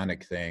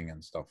organic thing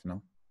and stuff,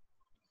 no?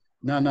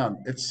 No,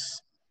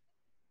 it's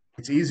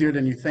easier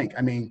than you think.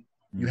 I mean,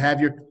 you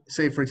have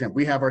say for example,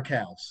 we have our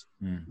cows,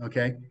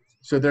 okay?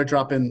 So they're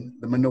dropping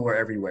the manure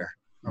everywhere,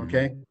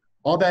 okay?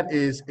 All that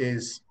is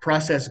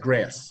processed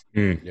grass.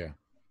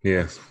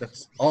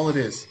 That's all it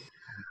is.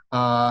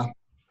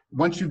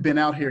 Once you've been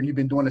out here and you've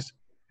been doing this,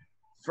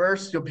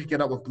 first you'll pick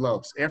it up with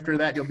gloves. After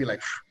that, you'll be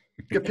like,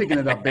 you're picking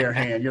it up bare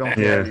hand. You don't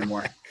care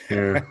anymore.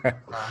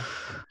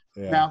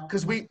 Now,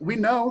 because we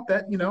know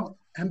that,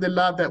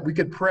 alhamdulillah, that we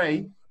could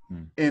pray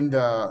in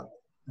the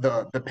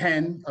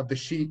pen of the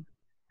sheep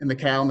and the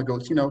cow and the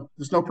goats,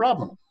 there's no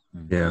problem.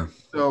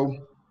 So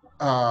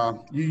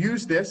you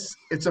use this.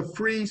 It's a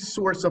free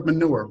source of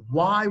manure.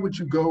 Why would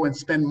you go and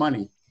spend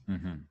money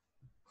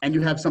and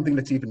you have something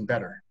that's even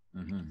better?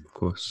 Of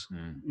course.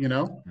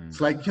 It's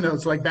like,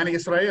 it's like Bani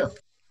Israel.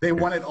 They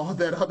wanted all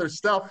that other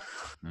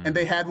stuff and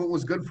they had what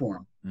was good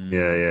for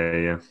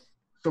them.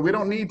 So we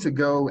don't need to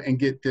go and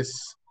get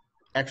this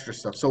extra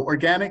stuff. So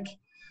organic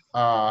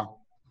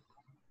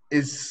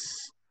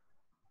is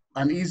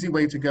an easy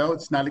way to go.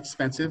 It's not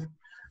expensive.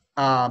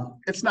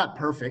 It's not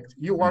perfect.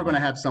 You are going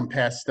to have some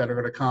pests that are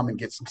going to come and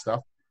get some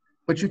stuff,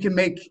 but you can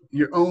make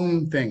your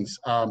own things.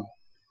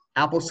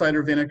 Apple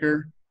cider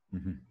vinegar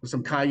with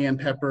some cayenne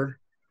pepper,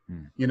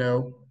 and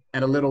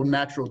a little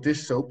natural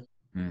dish soap.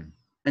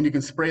 And you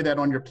can spray that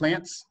on your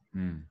plants.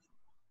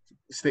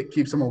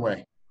 Keeps them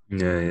away.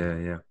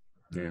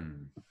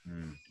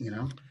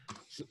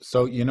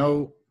 So,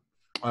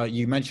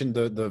 you mentioned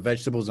the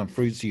vegetables and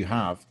fruits you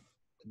have.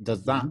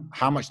 Does that,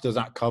 how much does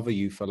that cover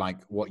you for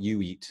like what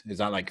you eat? Is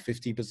that like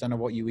 50% of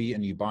what you eat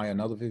and you buy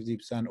another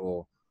 50%,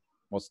 or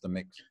what's the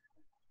mix?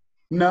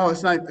 No,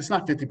 it's not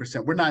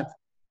 50%. We're not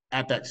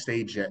at that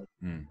stage yet.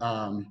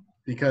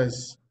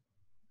 Because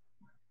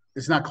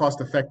it's not cost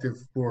effective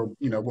for,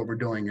 what we're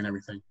doing and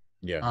everything.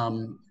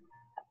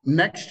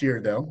 Next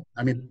year though,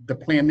 I mean, the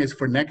plan is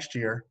for next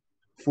year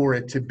for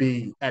it to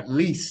be at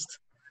least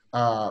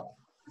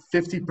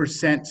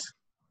 50%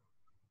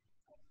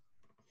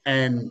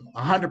 and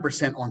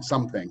 100% on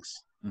some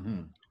things.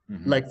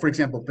 Like for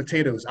example,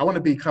 potatoes. I want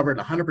to be covered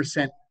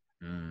 100%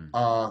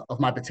 of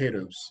my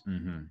potatoes.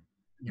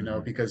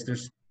 Because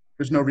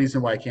there's no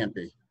reason why I can't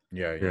be.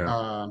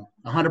 Yeah.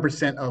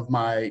 100% of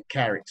my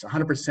carrots,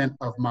 100%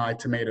 of my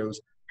tomatoes,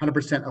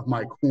 100% of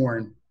my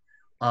corn,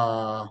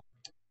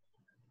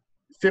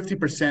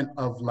 50%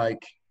 of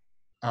like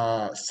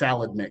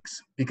salad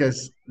mix,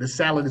 because the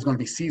salad is going to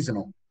be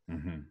seasonal.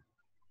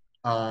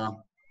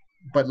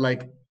 But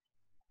like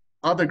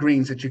other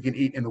greens that you can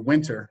eat in the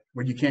winter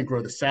where you can't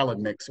grow the salad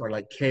mix are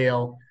like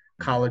kale,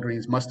 collard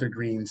greens, mustard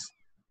greens,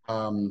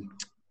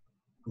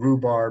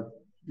 rhubarb,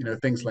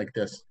 things like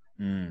this.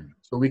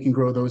 So we can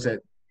grow those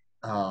at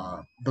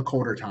the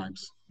colder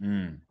times.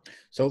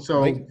 So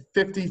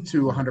 50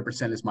 to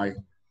 100% is my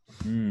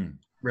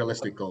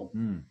realistic goal.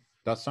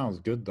 That sounds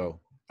good though.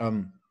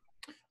 I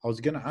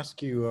was going to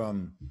ask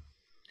you,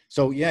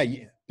 so yeah,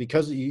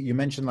 because you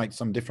mentioned like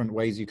some different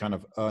ways you kind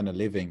of earn a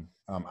living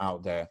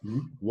out there.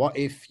 What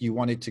if you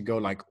wanted to go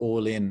like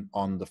all in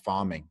on the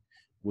farming?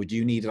 Would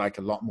you need like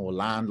a lot more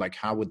land? Like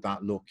how would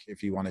that look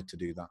if you wanted to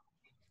do that?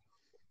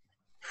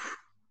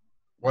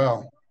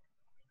 Well,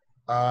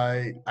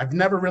 I've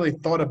never really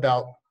thought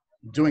about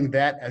doing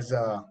that as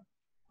a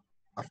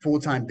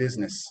full-time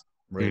business.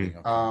 Really?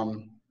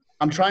 Okay.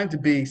 I'm trying to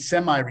be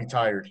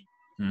semi-retired.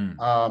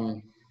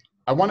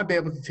 I want to be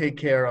able to take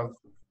care of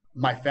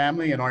my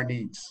family and our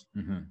needs.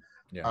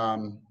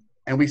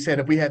 And we said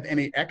if we have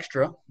any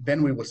extra,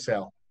 then we will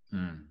sell.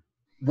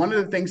 One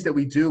of the things that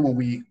we do when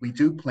we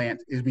do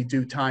plant is we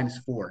do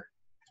 ×4.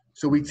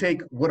 So we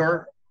take what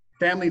our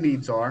family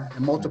needs are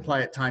and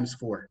multiply it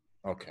 ×4.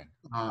 Okay.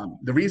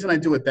 The reason I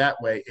do it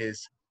that way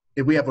is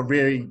if we have a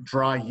very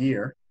dry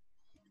year,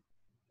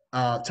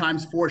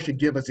 ×4 should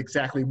give us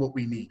exactly what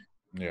we need.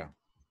 Yeah.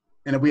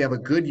 And if we have a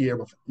good year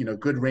with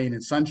good rain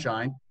and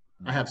sunshine,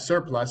 I have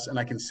surplus and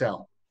I can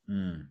sell.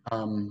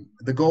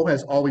 The goal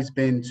has always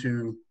been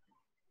to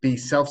be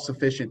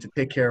self-sufficient, to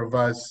take care of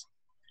us.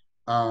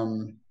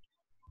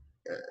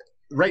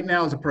 Right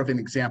now is a perfect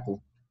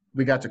example.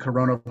 We got the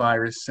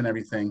coronavirus and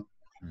everything,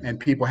 and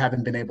people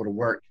haven't been able to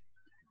work.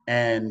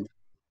 And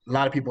a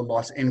lot of people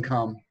lost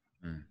income.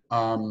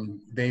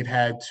 They've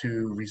had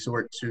to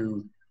resort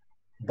to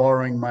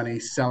borrowing money,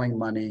 selling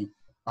money,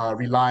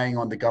 relying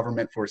on the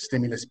government for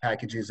stimulus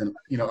packages and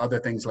other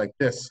things like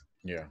this.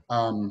 Yeah.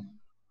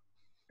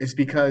 It's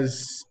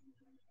because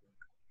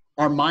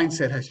our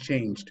mindset has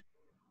changed.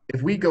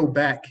 If we go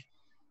back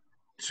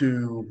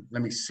to,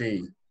 let me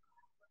see,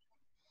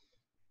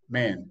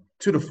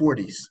 to the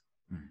 40s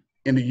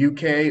in the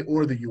UK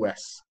or the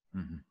US,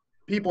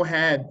 people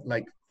had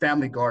like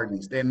family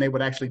gardens, and they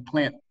would actually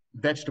plant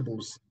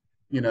vegetables,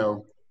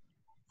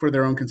 for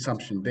their own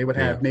consumption. They would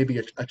have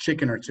maybe a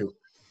chicken or two.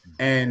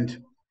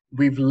 And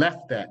we've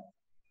left that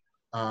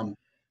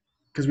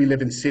because we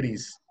live in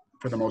cities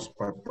for the most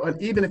part.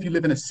 But even if you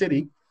live in a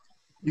city,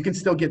 you can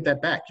still get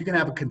that back. You can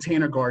have a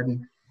container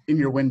garden in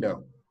your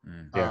window.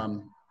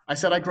 I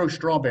said I grow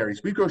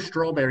strawberries. We grow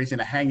strawberries in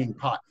a hanging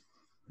pot.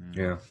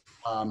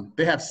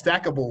 They have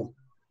stackable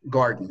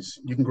gardens.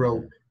 You can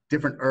grow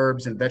different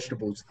herbs and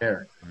vegetables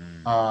there.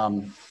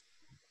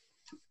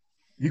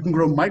 You can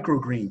grow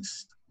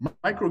microgreens.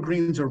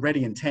 Microgreens are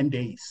ready in 10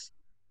 days.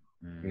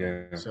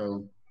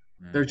 So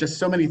there's just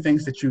so many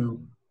things that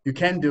you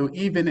can do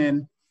even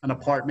in an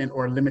apartment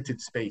or a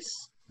limited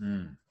space.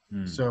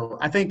 So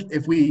I think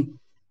if we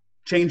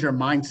change our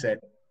mindset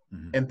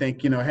and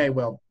think, hey,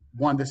 well,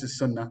 one, this is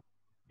sunnah,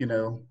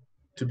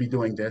 to be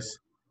doing this.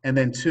 And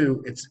then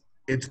two, it's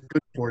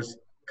good for us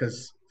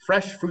because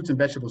fresh fruits and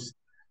vegetables,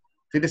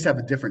 they just have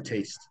a different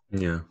taste.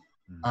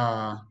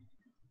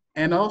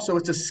 And also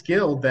it's a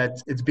skill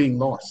that it's being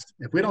lost.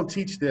 If we don't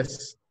teach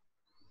this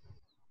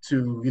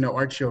to,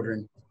 our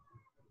children,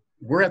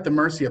 we're at the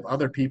mercy of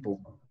other people.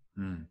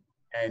 And,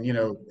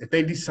 if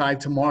they decide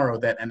tomorrow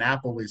that an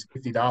apple is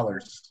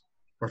 $50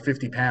 or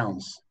 50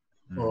 pounds,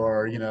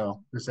 or,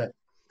 there's that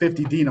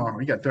 50 dinar,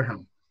 we got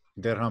dirham.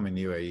 Dirham in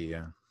UAE,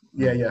 yeah.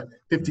 Yeah,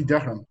 50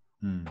 dirham.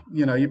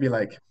 You'd be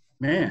like,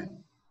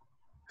 man,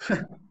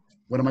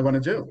 what am I going to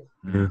do?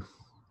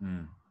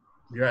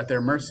 You're at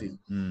their mercy.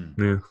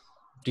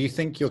 Do you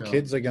think your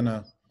kids are going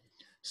to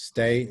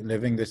stay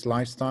living this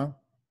lifestyle?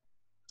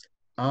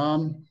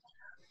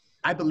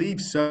 I believe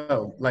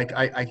so. Like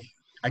I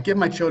give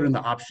my children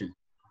the option.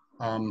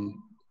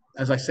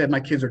 As I said, my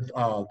kids are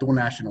dual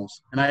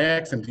nationals. And I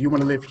asked them, do you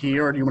want to live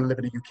here or do you want to live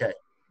in the UK?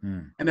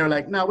 And they're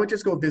like, no, we'll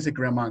just go visit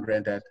grandma and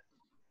granddad.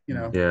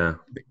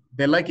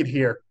 They like it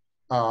here.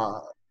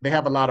 They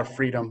have a lot of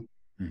freedom,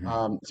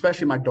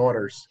 especially my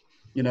daughters.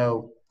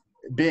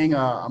 Being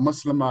a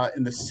Muslim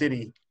in the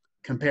city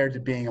compared to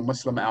being a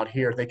Muslim out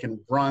here, they can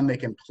run, they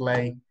can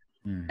play.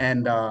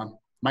 And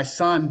my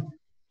son,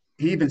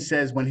 he even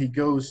says when he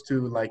goes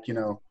to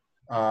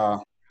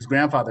his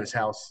grandfather's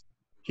house,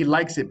 he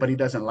likes it, but he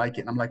doesn't like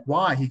it. And I'm like,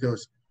 why? He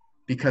goes,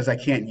 because I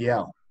can't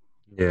yell.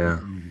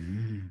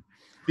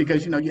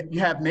 Because, you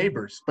have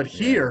neighbors, but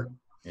here,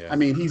 I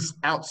mean, he's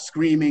out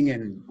screaming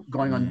and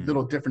going on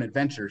little different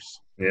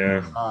adventures.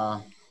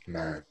 So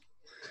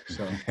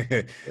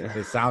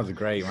it sounds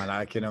great, man.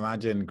 I can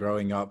imagine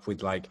growing up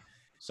with like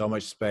so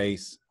much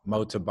space,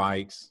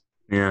 motorbikes,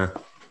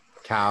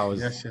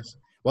 cows. Yes.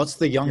 What's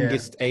the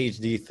youngest age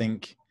do you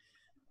think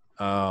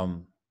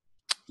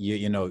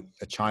you know,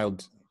 a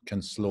child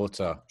can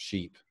slaughter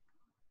sheep?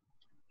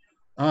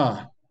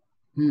 I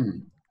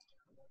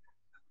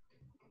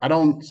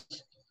don't,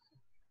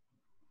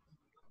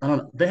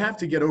 they have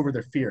to get over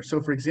their fear.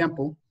 So for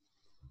example,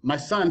 my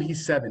son,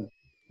 he's 7,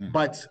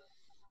 but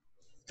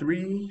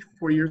 3-4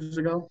 years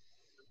ago,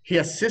 he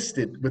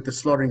assisted with the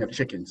slaughtering of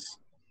chickens.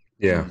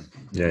 Yeah.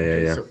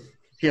 So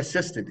he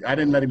assisted. I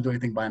didn't let him do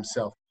anything by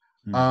himself.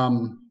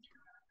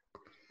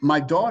 My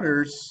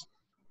daughters,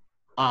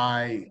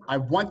 I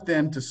want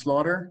them to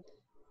slaughter,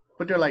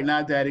 but they're like,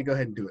 nah, daddy, go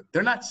ahead and do it.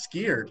 They're not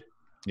scared.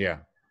 Yeah.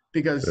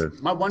 Because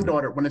my one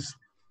daughter, when it's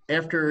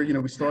after, you know,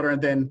 we slaughter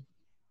and then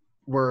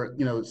we're,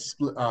 you know,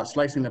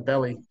 slicing the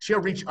belly, she'll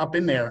reach up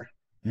in there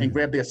and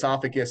grab the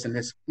esophagus, and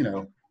this, you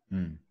know,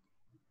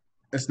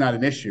 it's not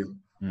an issue.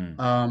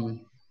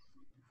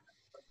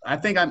 I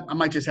think I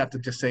might just have to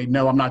just say,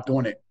 no, I'm not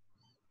doing it.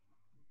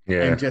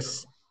 Yeah.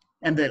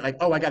 And they're like,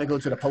 oh, I got to go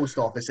to the post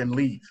office and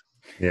leave.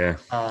 Yeah.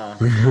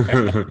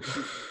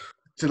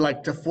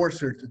 To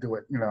force her to do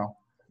it, you know.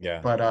 Yeah.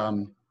 But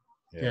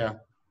yeah.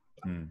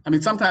 I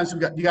mean, sometimes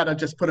you got to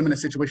just put them in a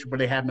situation where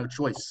they have no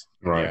choice.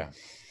 Right.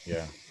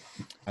 Yeah.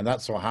 And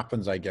that's what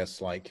happens, I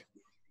guess. Like,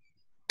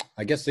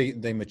 I guess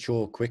they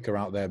mature quicker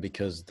out there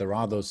because there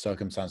are those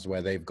circumstances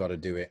where they've got to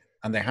do it,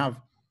 and they have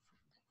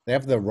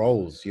their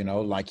roles, you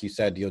know, like you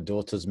said, your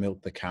daughters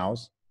milk the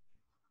cows.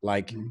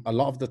 Like a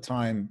lot of the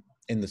time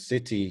in the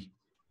city,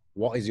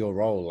 what is your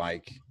role?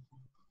 Like,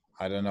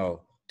 I don't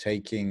know,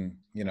 getting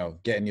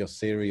your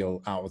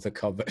cereal out of the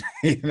cupboard.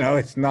 You know,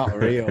 it's not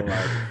real.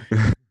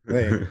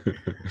 Like,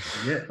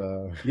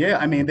 yeah.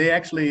 I mean, they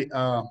actually,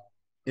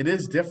 it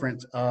is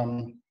different.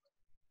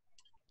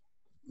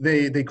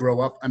 They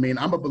grow up. I mean,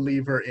 I'm a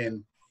believer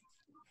in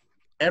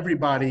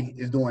everybody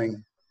is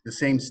doing the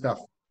same stuff.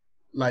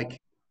 Like,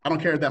 I don't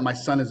care that my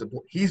son is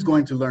he's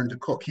going to learn to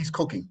cook. He's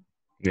cooking.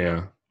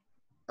 Yeah.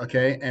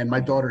 Okay. And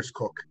my daughters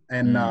cook.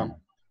 And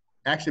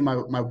actually,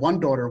 my one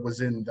daughter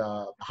was in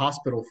the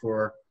hospital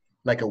for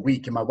like a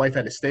week, and my wife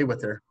had to stay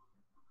with her.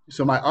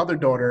 So my other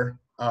daughter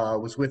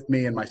was with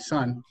me and my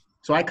son.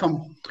 So I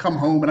come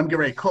home and I'm getting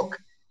ready to cook.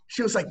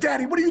 She was like,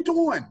 "Daddy, what are you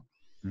doing?"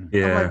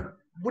 Yeah. I'm like,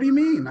 "What do you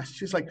mean?"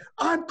 She's like,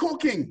 "I'm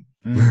cooking."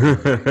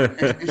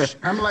 And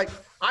I'm like,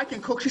 "I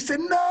can cook." She said,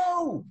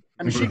 "No."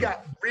 I mean, she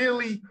got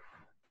really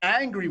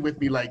angry with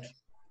me, like,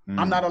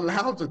 I'm not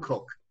allowed to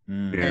cook.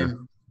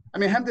 And I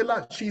mean,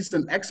 alhamdulillah, she's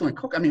an excellent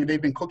cook. I mean,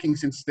 they've been cooking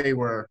since they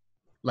were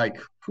like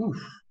 4.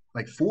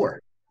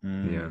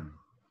 Yeah.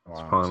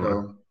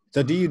 Wow.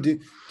 So do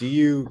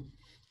you,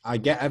 I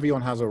get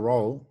everyone has a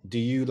role. Do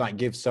you like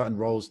give certain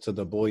roles to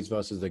the boys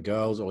versus the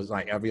girls, or is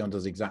like everyone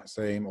does the exact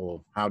same,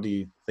 or how do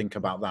you think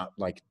about that,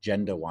 like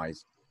gender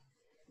wise?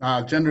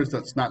 Gender,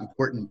 that's not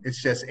important.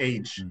 It's just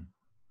age.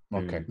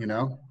 Okay. You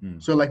know?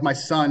 So like my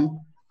son,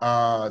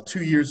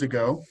 2 years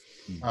ago,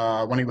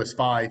 when he was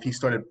 5, he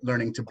started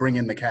learning to bring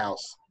in the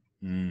cows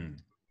and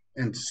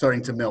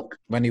starting to milk.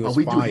 When he was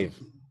 5?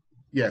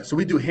 So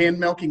we do hand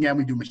milking and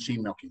we do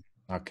machine milking.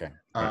 Okay.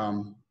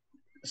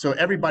 So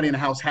everybody in the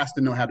house has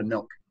to know how to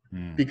milk,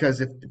 because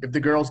if the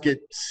girls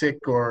get sick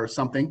or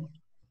something,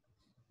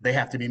 they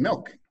have to be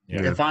milked.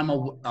 Yeah. If I'm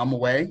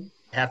away,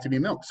 they have to be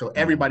milked. So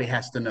everybody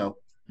has to know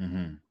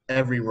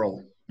every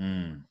role.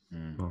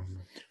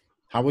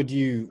 How would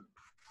you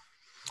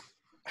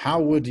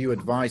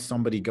advise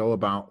somebody go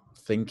about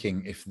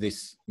thinking if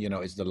this, you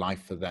know, is the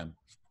life for them?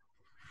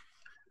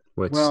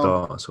 Where to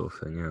start, sort of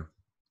thing.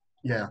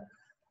 Yeah.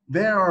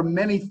 There are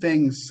many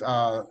things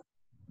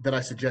that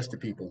I suggest to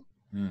people.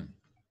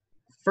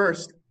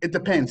 First, it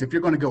depends if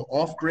you're going to go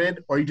off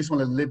grid or you just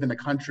want to live in the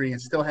country and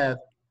still have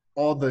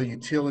all the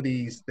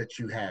utilities that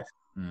you have.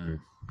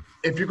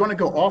 If you're going to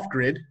go off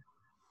grid,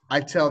 I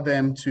tell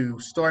them to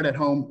start at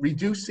home,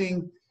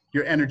 reducing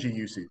your energy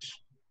usage.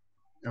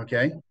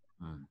 Okay.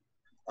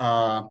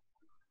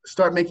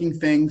 Start making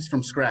things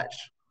from scratch.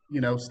 You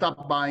know,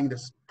 stop buying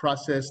this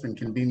processed and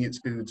convenience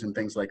foods and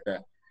things like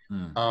that.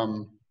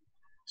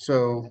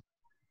 So,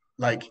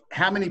 like,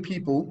 how many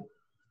people,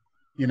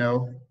 you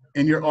know,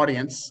 in your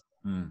audience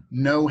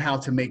know how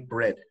to make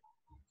bread?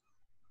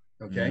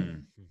 Okay.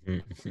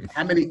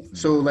 How many?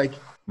 So, like,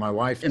 my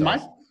wife. I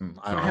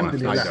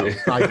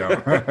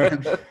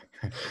don't.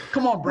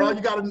 Come on, bro.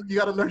 You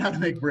gotta learn how to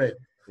make bread.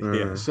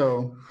 Yeah.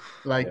 So,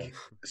 like,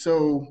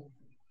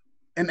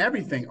 and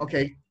everything.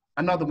 Okay.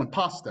 Another one,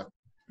 pasta.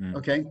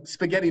 Okay.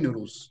 Spaghetti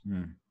noodles.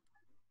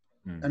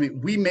 I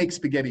mean, we make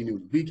spaghetti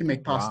noodles. We can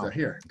make pasta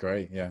here.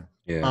 Great. Yeah.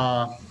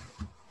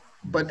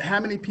 But how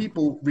many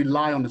people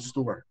rely on the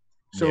store?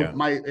 So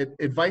my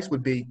advice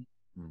would be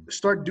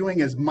start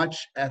doing as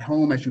much at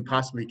home as you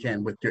possibly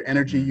can with your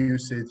energy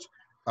usage,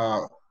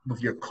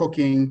 with your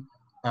cooking,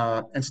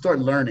 and start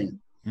learning.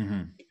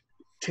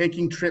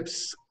 Taking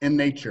trips in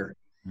nature,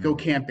 go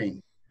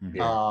camping,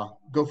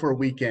 go for a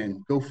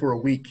weekend, go for a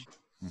week,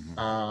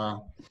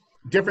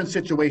 different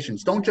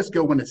situations. Don't just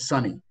go when it's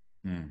sunny.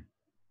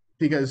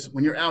 Because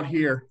when you're out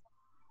here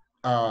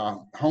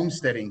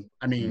homesteading,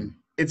 I mean,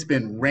 it's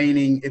been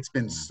raining, it's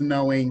been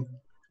snowing,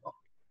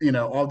 you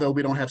know, although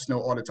we don't have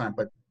snow all the time,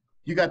 but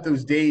you got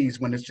those days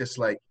when it's just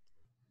like,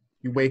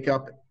 you wake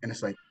up and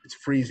it's like, it's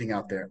freezing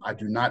out there. I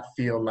do not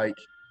feel like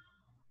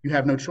you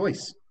have no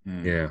choice.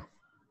 Yeah.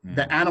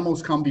 The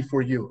animals come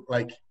before you.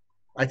 Like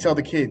I tell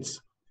the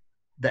kids,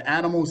 the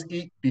animals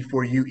eat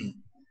before you eat.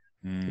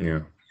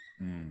 Yeah.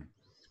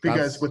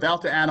 Because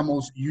without the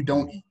animals, you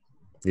don't eat.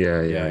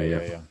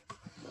 Yeah.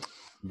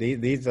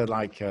 These are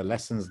like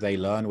lessons they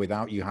learn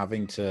without you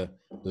having to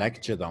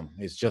lecture them.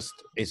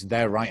 It's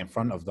there right in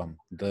front of them.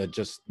 The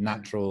just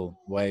natural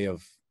way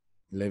of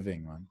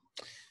living, man.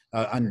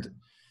 And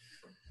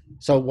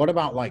so what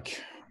about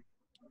like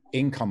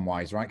income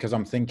wise, right? Because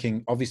I'm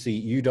thinking, obviously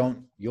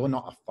you're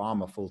not a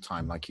farmer full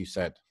time, like you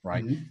said,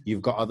 right? Mm-hmm.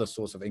 You've got other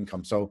source of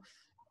income. So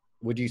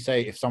would you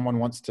say if someone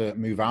wants to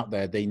move out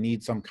there, they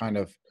need some kind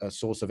of a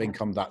source of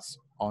income that's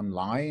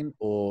online,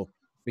 or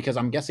because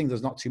I'm guessing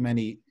there's not too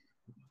many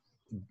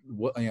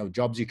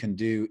jobs you can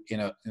do in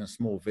a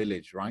small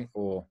village, right?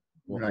 Or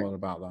what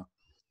about that?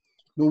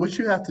 Well, what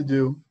you have to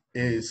do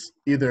is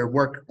either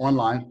work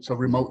online, so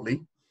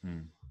remotely,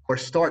 or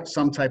start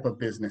some type of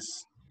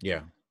business.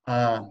 Yeah.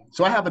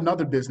 So I have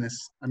another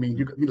business. I mean,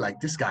 you could be like,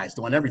 this guy's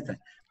doing everything,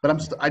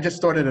 but I just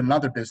started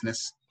another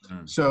business.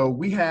 So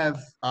we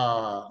have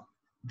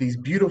these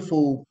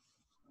beautiful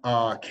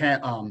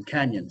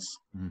canyons.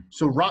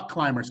 So rock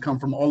climbers come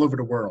from all over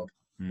the world.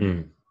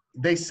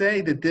 They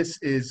say that this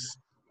is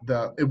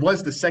it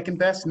was the second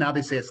best. Now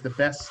they say it's the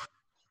best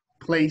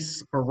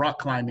place for rock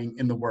climbing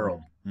in the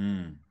world.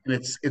 And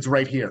it's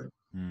right here.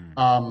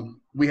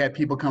 We had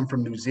people come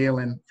from New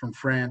Zealand, from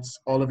France,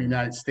 all of the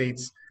United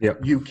States,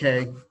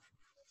 UK.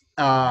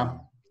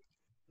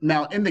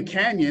 Now in the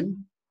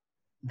canyon,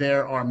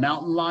 there are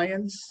mountain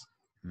lions,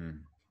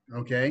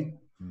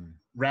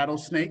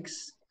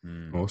 rattlesnakes.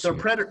 Awesome.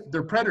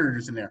 They're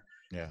predators in there.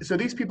 Yeah. So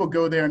these people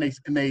go there and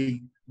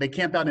they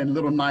camp out in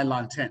little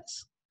nylon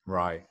tents.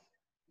 Right.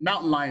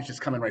 Mountain lions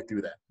just coming right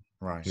through that.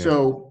 Right.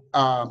 So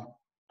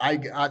I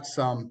got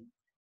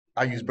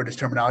I use British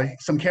terminology,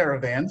 some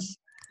caravans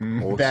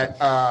Awesome. that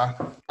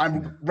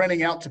I'm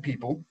renting out to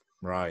people.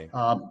 Right.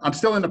 I'm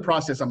still in the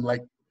process. I'm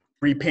like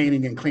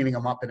repainting and cleaning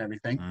them up and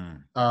everything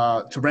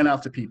to rent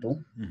out to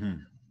people.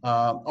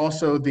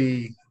 Also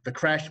the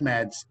crash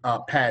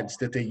pads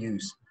that they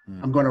use.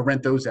 I'm going to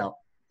rent those out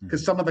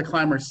because some of the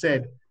climbers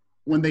said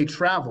when they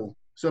travel,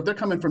 so if they're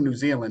coming from New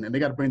Zealand and they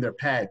got to bring their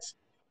pads,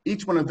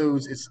 each one of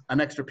those is an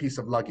extra piece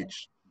of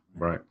luggage.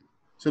 Right.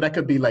 So that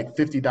could be like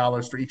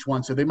 $50 for each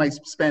one. So they might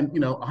spend,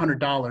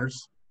 $100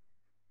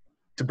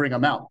 to bring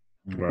them out.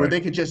 Right. Where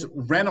they could just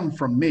rent them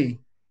from me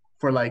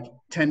for like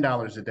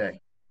 $10 a day.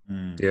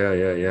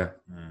 Yeah.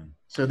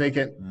 So they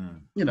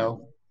can,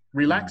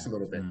 relax a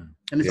little bit.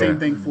 And the same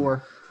thing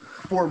for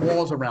 4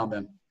 walls around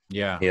them.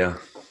 Yeah.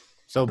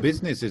 So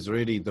business is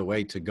really the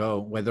way to go,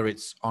 whether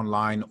it's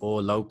online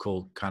or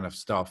local kind of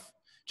stuff.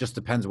 Just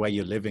depends where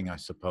you're living, I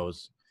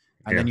suppose.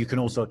 And then you can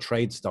also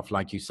trade stuff,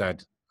 like you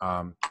said,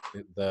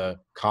 the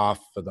calf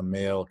for the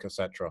milk,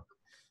 etc.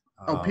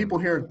 People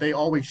here, they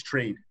always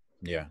trade.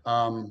 Yeah.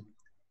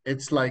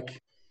 It's like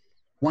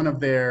one of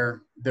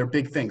their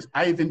big things.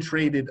 I even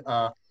traded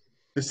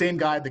the same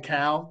guy, the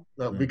cow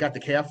we got the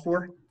calf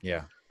for.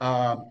 Yeah.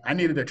 I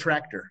needed a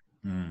tractor.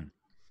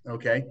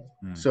 Okay.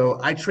 So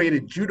I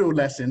traded judo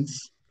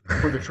lessons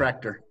for the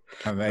tractor.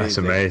 Amazing. That's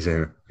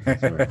amazing.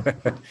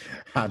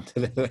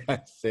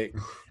 That's sick.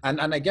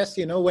 And I guess,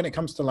 when it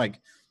comes to like,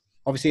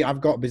 obviously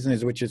I've got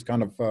business which is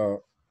kind of,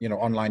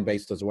 online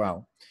based as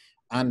well.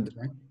 And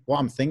what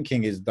I'm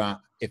thinking is that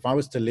if I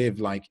was to live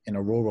like in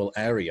a rural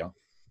area,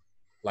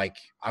 like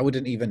I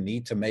wouldn't even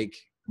need to make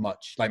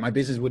much, like my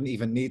business wouldn't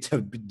even need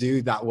to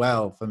do that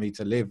well for me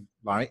to live,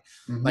 right?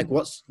 Like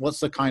what's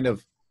the kind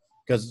of,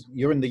 because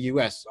you're in the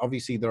US,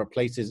 obviously there are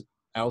places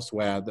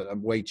elsewhere that are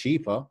way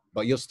cheaper,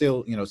 but you're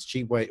still, it's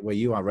cheap where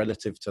you are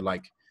relative to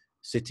like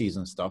cities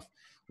and stuff.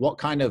 What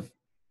kind of,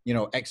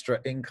 extra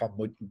income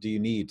do you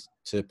need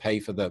to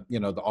pay for the,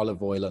 the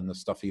olive oil and the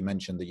stuff you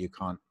mentioned that you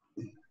can't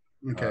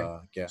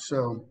get?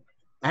 So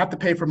I have to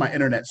pay for my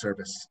internet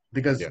service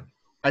because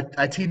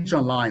I teach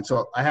online.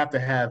 So I have to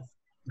have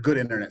good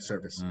internet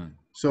service.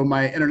 So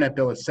my internet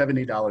bill is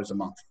 $70 a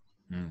month.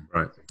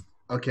 Right.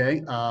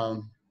 Okay.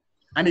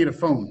 I need a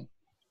phone,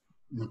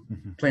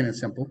 plain and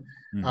simple.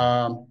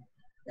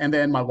 And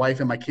then my wife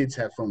and my kids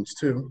have phones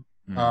too.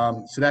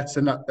 So that's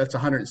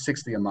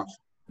 $160 a month.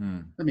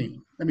 Let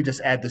me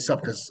just add this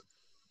up because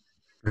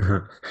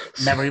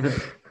never even.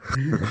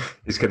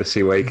 He's going to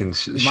see where he can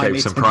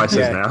shave some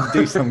prices now.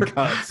 Do some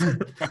cuts.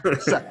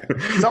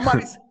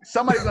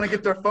 Somebody's going to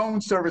get their phone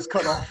service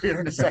cut off here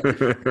in a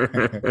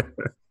second.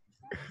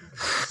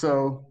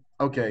 So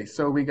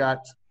we got,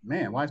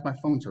 man, why is my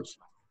phone so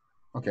slow?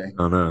 Okay.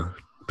 Oh no!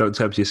 Don't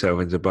tempt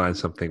yourself into buying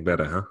something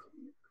better, huh?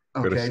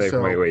 Okay, got to save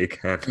money where you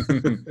can.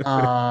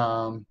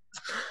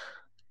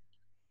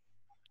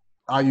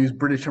 I'll use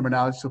British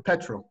terminology, so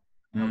petrol.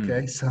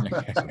 Okay, so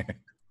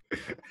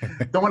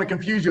don't want to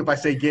confuse you if I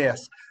say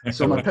gas.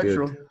 So my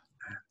petrol,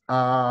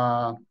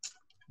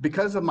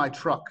 because of my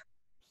truck,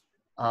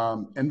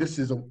 and this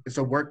is it's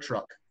a work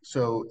truck,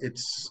 so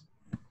it's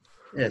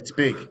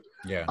big.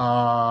 Yeah.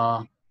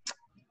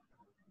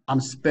 I'm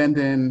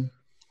spending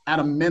at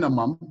a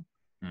minimum,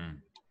 Mm.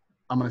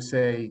 I'm going to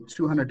say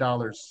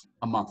 $200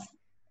 a month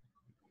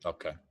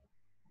Okay.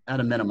 at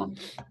a minimum.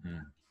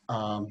 Mm.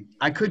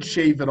 I could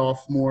shave it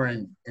off more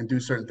and do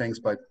certain things,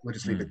 but we'll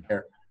just leave it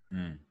there.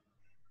 Mm.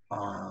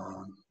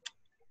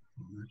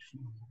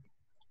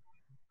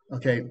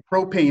 Okay,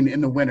 propane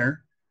in the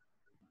winter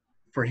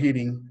for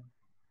heating.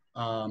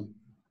 I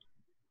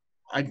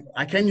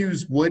can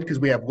use wood because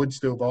we have wood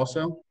stove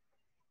also,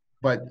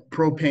 but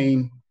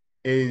propane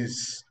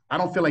is, I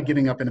don't feel like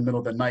getting up in the middle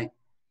of the night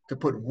to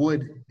put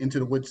wood into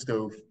the wood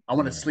stove. I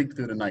want to sleep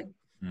through the night.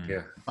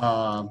 Yeah.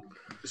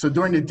 So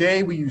during the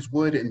day we use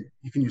wood, and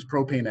you can use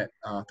propane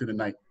through the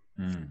night.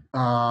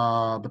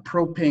 The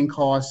propane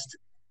cost,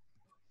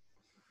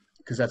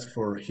 because that's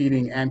for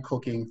heating and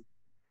cooking,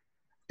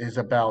 is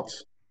about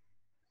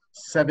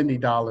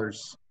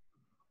 $70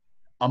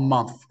 a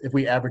month if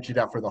we average it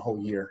out for the whole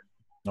year.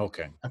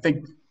 Okay. I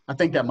think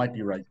that might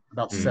be right,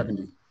 about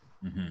 70.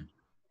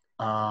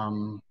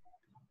 Mm-hmm.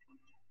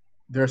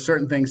 There are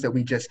certain things that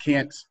we just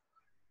can't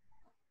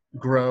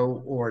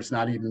grow, or it's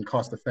not even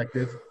cost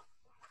effective.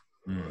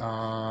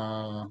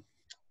 I'm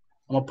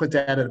gonna put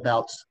that at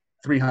about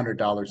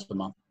 $300 a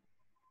month.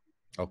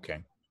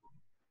 Okay.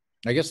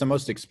 I guess the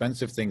most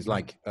expensive things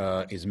like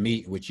is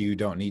meat, which you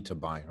don't need to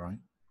buy, right?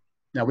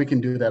 Now we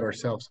can do that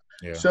ourselves.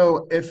 Yeah.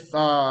 So if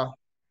right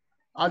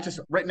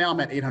now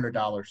I'm at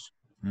 $800.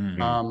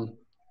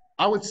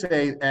 I would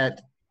say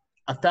at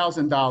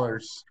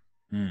 $1,000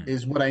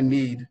 is what I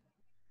need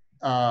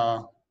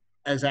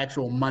as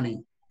actual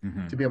money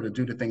to be able to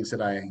do the things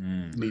that I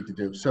need to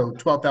do. So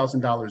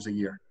 $12,000 a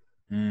year.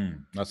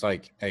 That's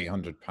like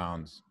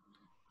 £800.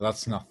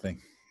 That's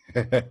nothing.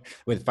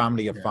 With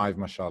family of 5,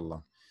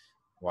 mashallah.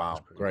 Wow,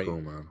 great.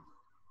 Cool, man.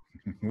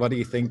 What are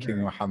you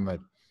thinking,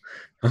 Mohammed?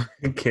 I'm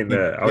thinking,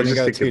 I was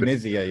going to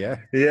Tunisia, yeah?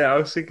 Yeah, I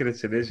was thinking of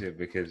Tunisia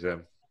because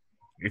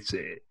it's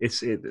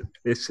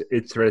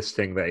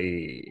interesting that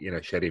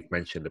Shariyf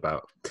mentioned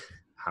about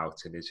how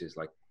Tunisia is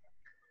like,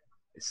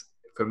 it's,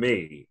 for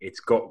me, it's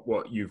got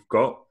what you've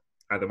got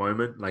at the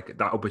moment. Like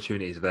that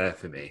opportunity is there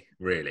for me,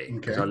 really,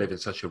 because I live in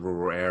such a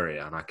rural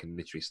area and I can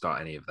literally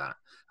start any of that.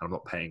 And I'm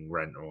not paying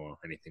rent or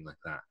anything like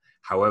that.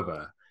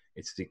 However,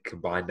 it's the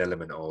combined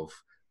element of,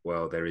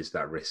 well, there is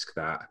that risk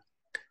that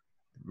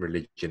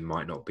religion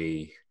might not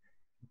be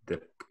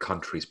the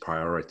country's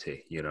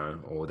priority,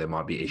 or there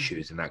might be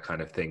issues and that kind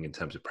of thing in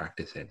terms of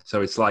practicing.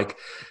 So it's like,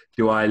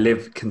 do I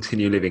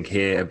continue living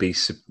here and be,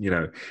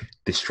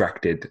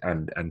 distracted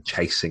and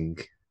chasing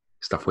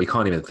stuff where you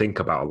can't even think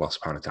about Allah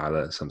subhanahu wa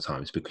ta'ala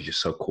sometimes because you're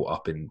so caught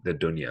up in the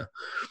dunya,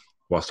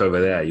 whilst over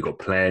there you've got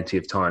plenty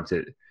of time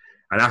to,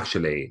 and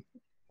actually,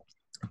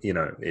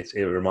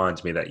 it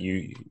reminds me that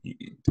you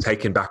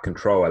taking back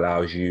control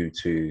allows you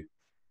to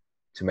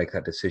make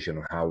that decision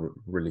on how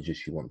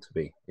religious you want to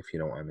be, if you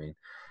know what I mean.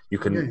 You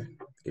can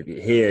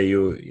here,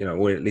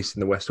 or at least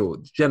in the West, or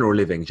general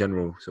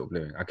sort of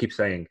living. I keep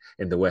saying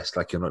in the West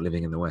like you're not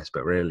living in the West,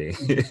 but really,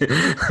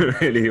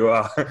 really you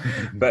are.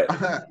 But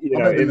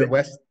in the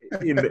West,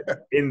 in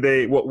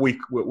the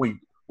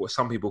what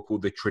some people call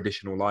the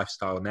traditional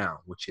lifestyle now,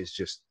 which is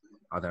just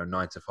 9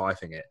 to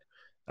 5ing it.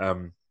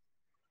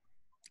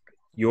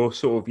 You're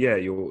sort of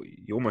you're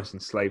almost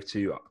enslaved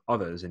to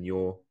others, and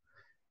you're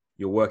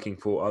working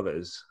for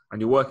others, and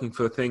you're working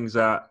for things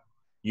that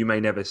you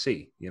may never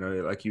see.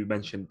 Like you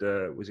mentioned,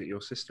 was it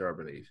your sister, I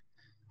believe,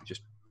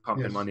 just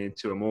pumping money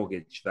into a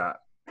mortgage that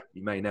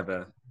you may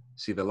never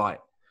see the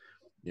light,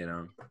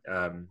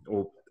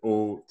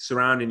 or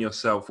surrounding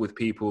yourself with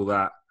people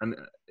that, and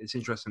it's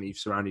interesting that you've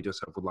surrounded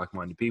yourself with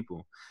like-minded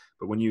people,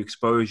 but when you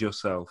expose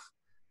yourself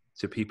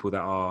to people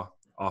that are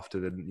after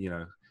the,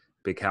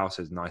 big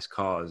houses, nice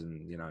cars,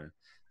 and,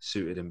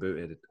 suited and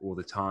booted all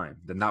the time,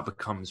 then that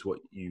becomes what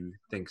you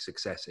think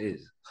success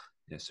is,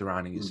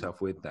 surrounding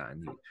yourself with that.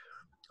 And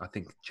I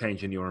think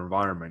changing your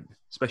environment,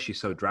 especially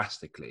so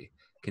drastically,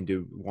 can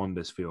do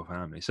wonders for your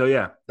family. So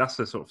yeah, that's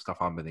the sort of stuff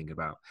I'm thinking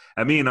about.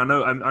 I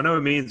know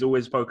Amin's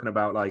always spoken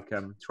about like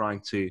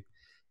trying to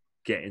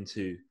get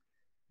into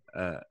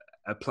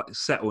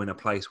settle in a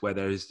place where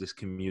there is this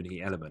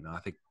community element. And I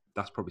think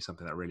that's probably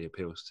something that really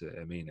appeals to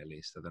Amin, at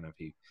least. I don't know if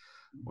he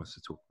wants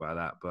to talk about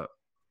that, but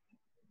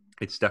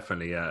it's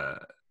definitely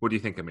what do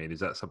you think, Amin? Is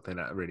that something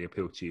that really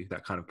appealed to you,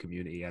 that kind of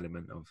community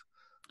element of?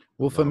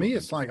 Well, for me,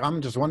 it's like, I'm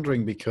just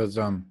wondering because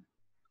on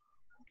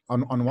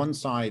one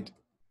side,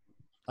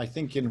 I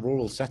think in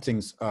rural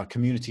settings,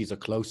 communities are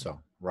closer,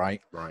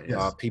 right? Right.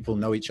 Yes. People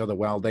know each other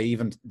well. They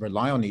even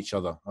rely on each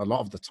other a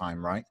lot of the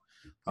time, right?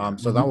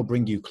 So that will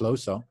bring you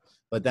closer.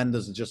 But then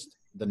there's just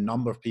the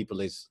number of people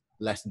is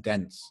less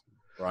dense,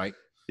 right?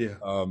 Yeah.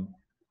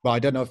 But I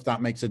don't know if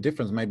that makes a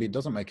difference. Maybe it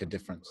doesn't make a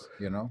difference,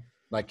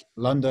 Like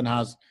London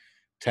has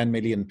 10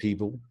 million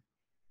people.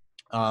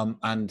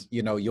 And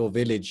your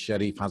village,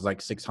 Shariyf, has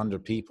like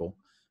 600 people,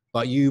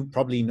 but you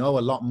probably know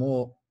a lot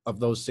more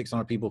of those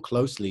 600 people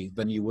closely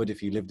than you would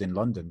if you lived in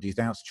London. Do you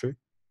think that's true?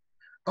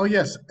 Oh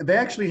yes, they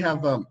actually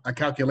have a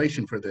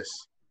calculation for this.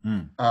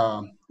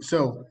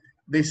 So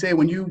they say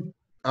when you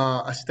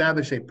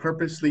establish a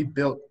purposely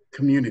built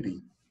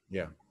community,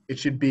 Yeah. it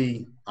should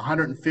be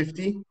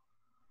 150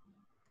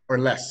 or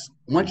less.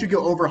 Once you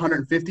go over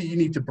 150, you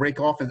need to break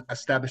off and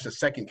establish a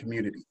second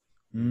community.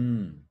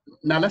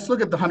 Now let's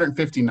look at the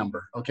 150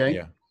 number, okay?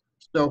 Yeah.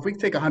 So if we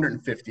take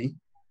 150,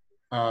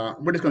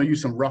 we're just going to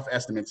use some rough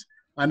estimates.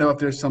 I know if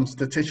there's some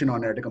statistician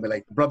on there, they're going to be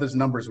like, brother's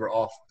numbers were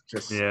off.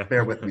 Just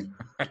bear with me.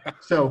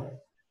 So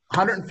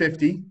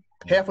 150,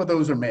 half of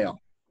those are male.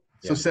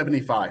 So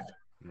 75,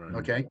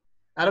 okay?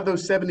 Out of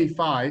those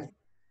 75,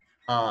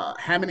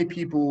 how many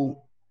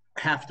people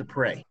have to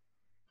pray?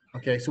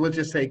 Okay, so we'll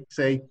just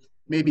say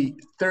maybe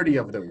 30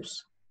 of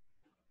those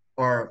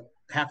or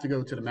have to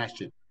go to the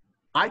masjid.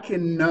 I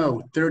can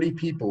know 30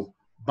 people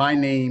by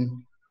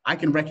name. I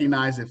can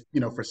recognize if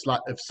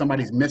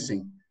somebody's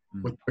missing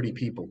with 30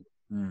 people.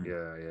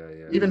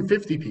 Even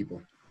 50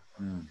 people.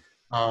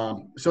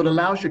 So it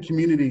allows your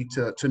community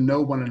to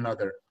know one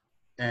another,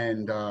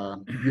 and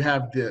you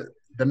have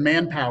the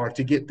manpower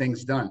to get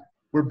things done.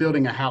 We're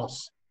building a house.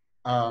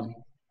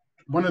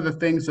 One of the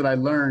things that I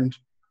learned,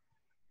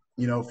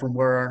 from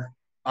where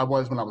I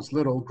was when I was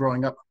little,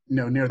 growing up,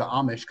 near the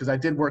Amish, because I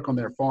did work on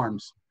their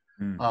farms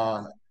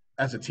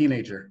as a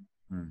teenager,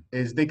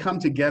 is they come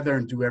together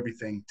and do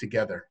everything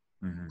together.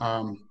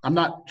 I'm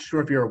not sure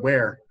if you're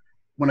aware,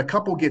 when a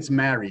couple gets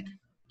married,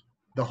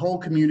 the whole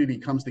community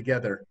comes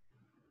together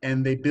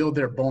and they build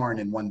their barn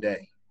in one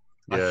day.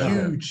 A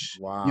huge,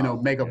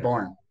 mega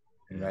barn.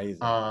 Amazing.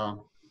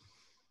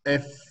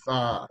 If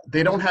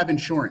they don't have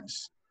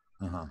insurance,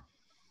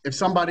 if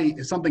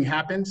something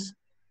happens,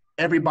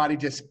 everybody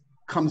just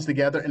comes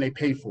together and they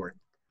pay for it.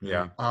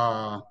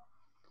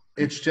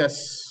 It's just,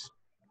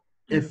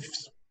 if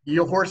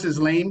your horse is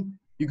lame,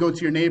 you go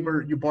to your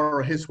neighbor, you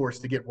borrow his horse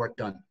to get work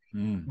done.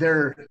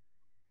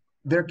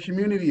 Their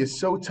community is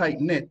so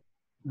tight knit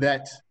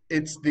that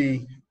it's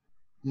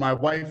my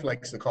wife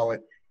likes to call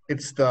it,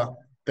 it's the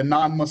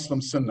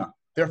non-Muslim sunnah.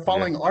 They're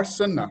following our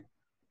sunnah.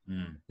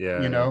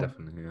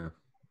 Definitely,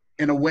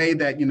 in a way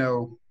that,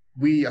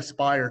 we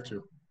aspire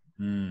to.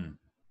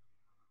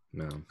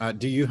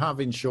 Do you have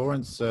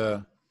insurance,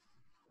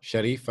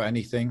 Shariyf, for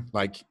anything?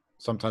 Like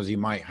sometimes you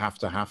might have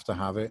to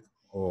have it,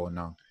 or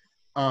no?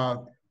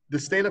 The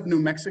state of New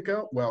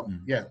Mexico,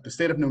 the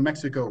state of New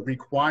Mexico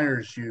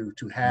requires you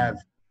to have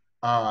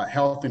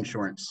health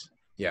insurance.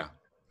 Yeah.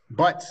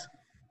 But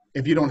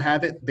if you don't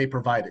have it, they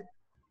provide it.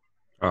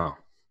 Oh.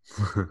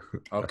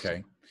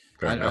 Okay.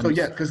 So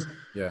because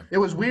it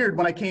was weird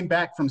when I came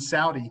back from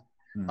Saudi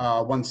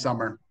one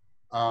summer.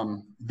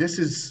 This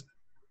is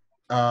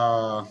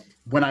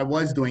when I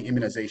was doing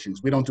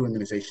immunizations. We don't do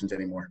immunizations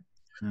anymore.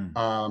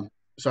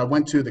 So I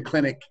went to the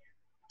clinic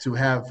to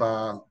have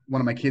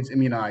one of my kids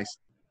immunized,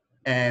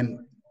 and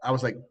I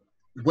was like,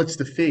 "What's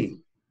the fee?"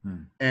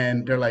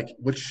 And they're like,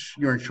 "What's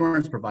your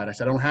insurance provider?" I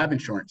said, "I don't have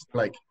insurance."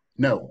 They're like,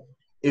 "No,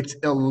 it's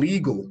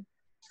illegal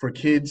for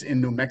kids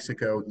in New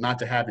Mexico not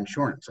to have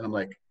insurance." And I'm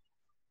like,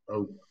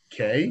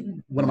 "Okay,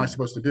 what am I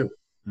supposed to do?"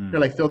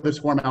 They're like, "Fill this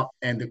form out,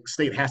 and the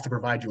state has to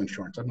provide you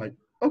insurance." I'm like,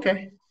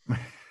 "Okay."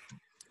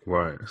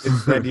 Right.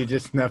 Instead, you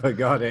just never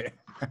got it.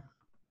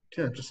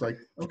 Yeah, just like,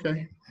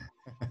 okay.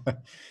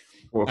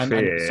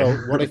 And so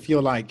what if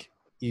you're like,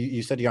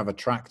 you said you have a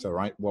tractor,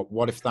 right?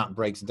 What if that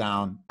breaks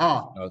down?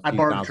 I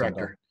borrowed a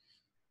tractor.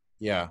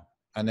 Yeah.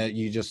 And then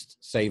you just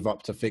save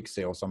up to fix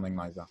it or something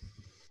like that.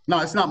 No,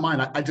 it's not mine.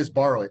 I just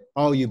borrow it.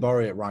 Oh, you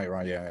borrow it.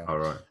 Right. Yeah. All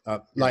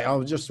right. Like, I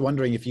was just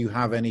wondering if you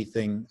have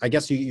anything, I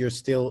guess you're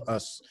still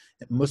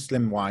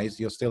Muslim wise,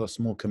 you're still a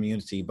small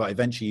community, but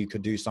eventually you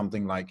could do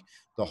something like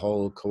the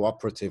whole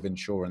cooperative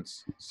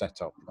insurance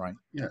setup, right?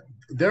 Yeah.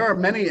 There are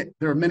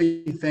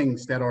many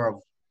things that are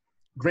of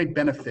great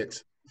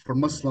benefit for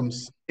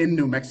Muslims in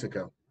New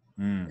Mexico.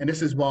 And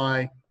this is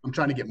why I'm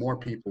trying to get more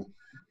people.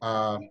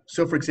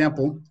 So for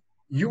example,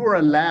 you are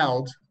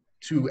allowed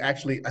to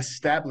actually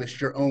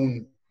establish your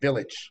own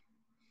village,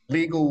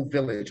 legal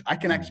village.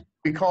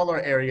 We call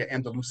our area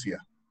Andalusia.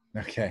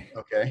 Okay.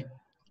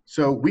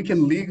 So we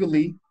can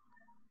legally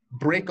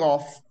break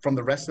off from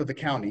the rest of the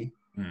county,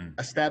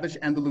 establish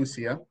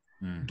Andalusia,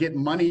 get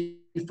money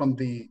from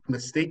the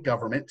state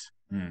government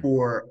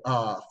for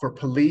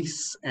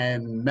police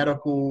and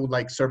medical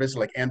service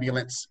like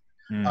ambulance,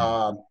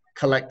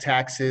 collect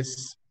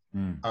taxes,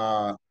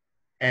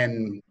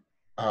 and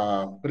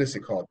what is it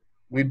called?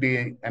 We'd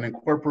be an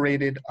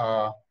incorporated,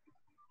 I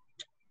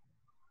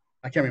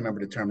can't remember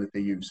the term that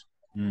they use,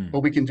 but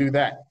we can do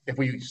that if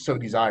we so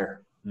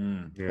desire.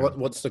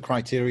 What's the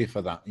criteria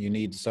for that? You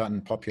need a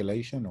certain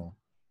population or?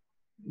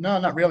 No,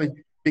 not really.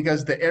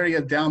 Because the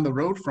area down the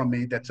road from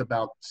me, that's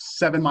about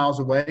 7 miles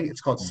away,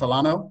 it's called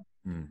Solano.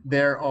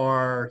 There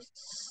are,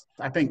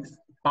 I think,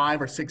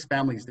 5 or 6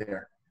 families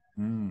there,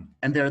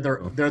 and they're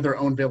their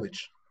own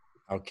village.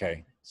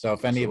 Okay. So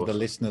if any of the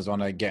listeners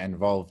want to get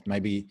involved,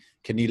 maybe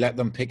can you let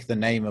them pick the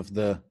name of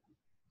the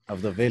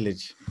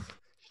village?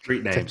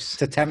 Street names.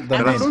 To tempt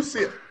them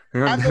Andalusia.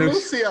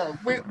 Andalusia,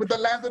 with the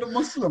land of the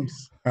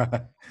Muslims.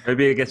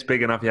 Maybe it gets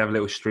big enough, you have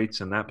little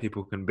streets and that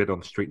people can bid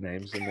on street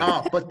names.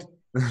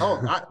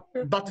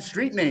 About the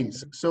street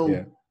names.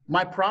 So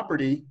my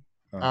property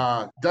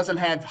doesn't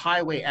have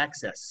highway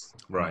access.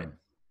 Right.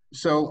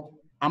 So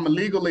I'm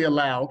legally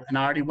allowed, and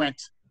I already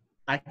went.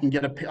 I can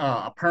get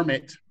a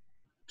permit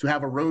to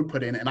have a road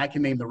put in, and I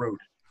can name the road.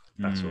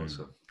 That's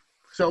awesome.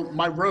 So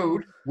my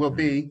road will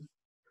be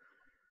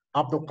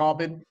Abdul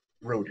Qabil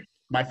Road.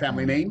 My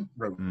family name,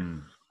 road.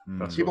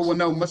 People will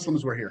know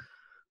Muslims were here.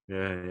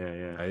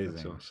 Yeah.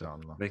 That's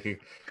awesome. They can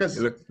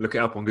look it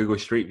up on Google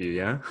Street View,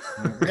 yeah?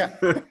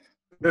 Yeah.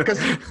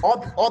 Because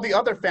all the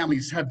other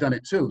families have done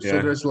it too.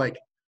 So there's like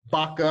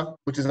Baca,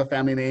 which is a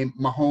family name,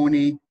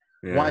 Mahoney,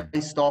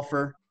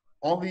 Weisstoffer,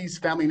 all these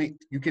family names.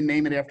 You can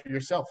name it after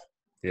yourself.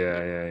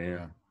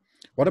 Yeah.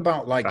 What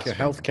about like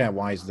healthcare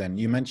wise then?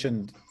 You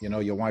mentioned,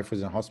 your wife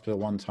was in hospital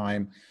one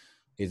time.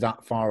 Is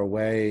that far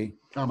away?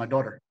 Oh, my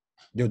daughter.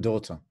 Your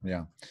daughter,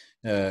 yeah.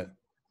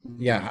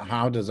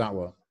 How does that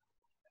work?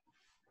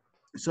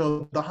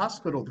 So the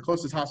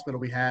closest hospital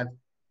we have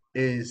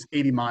is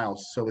 80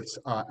 miles. So it's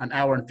an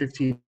hour and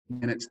 15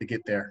 minutes to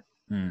get there.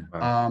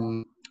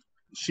 Wow.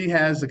 She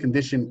has a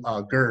condition,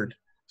 GERD.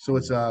 So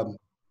it's a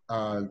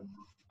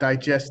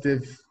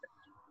digestive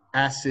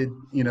acid,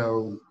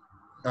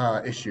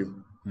 issue.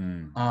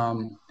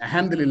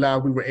 Alhamdulillah,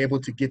 we were able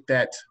to get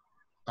that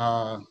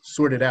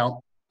sorted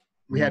out.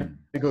 We had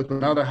to go to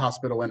another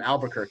hospital in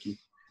Albuquerque.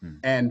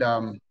 And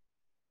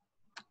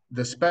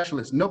the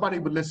specialist, nobody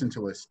would listen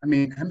to us. I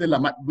mean,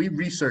 alhamdulillah, we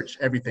researched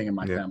everything in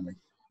my family.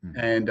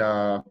 And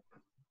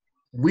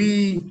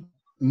we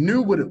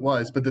knew what it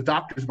was, but the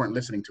doctors weren't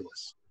listening to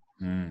us.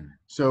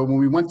 So when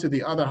we went to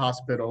the other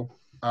hospital,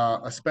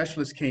 a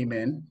specialist came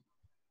in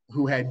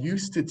who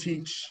used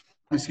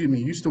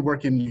to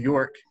work in New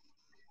York,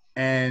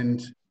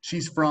 and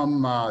she's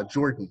from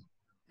Jordan.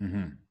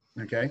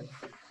 Okay.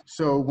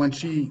 So when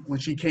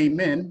she came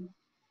in,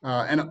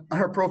 and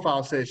her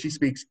profile says she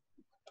speaks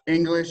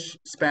English,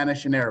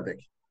 Spanish, and Arabic.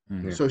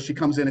 So she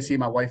comes in to see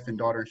my wife and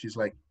daughter, and she's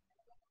like,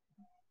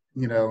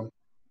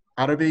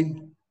 Arabic,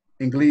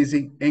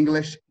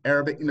 English,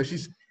 Arabic.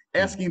 She's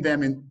asking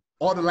them in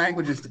all the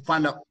languages to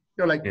find out.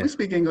 They're like, we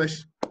speak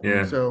English.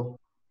 Yeah. So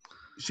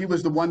she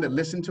was the one that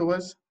listened to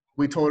us.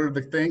 We told her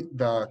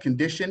the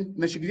condition,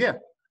 and then she goes, yeah,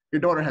 your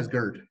daughter has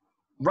GERD.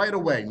 Right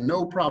away,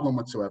 no problem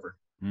whatsoever.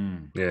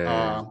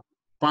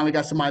 Finally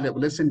got somebody that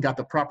would listen, got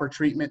the proper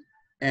treatment,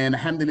 and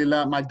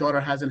alhamdulillah, my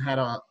daughter hasn't had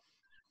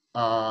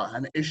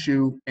an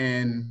issue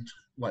in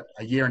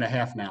a year and a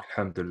half now.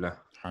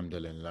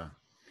 Alhamdulillah.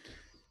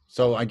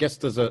 So I guess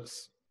there's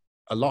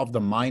a lot of the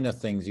minor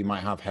things you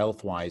might have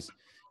health-wise,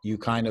 you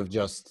kind of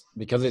just,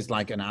 because it's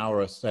like an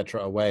hour,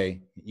 etc.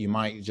 away, you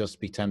might just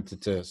be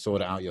tempted to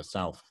sort it out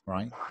yourself,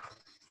 right?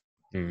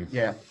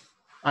 Yeah.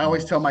 I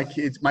always tell my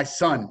kids, my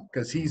son,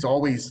 because he's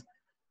always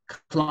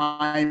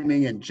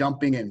climbing and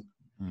jumping, and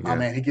oh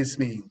man, he gives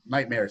me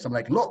nightmares. I'm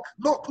like, look,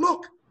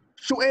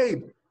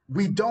 Shuaib,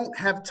 we don't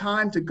have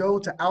time to go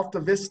to Alta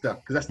Vista,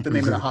 because that's the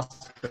name of the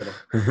hospital.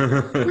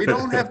 We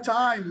don't have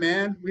time,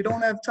 man. We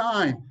don't have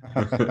time.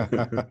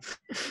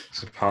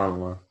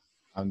 SubhanAllah.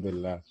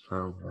 Alhamdulillah.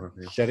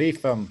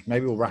 Shariyf,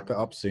 maybe we'll wrap it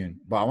up soon,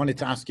 but I wanted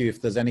to ask you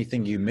if there's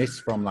anything you miss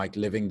from like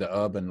living the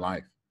urban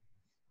life.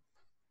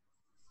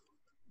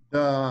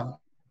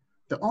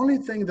 The only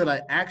thing that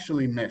I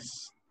actually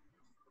miss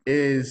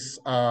is,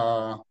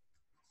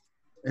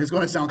 it's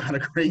going to sound kind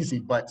of crazy,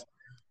 but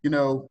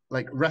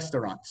like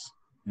restaurants.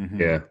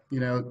 Yeah.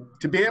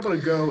 To be able to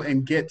go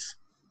and get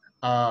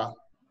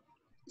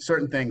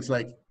certain things,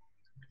 like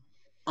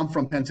I'm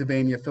from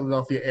Pennsylvania,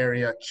 Philadelphia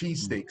area,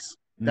 cheesesteaks.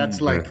 That's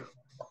like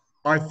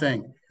our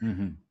thing.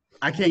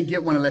 I can't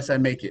get one unless I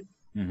make it.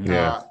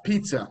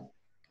 Pizza.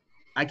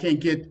 I can't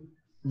get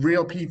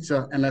real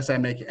pizza unless I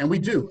make it. And we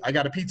do. I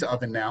got a pizza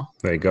oven now.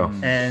 There you go.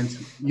 And,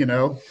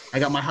 I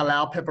got my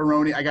halal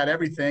pepperoni. I got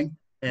everything.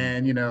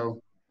 And,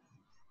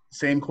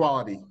 same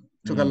quality.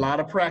 Took a lot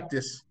of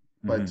practice,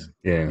 but,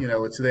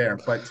 it's there.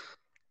 But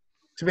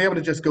to be able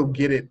to just go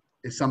get it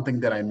is something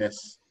that I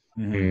miss.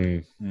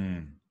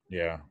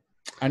 Yeah.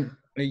 And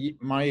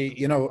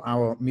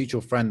our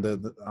mutual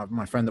friend,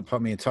 my friend that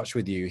put me in touch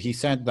with you, he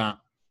said that,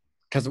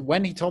 because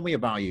when he told me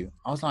about you,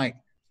 I was like,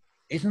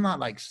 isn't that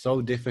like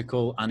so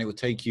difficult? And it would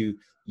take you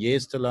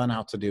years to learn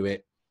how to do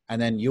it.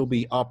 And then you'll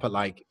be up at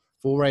like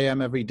 4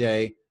 a.m. every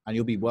day, and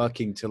you'll be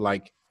working till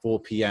like 4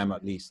 p.m.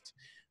 at least.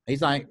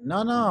 He's like,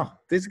 no,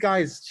 this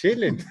guy's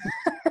chilling.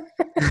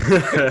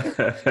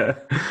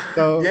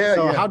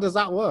 So how does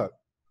that work?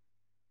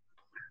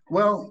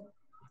 Well,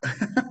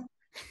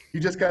 you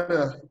just got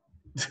to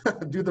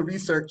do the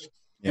research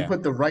and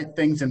put the right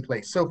things in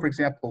place. So for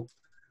example,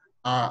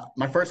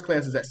 my first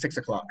class is at 6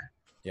 o'clock.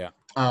 Yeah.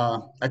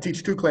 I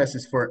teach 2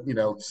 classes for,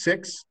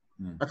 6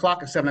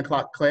 o'clock or 7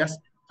 o'clock class.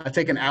 I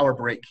take an hour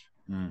break.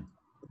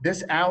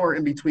 This hour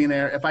in between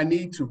there, if I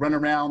need to run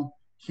around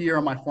here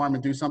on my farm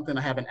and do something,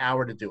 I have an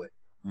hour to do it.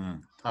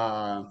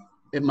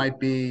 It might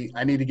be,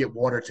 I need to get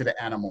water to the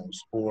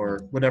animals or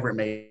whatever it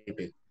may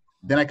be.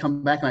 Then I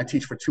come back and I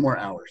teach for 2 more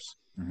hours.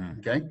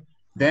 Okay.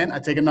 Then I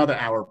take another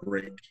hour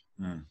break.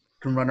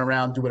 Can run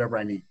around, do whatever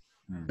I need.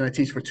 Then I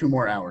teach for 2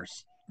 more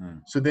hours.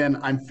 So then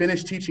I'm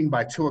finished teaching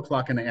by 2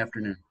 o'clock in the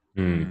afternoon.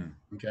 Mm.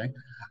 Okay.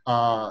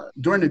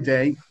 During the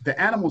day, the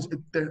animals,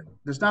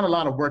 there's not a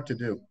lot of work to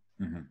do.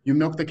 Mm-hmm. You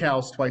milk the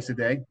cows twice a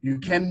day. You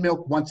can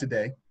milk once a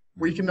day,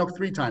 or you can milk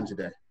 3 times a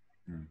day.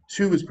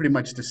 2 is pretty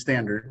much the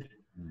standard.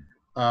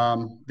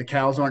 The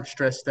cows aren't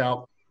stressed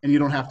out, and you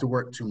don't have to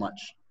work too much.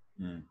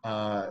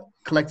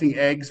 Collecting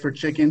eggs for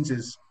chickens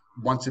is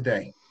once a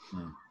day.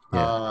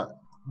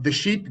 The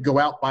sheep go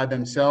out by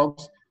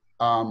themselves.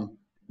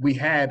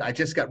 I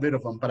just got rid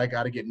of them, but I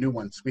got to get new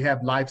ones. We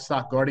have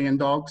livestock guardian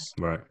dogs.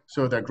 Right.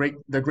 So they're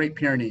Great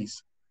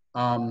Pyrenees.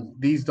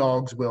 These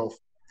dogs will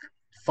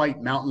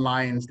fight mountain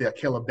lions. They'll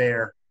kill a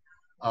bear.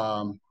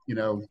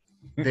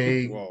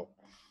 They Whoa.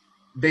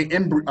 they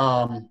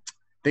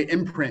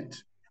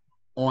imprint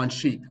on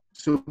sheep.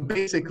 So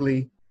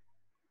basically,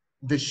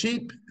 the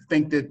sheep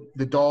think that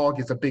the dog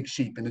is a big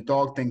sheep, and the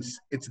dog thinks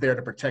it's there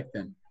to protect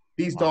them.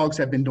 These dogs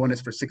have been doing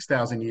this for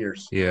 6,000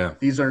 years. Yeah.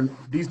 These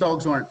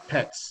dogs aren't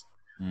pets.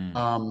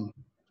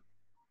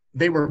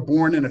 They were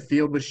born in a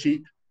field with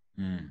sheep.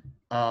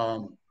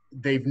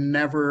 They've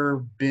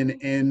never been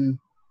in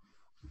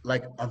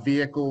like a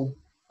vehicle.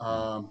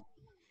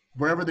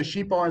 Wherever the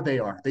sheep are, they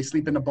are. They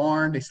sleep in the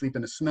barn. They sleep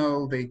in the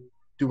snow. They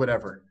do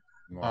whatever.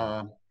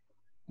 Wow.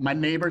 My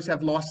neighbors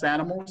have lost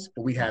animals,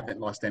 but we haven't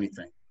lost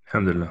anything.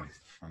 Alhamdulillah.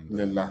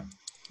 Alhamdulillah.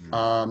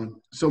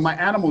 So my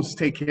animals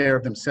take care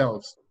of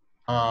themselves.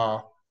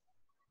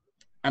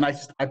 And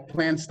I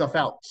plan stuff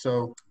out.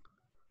 So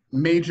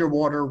major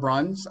water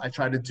runs I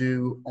try to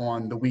do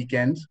on the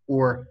weekend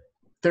or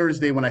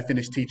Thursday when I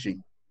finish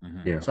teaching.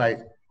 Yeah. So I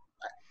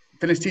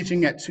finish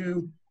teaching at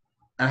 2.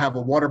 I have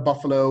a water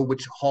buffalo,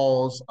 which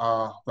hauls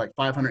like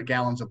 500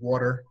 gallons of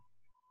water.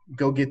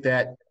 Go get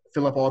that,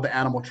 fill up all the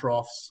animal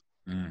troughs.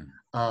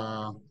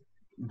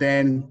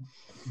 Then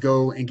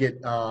go and get,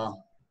 I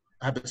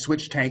have to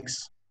switch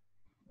tanks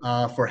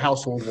for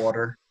household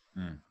water.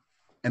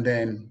 And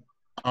then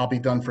I'll be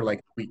done for like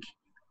a week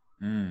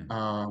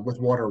with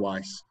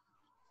water-wise.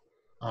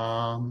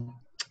 And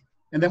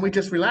then we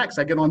just relax.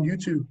 I get on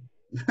YouTube.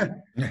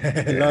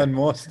 Learn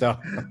more stuff.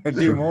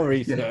 Do more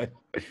research.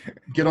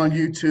 Get on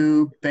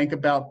YouTube, think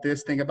about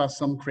this, think about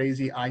some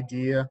crazy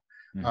idea.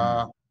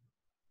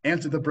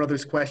 Answer the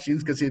brother's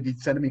questions because he'd be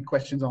sending me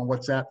questions on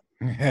WhatsApp.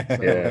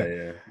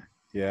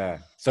 Yeah.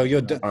 So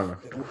you're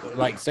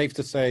like safe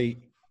to say,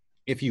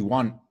 if you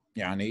want,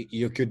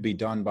 you could be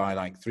done by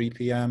like 3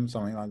 p.m.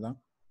 something like that.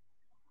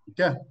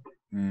 Yeah.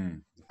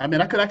 I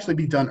mean, I could actually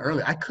be done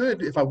early. I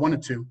could, if I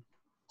wanted to,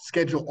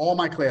 schedule all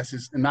my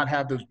classes and not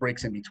have those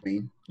breaks in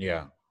between.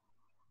 Yeah.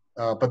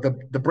 But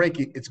the break,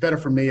 it's better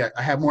for me.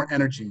 I have more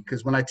energy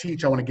because when I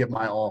teach, I want to give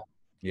my all.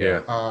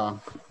 Yeah.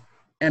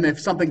 And if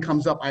something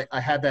comes up, I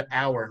have that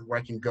hour where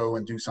I can go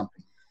and do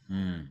something.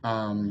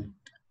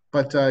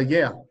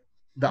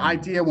 The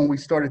idea when we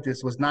started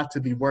this was not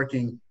to be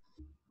working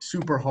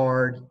super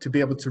hard, to be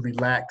able to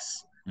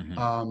relax.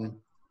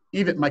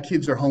 Even my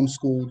kids are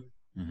homeschooled,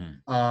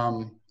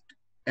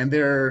 and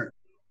their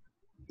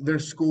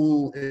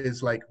school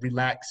is like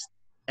relaxed,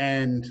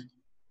 and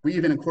we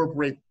even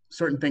incorporate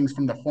certain things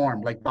from the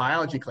farm, like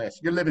biology class.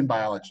 You're living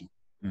biology.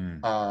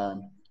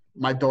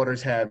 My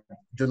daughters have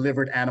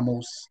delivered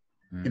animals,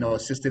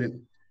 assisted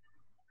in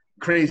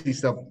crazy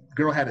stuff.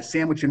 Girl had a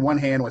sandwich in one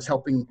hand, was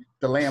helping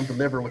the lamb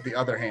deliver with the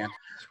other hand.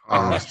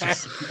 It's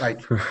just like,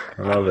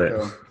 I love it.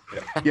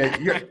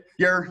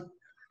 So,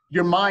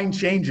 your mind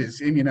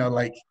changes, and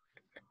like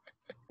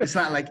it's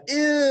not like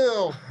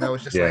ew. No,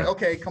 it's just like,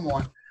 okay, come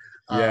on.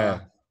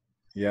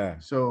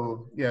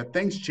 So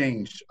things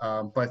change,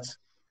 but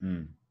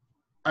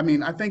I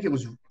mean, I think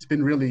it's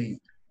been really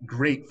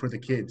great for the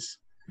kids.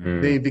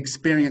 They've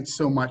experienced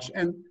so much,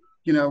 and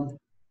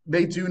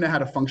they do know how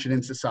to function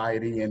in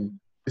society and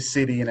the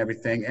city and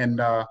everything.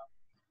 And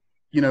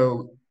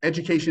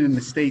education in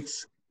the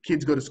States,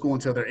 kids go to school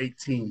until they're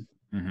 18.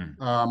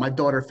 My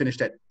daughter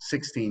finished at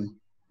 16.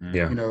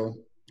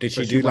 Did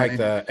she do like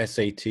the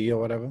SAT or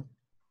whatever?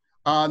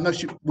 No,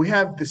 we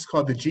have this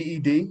called the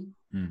GED.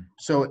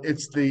 So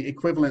it's the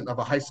equivalent of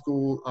a high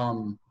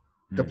school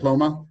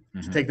diploma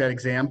to take that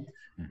exam.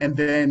 And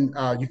then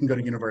you can go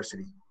to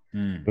university.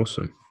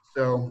 Awesome.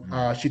 So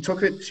she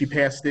took it, she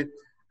passed it.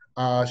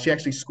 She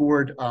actually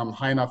scored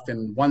high enough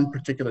in one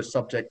particular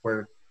subject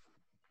where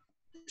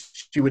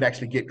she would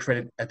actually get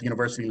credit at the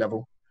university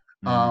level.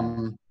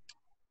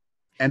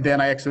 And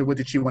then I asked her, what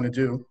did she want to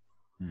do?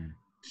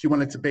 She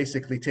wanted to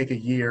basically take a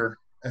year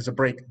as a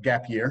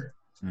gap year.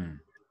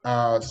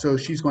 So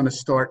she's going to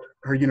start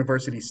her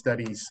university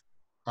studies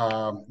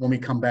when we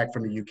come back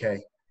from the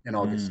UK in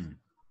August.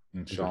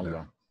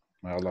 Inshallah.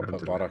 May Allah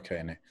put barakah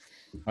in it.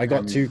 I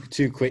got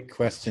two quick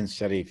questions,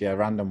 Shariyf. Yeah,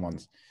 random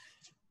ones.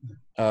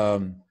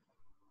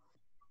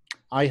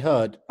 I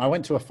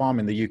went to a farm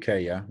in the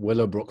UK,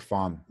 Willowbrook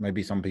Farm.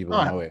 Maybe some people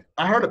know it.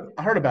 I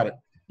heard about it.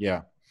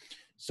 Yeah.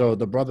 So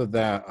the brother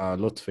there,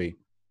 Lutfi,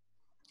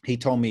 he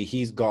told me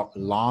he's got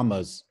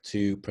llamas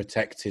to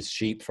protect his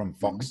sheep from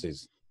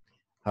foxes.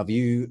 Have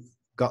you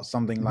got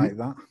something like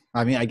that?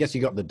 I mean, I guess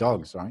you got the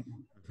dogs, right?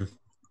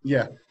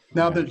 Yeah.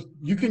 Now,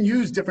 you can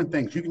use different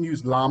things. You can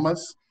use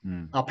llamas,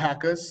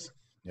 alpacas,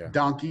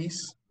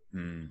 donkeys.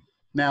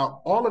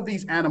 Now, all of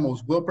these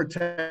animals will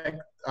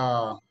protect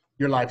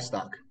your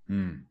livestock.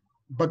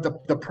 But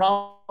the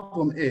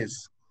problem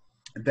is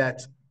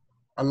that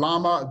a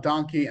llama, a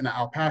donkey, and an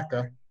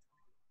alpaca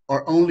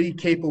are only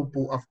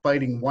capable of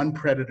fighting one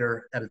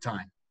predator at a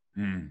time.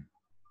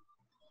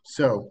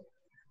 So,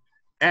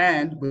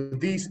 and with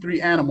these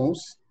three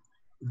animals,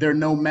 they're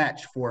no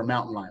match for a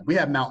mountain lion. We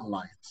have mountain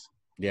lions.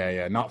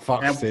 Yeah, not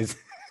foxes.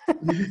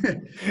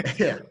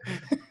 Yeah.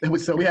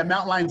 So we have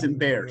mountain lions and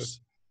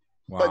bears.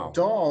 Wow. But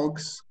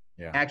dogs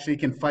actually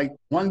can fight.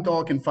 One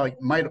dog can fight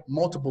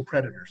multiple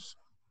predators.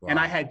 Wow. And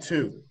I had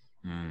two.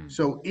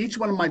 So each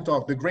one of my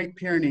dogs, the Great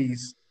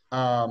Pyrenees,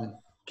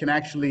 can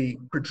actually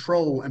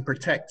patrol and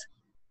protect.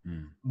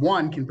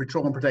 One can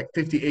patrol and protect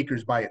 50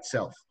 acres by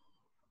itself.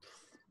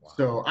 Wow.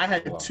 So I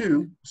had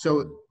two,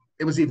 so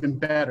it was even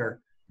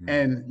better.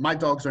 And my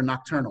dogs are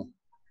nocturnal.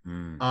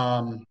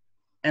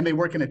 And they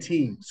work in a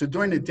team. So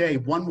during the day,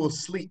 one will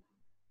sleep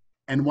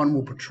and one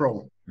will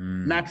patrol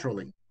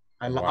naturally.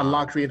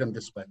 Allah created them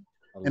this way.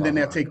 And then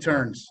they'll take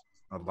turns.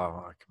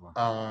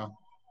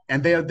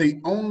 And they are the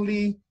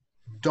only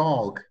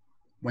dog,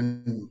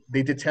 when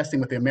they did testing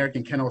with the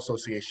American Kennel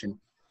Association,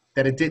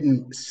 that it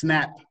didn't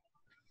snap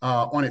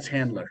on its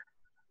handler.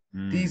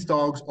 These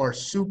dogs are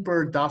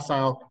super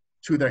docile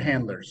to their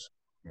handlers.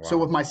 Wow. So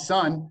with my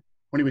son,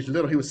 when he was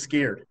little, he was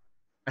scared.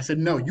 I said,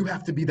 no, you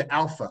have to be the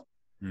alpha.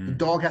 The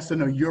dog has to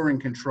know you're in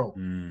control.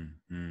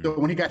 So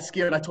when he got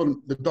scared, I told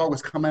him the dog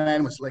was coming at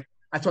him.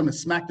 I told him to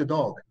smack the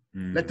dog.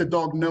 Let the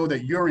dog know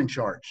that you're in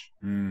charge.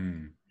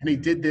 And he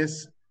did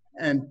this,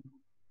 and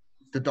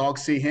the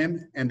dogs see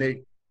him, and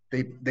they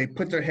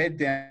put their head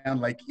down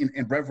like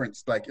in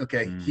reverence, like,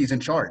 okay, he's in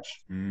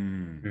charge.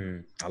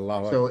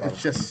 So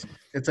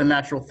it's a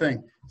natural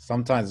thing.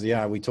 Sometimes,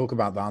 we talk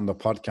about that on the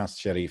podcast,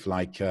 Shariyf.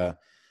 Like, for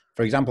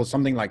example,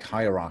 something like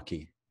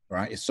hierarchy,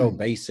 right? It's so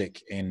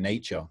basic in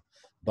nature,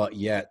 but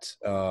yet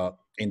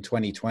in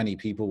 2020,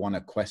 people want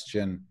to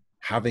question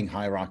having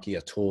hierarchy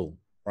at all,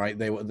 right?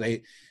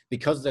 They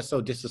because they're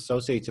so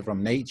disassociated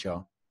from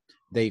nature,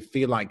 they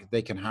feel like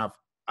they can have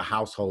a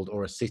household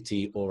or a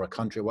city or a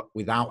country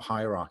without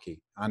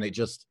hierarchy. And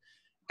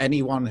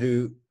anyone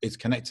who is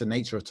connected to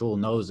nature at all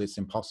knows it's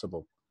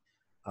impossible.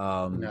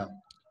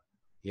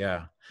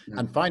 Yeah.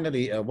 And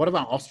finally, what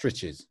about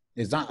ostriches?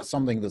 Is that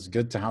something that's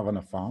good to have on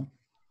a farm?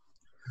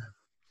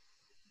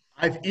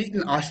 I've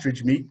eaten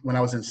ostrich meat when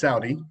I was in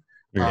Saudi.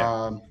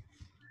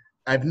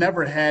 I've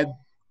never had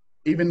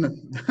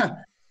even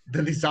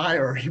the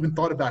desire or even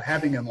thought about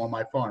having them on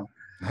my farm.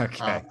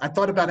 Okay. I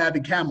thought about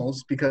having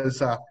camels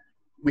because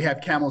we have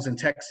camels in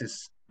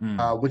Texas,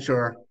 which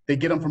they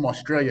get them from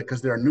Australia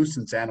because they're a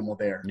nuisance animal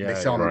there. They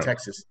sell them in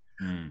Texas.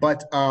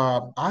 But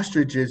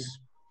ostriches,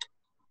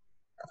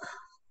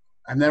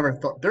 I've never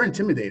thought, they're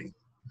intimidating.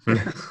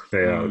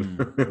 They are.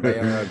 They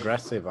are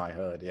aggressive, I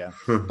heard,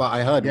 But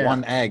I heard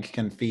one egg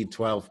can feed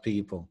 12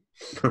 people.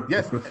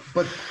 Yes,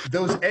 but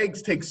those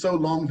eggs take so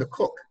long to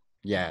cook.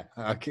 Yeah.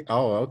 Okay.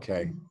 Oh,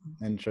 okay.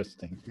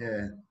 Interesting.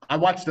 Yeah. I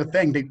watched the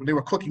thing. They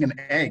were cooking an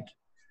egg,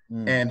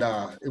 and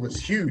it was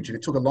huge, and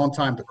it took a long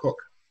time to cook.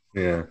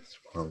 Yeah.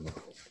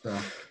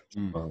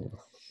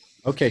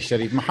 Okay,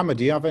 Shariyf. Muhammad,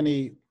 do you have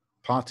any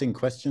parting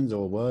questions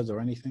or words or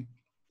anything?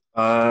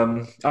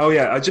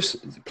 I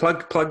just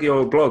plug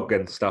your blog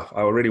and stuff.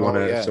 I really want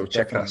to sort of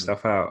check that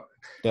stuff out.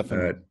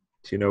 Definitely.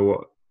 Do you know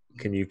what?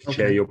 Can you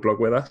share your blog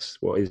with us?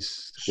 What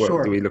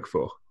do we look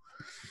for?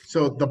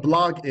 So the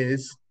blog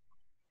is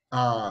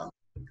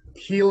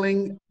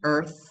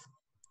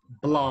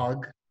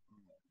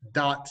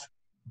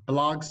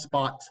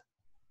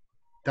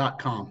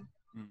healingearthblog.blogspot.com.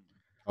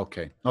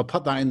 Okay. I'll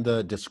put that in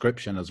the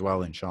description as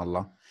well,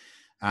 inshallah.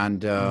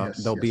 And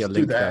there'll be a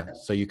link there,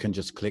 so you can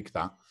just click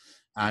that.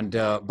 And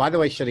by the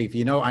way, Shariyf,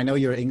 I know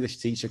you're an English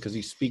teacher because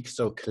you speak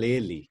so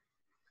clearly.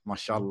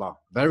 MashaAllah.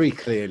 Very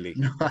clearly.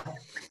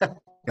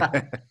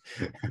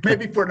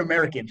 Maybe for an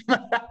American.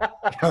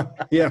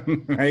 Yeah,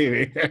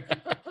 maybe.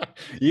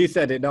 You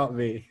said it, not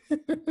me.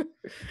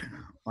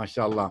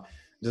 MashaAllah.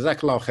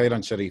 Jazakallah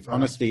khairan, Shariyf.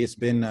 Honestly, it's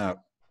been, I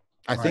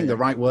think the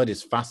right word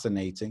is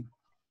fascinating.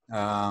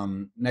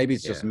 Maybe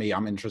it's just me.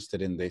 I'm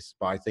interested in this,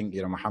 but I think,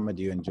 Muhammad,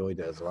 you enjoyed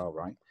it as well,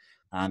 right?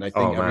 And I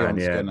think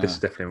this is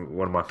definitely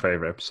one of my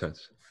favorite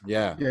episodes.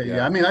 Yeah.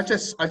 I mean, I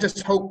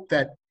just hope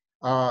that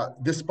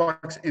this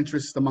sparks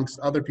interest amongst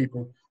other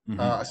people,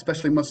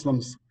 especially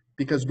Muslims,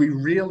 because we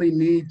really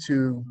need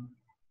to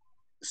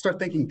start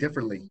thinking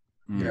differently.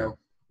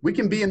 We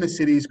can be in the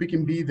cities, we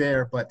can be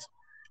there, but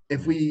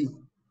if we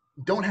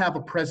don't have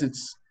a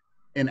presence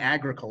in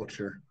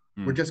agriculture,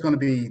 we're just going to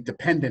be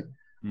dependent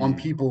on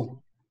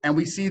people. And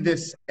we see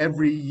this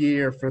every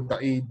year for the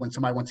Eid when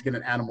somebody wants to get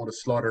an animal to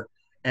slaughter,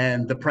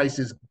 and the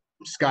prices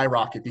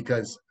skyrocket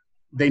because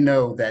they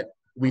know that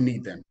we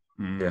need them.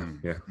 Yeah.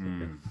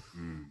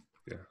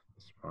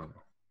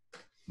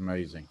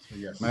 Amazing.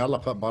 May Allah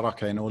put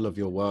barakah in all of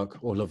your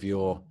work, all of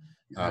your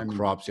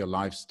crops, your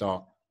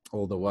livestock,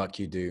 all the work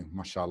you do,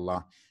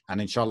 mashallah.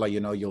 And inshallah,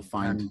 you'll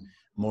find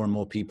more and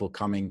more people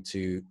coming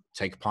to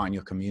take part in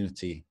your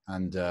community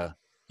and,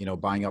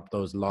 buying up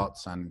those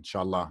lots and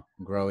inshallah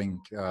growing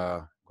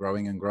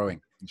and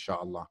growing,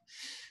 inshallah.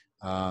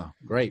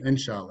 Great.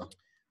 Inshallah.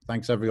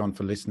 Thanks everyone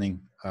for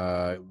listening.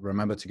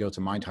 Remember to go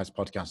to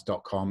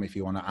mindheistpodcast.com if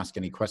you want to ask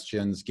any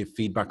questions, give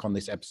feedback on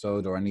this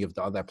episode or any of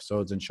the other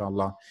episodes,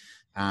 inshallah.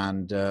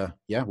 And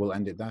yeah, we'll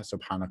end it there.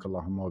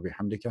 Subhanakallahumma wa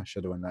bihamdika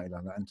ashhadu an la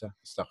ilaha illa anta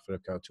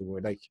astaghfiruka wa atubu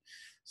ilaik.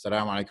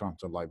 Assalamu alaikum wa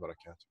rahmatullahi wa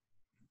barakatuh.